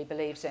deeply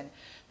believes in.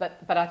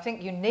 But I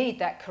think you need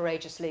that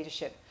courageous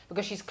leadership,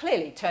 because she's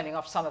clearly turning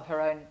off some of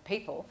her own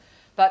people.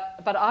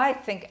 But I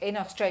think in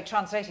Australia,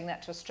 translating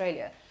that to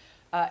Australia,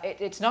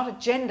 it's not a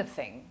gender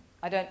thing,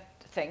 I don't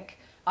think.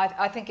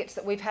 I think it's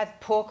that we've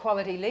had poor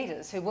quality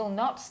leaders who will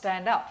not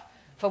stand up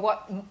for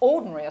what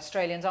ordinary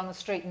Australians on the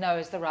street know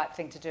is the right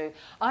thing to do.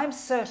 I'm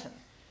certain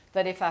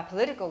that if our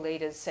political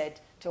leaders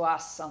said to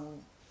us,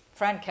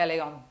 Fran Kelly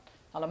on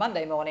a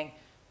Monday morning,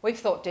 we've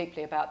thought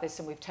deeply about this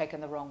and we've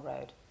taken the wrong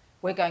road.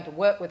 We're going to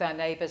work with our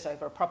neighbours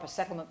over a proper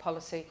settlement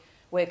policy.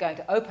 We're going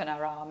to open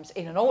our arms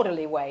in an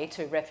orderly way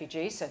to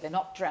refugees so they're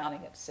not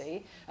drowning at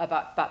sea,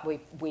 but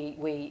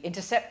we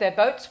intercept their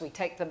boats, we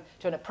take them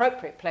to an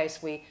appropriate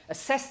place, we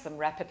assess them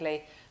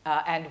rapidly,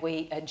 and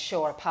we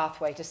ensure a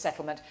pathway to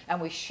settlement, and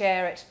we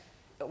share it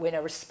in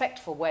a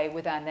respectful way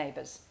with our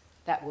neighbours.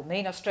 That will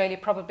mean Australia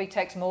probably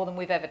takes more than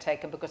we've ever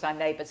taken, because our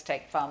neighbours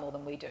take far more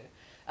than we do.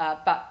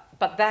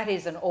 But that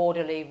is an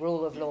orderly,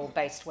 rule of law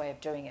based way of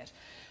doing it.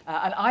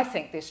 And I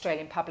think the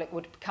Australian public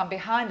would come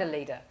behind a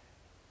leader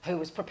who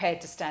was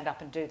prepared to stand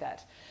up and do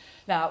that.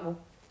 Now,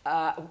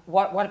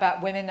 what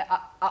about women?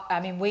 I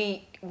mean,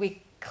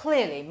 we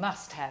clearly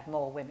must have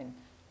more women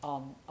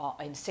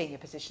in senior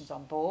positions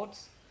on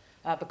boards,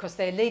 because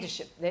their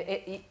leadership,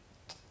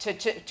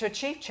 to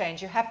achieve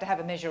change, you have to have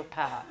a measure of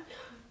power.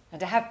 And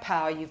to have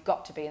power, you've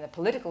got to be in a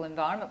political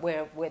environment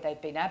where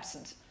they've been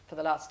absent for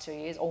the last 2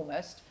 years,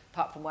 almost,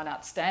 apart from one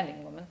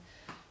outstanding woman.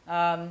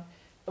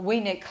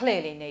 We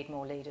clearly need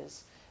more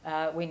leaders.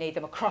 We need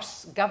them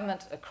across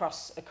government,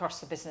 across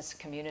the business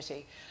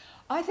community.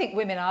 I think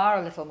women are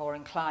a little more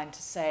inclined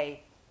to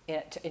say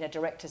in a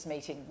directors'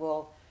 meeting,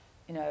 well,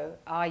 you know,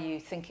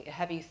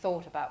 have you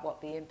thought about what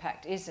the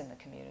impact is in the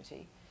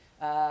community?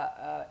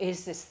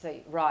 Is this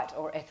the right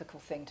or ethical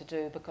thing to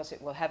do, because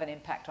it will have an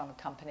impact on the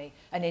company?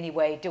 And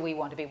anyway, do we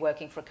want to be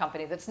working for a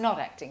company that's not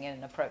acting in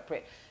an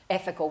appropriate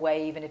ethical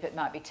way, even if it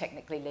might be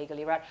technically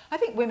legally right? I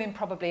think women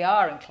probably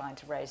are inclined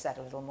to raise that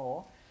a little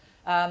more.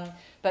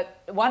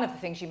 But one of the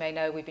things you may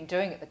know we've been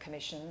doing at the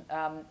Commission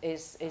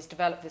is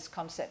develop this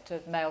concept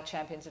of male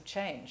champions of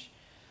change.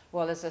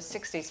 Well, as a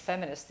 60s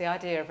feminist, the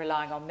idea of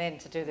relying on men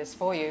to do this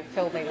for you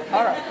filled me with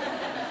horror.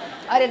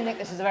 I didn't think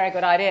this was a very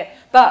good idea,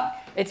 but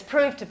it's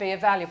proved to be a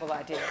valuable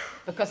idea,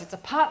 because it's a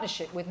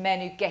partnership with men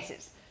who get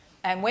it.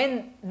 And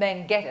when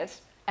men get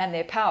it, and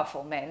they're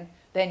powerful men,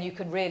 then you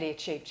can really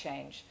achieve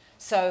change.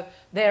 So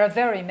there are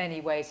very many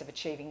ways of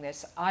achieving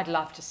this. I'd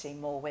love to see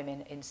more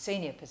women in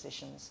senior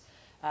positions,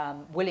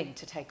 willing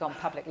to take on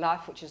public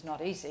life, which is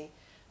not easy,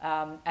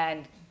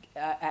 and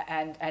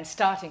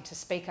starting to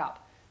speak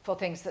up for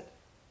things that,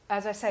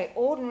 as I say,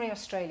 ordinary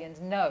Australians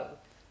know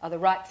are the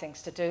right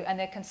things to do, and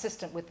they're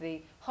consistent with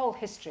the whole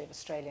history of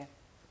Australia.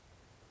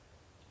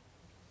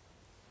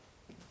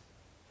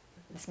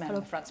 This man in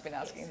the front's been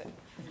asking it.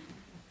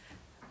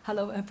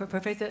 Hello,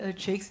 Professor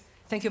Triggs.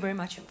 Thank you very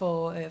much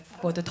for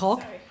the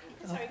talk.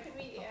 Sorry, could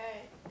we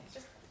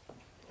just,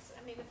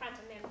 I mean, the front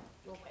and then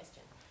your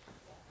question.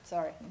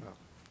 Sorry. Well,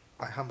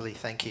 I humbly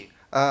thank you.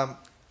 Yeah,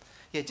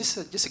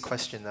 just a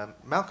question.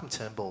 Malcolm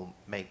Turnbull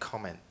made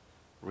comment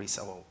a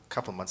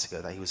couple of months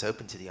ago that he was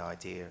open to the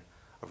idea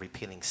of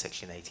repealing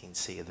Section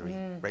 18C of the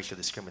Racial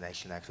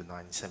Discrimination Act of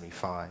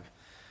 1975.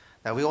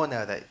 Now, we all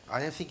know that I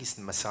don't think he's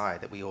the messiah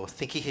that we all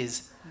think he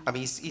is. I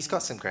mean, he's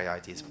got some great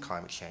ideas for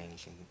climate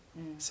change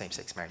and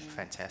same-sex marriage,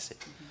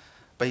 fantastic.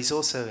 But he's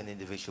also an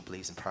individual who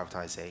believes in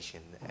privatization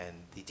and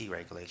the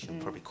deregulation of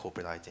probably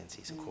corporate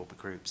identities and corporate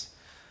groups.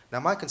 Now,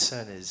 my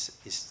concern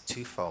is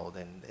twofold,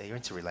 and they're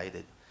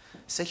interrelated.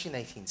 Section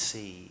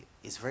 18C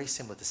is very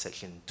similar to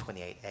Section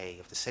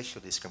 28A of the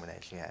Sexual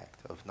Discrimination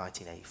Act of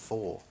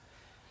 1984.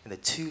 And the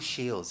two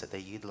shields that they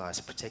utilize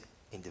to protect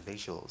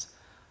individuals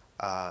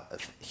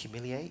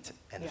humiliate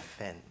and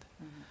offend.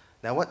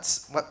 Now,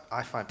 what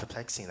I find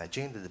perplexing that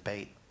during the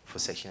debate for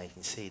Section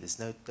 18C,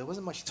 there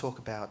wasn't much talk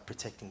about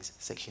protecting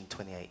Section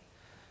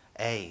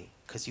 28A,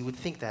 because you would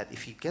think that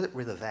if you get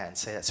rid of that and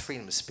say that's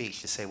freedom of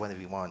speech to say whatever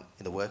you want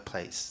in the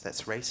workplace,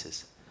 that's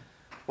racist.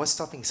 What's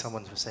stopping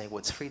someone from saying, well,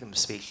 it's freedom of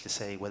speech to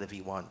say whatever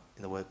you want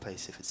in the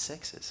workplace if it's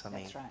sexist? I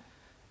mean,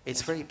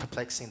 it's very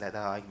perplexing that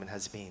that argument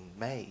has been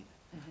made.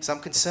 So I'm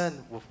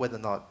concerned with whether or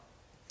not,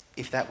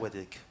 if that were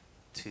to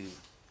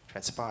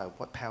transpire,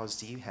 what powers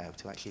do you have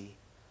to actually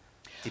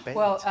debate it?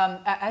 Well,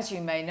 as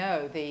you may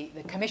know, the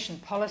Commission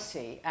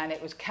policy, and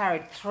it was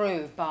carried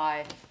through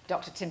by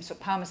Dr. Tim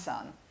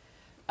Sook-Parmesan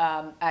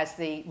as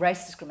the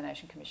Race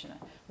Discrimination Commissioner,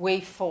 we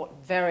fought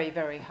very,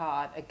 very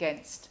hard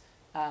against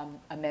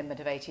amendment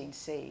of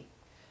 18C.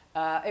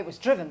 It was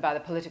driven by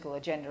the political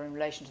agenda in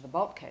relation to the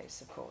Bolt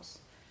case, of course.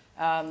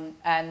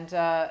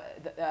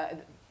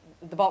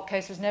 The Bolt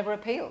case was never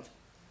appealed.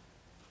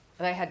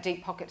 They had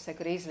deep pockets, they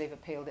could easily have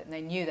appealed it, and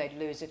they knew they'd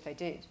lose if they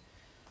did.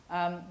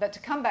 But to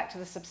come back to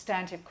the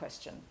substantive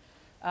question,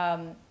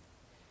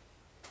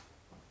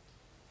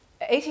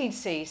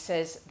 18C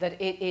says that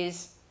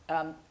it's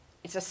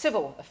a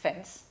civil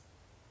offence.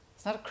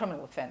 It's not a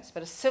criminal offence,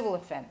 but a civil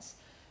offence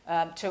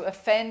to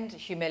offend,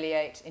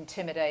 humiliate,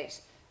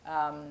 intimidate,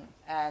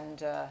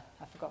 and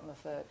I've forgotten the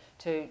third,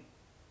 to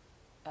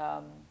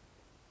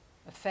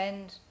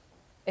offend,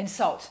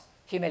 insult,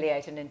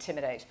 humiliate and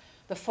intimidate,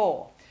 the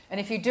four. And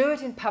if you do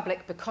it in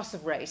public because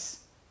of race,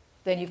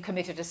 then you've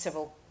committed a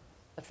civil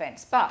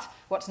offence. But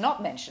what's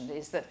not mentioned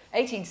is that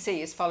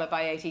 18C is followed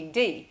by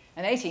 18D,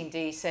 and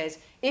 18D says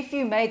if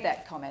you made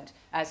that comment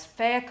as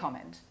fair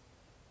comment,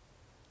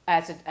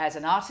 as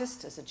an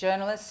artist, as a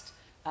journalist,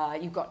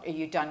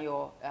 you'd done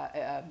your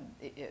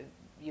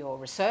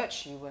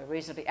research, you were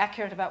reasonably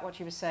accurate about what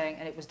you were saying,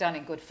 and it was done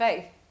in good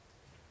faith,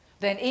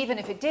 then even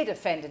if it did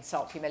offend,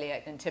 insult,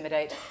 humiliate, and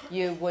intimidate,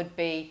 you would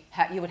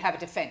have a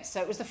defence. So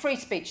it was the free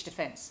speech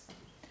defence.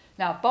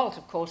 Now, Bolt,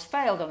 of course,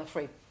 failed on the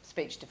free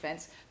speech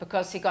defence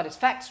because he got his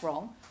facts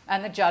wrong,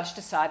 and the judge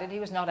decided he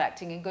was not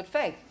acting in good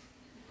faith.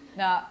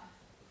 Now,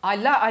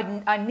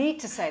 I need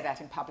to say that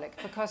in public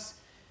because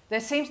there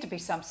seems to be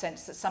some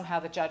sense that somehow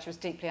the judge was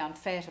deeply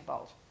unfair to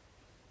Bolt.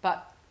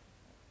 But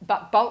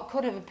Bolt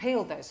could have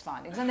appealed those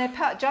findings, and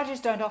judges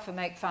don't often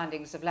make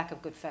findings of lack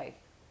of good faith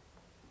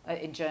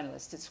in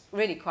journalists. It's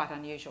really quite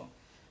unusual.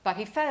 But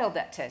he failed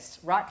that test.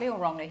 Rightly or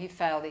wrongly, he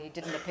failed it. He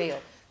didn't appeal.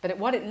 But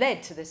what it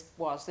led to this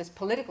was this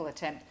political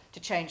attempt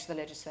to change the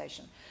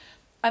legislation.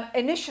 And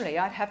initially,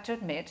 I'd have to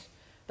admit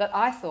that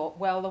I thought,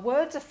 well, the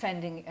words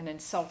offending and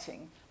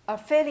insulting are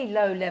fairly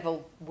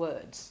low-level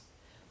words.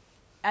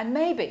 And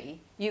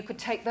maybe you could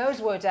take those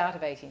words out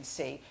of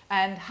 18C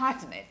and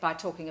heighten it by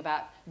talking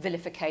about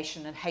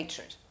vilification and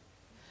hatred.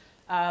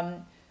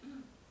 And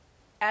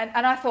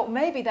I thought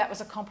maybe that was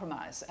a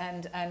compromise,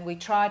 and we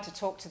tried to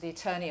talk to the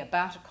attorney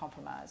about a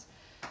compromise.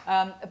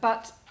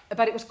 But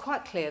it was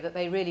quite clear that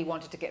they really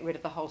wanted to get rid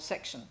of the whole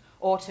section,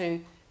 or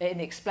to, in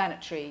the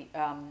explanatory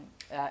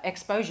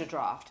exposure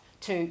draft,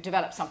 to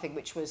develop something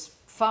which was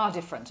far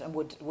different and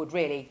would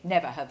really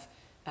never have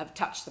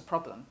touched the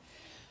problem.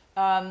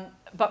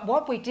 But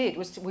what we did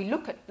was we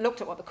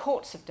looked at what the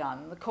courts have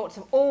done. The courts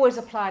have always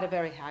applied a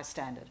very high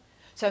standard.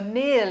 So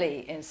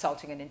merely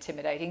insulting and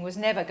intimidating was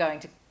never going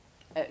to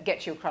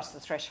get you across the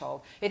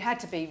threshold. It had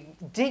to be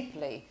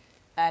deeply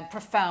and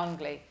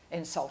profoundly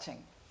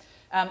insulting.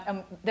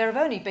 And there have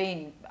only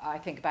been, I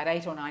think, about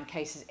 8 or 9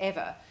 cases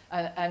ever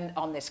and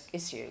on this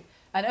issue,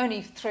 and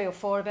only 3 or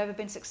 4 have ever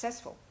been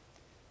successful.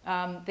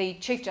 The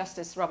Chief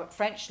Justice, Robert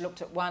French,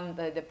 looked at one,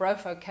 the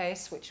Brofo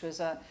case, which was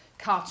a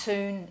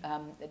cartoon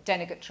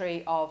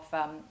denegatory of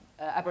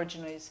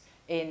Aborigines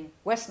in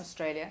Western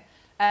Australia.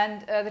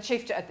 And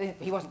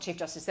he wasn't Chief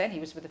Justice then, he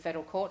was with the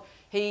Federal Court.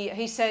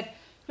 He said,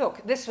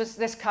 look,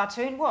 this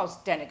cartoon was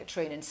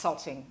denegatory and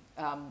insulting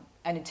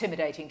and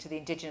intimidating to the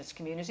Indigenous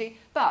community,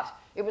 but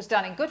it was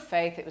done in good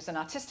faith, it was an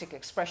artistic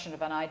expression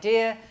of an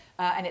idea,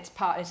 and it's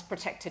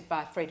protected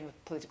by freedom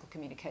of political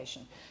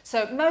communication.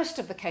 So most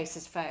of the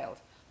cases failed,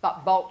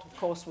 but Bolt, of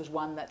course, was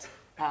one that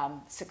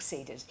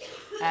succeeded.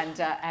 And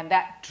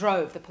that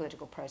drove the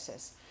political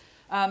process.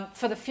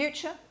 For the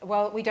future,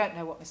 well, we don't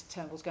know what Mr.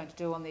 Turnbull's going to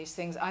do on these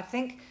things. I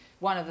think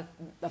one of the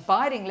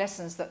abiding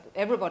lessons that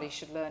everybody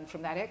should learn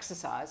from that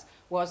exercise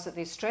was that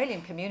the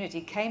Australian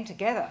community came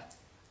together.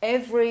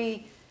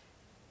 Every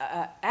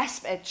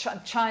aspect,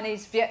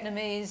 Chinese,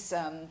 Vietnamese,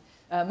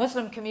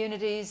 Muslim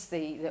communities,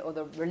 the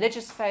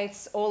religious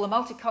faiths, all the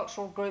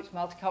multicultural groups,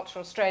 Multicultural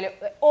Australia,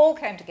 they all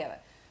came together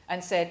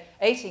and said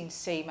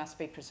 18C must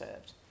be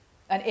preserved.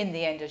 And in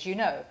the end, as you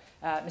know,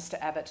 Mr.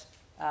 Abbott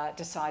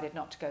decided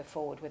not to go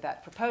forward with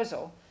that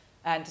proposal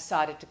and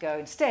decided to go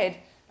instead,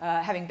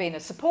 having been a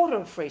supporter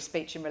of free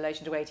speech in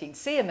relation to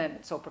 18C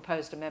amendments or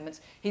proposed amendments,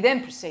 he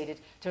then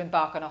proceeded to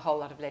embark on a whole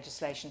lot of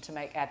legislation to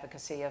make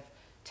advocacy of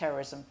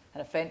terrorism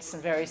an offence,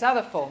 and various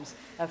other forms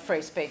of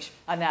free speech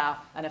are now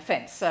an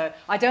offence. So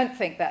I don't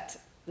think that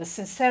the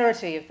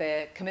sincerity of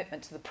their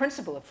commitment to the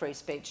principle of free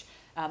speech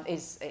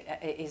is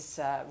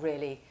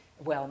really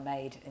well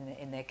made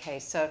in their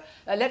case. So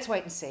let's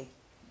wait and see.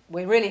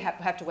 We really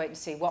have to wait and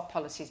see what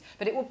policies.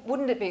 But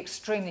wouldn't it be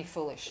extremely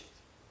foolish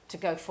to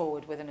go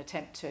forward with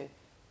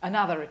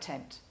another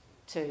attempt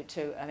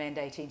to amend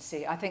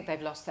 18C? I think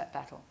they've lost that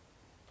battle.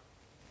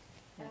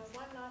 One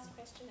last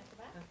question at the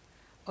back.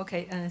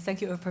 Okay,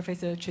 thank you,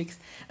 Professor Triggs.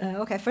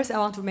 Okay, first I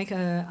want to make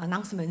an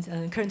announcement.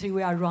 Currently,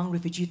 we are running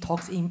refugee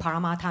talks in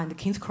Parramatta and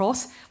King's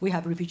Cross. We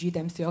have refugees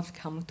themselves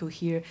come to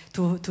here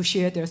to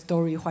share their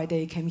story why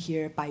they came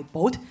here by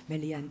boat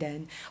mainly, and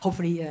then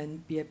hopefully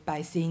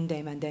by seeing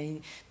them, and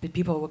then the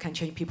people can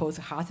change people's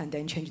hearts and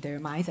then change their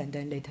minds, and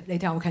then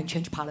later on we can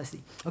change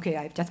policy. Okay,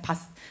 I just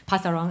pass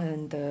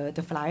around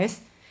the flyers.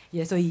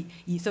 Yeah, so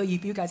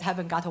if you guys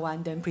haven't got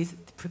one, then please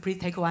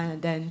take one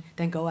and then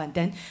go. And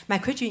then my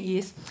question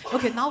is,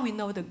 okay, now we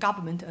know the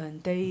government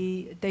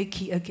they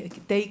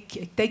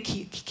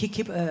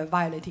keep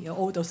violating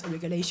all those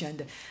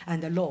regulations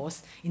and the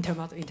laws in terms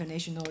of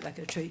international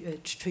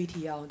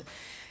treaty and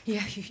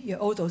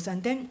all those.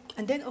 And then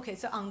okay,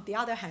 so on the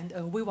other hand,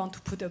 we want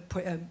to put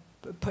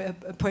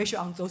pressure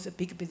on those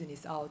big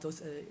business or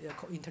those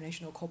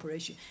international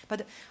corporations.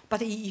 But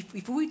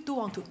if we do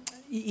want to,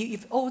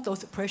 if all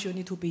those pressure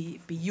need to be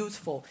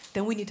useful,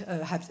 then we need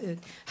to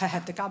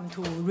have the government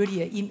to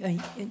really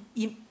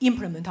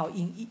implement or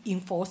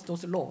enforce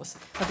those laws.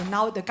 But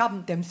now the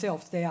government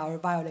themselves, they are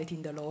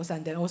violating the laws,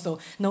 and then also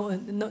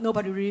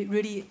nobody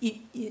really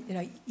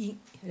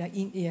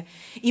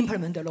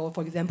implement the law.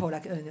 For example,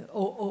 like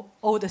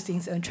all the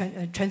things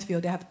transfer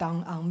they have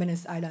done on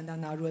Manus Island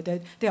and Nauru,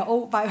 they are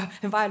all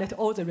violate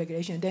all the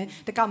regulation. Then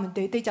the government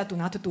they just do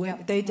not do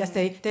it. They just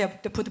say they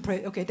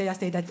just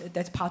say that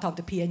that's part of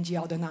the PNG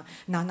or the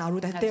Nauru.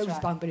 That's their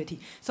responsibility.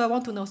 So I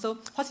want to know. So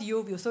what's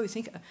your view? So you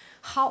think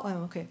how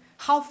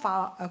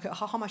far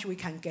how much we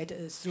can get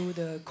through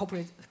the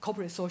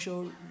corporate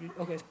social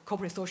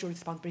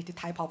responsibility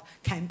type of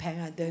campaign,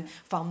 and then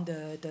from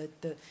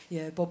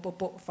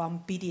from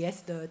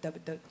BDS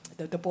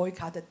the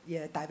boycott,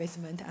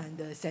 divestment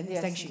and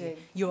sanctioning.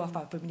 You are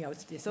familiar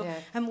with this. So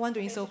I'm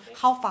wondering. So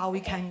how far we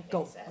can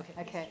go?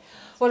 Okay.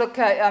 Well, look.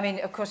 I mean,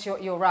 of course,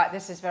 you're right.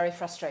 This is very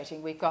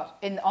frustrating. We've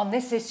got on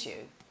this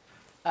issue,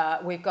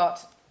 we've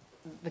got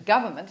the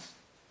government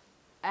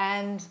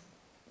and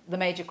the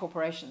major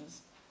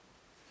corporations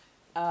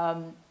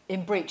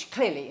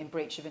clearly in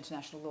breach of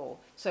international law.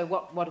 So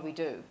what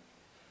do?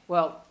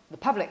 Well, the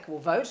public will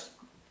vote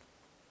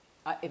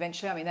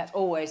eventually. I mean, that's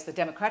always the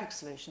democratic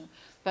solution.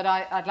 But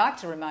I'd like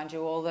to remind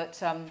you all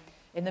that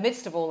in the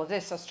midst of all of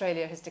this,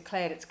 Australia has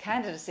declared its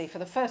candidacy for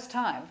the first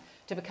time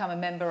to become a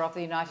member of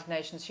the United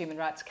Nations Human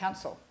Rights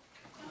Council.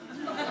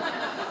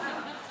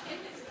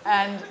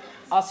 And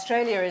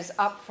Australia is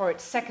up for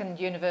its second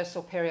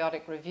Universal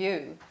Periodic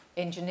Review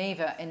in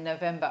Geneva in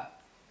November.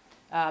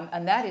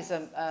 And that is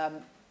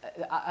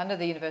under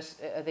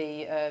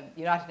the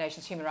United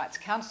Nations Human Rights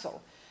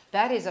Council.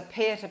 That is a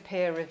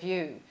peer-to-peer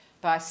review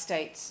by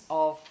states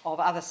of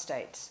other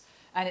states.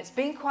 And it's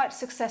been quite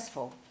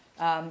successful.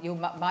 You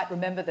might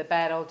remember the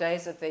bad old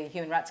days of the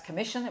Human Rights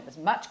Commission. It was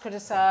much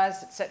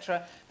criticised,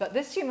 etc. But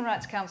this Human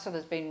Rights Council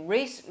has been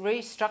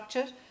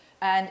restructured,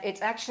 and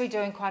it's actually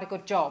doing quite a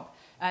good job.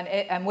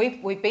 And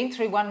we've been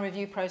through one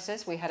review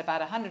process. We had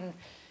about 100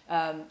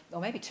 or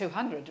maybe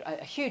 200,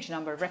 a huge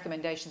number of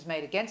recommendations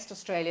made against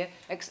Australia.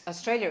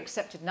 Australia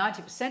accepted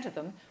 90% of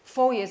them.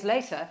 4 years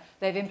later,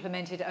 they've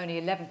implemented only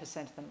 11%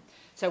 of them.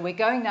 So we're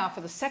going now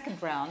for the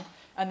second round,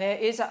 and there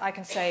is, I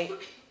can say,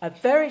 a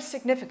very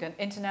significant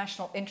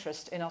international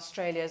interest in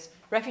Australia's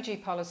refugee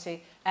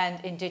policy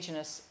and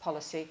Indigenous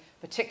policy,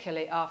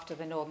 particularly after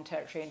the Northern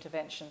Territory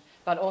intervention,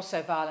 but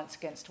also violence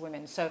against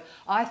women. So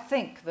I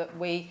think that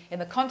we, in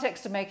the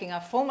context of making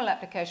our formal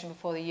application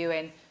before the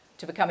UN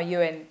to become a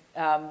UN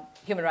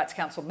Human Rights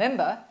Council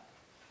member,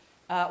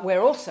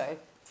 we're also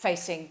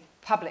facing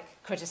public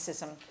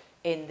criticism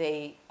in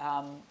the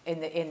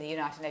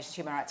United Nations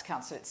Human Rights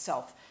Council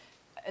itself.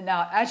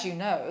 Now, as you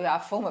know, our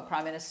former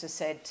Prime Minister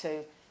said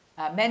to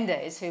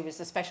Mendes, who was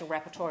the Special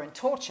Rapporteur in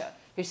torture,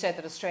 who said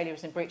that Australia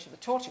was in breach of the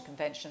Torture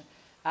Convention,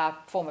 our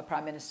former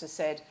Prime Minister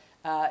said,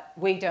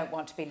 we don't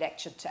want to be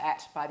lectured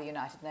at by the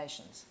United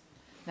Nations.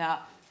 Now,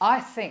 I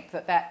think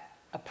that that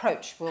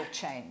approach will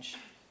change,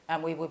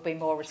 and we will be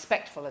more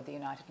respectful of the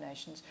United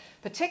Nations,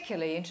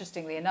 particularly,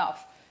 interestingly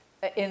enough,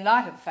 in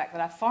light of the fact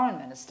that our foreign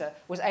minister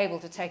was able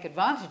to take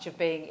advantage of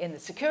being in the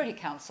Security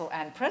Council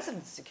and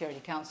President of the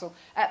Security Council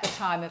at the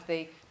time of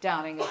the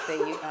downing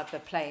of the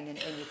plane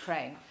in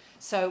Ukraine.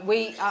 So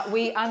we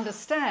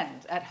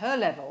understand at her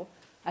level,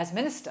 as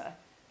minister,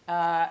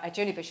 at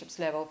Julie Bishop's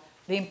level,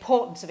 the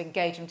importance of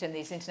engagement in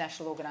these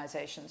international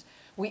organisations.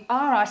 We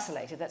are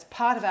isolated. That's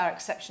part of our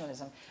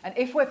exceptionalism. And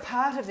if we're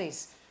part of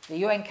these, the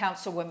UN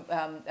Council,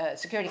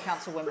 Security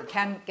Council when we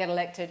can get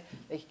elected,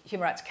 the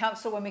Human Rights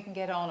Council when we can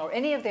get on, or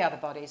any of the other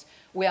bodies,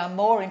 we are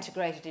more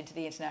integrated into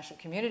the international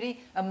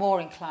community and more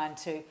inclined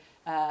to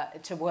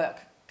work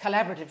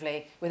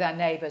collaboratively with our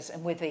neighbours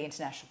and with the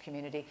international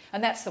community.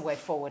 And that's the way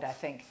forward, I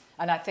think.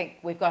 And I think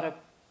we've got a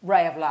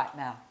ray of light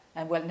now.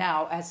 And well,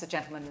 now, as the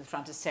gentleman in the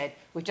front has said,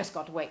 we've just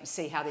got to wait and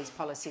see how these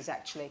policies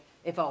actually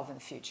evolve in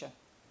the future.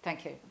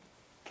 Thank you.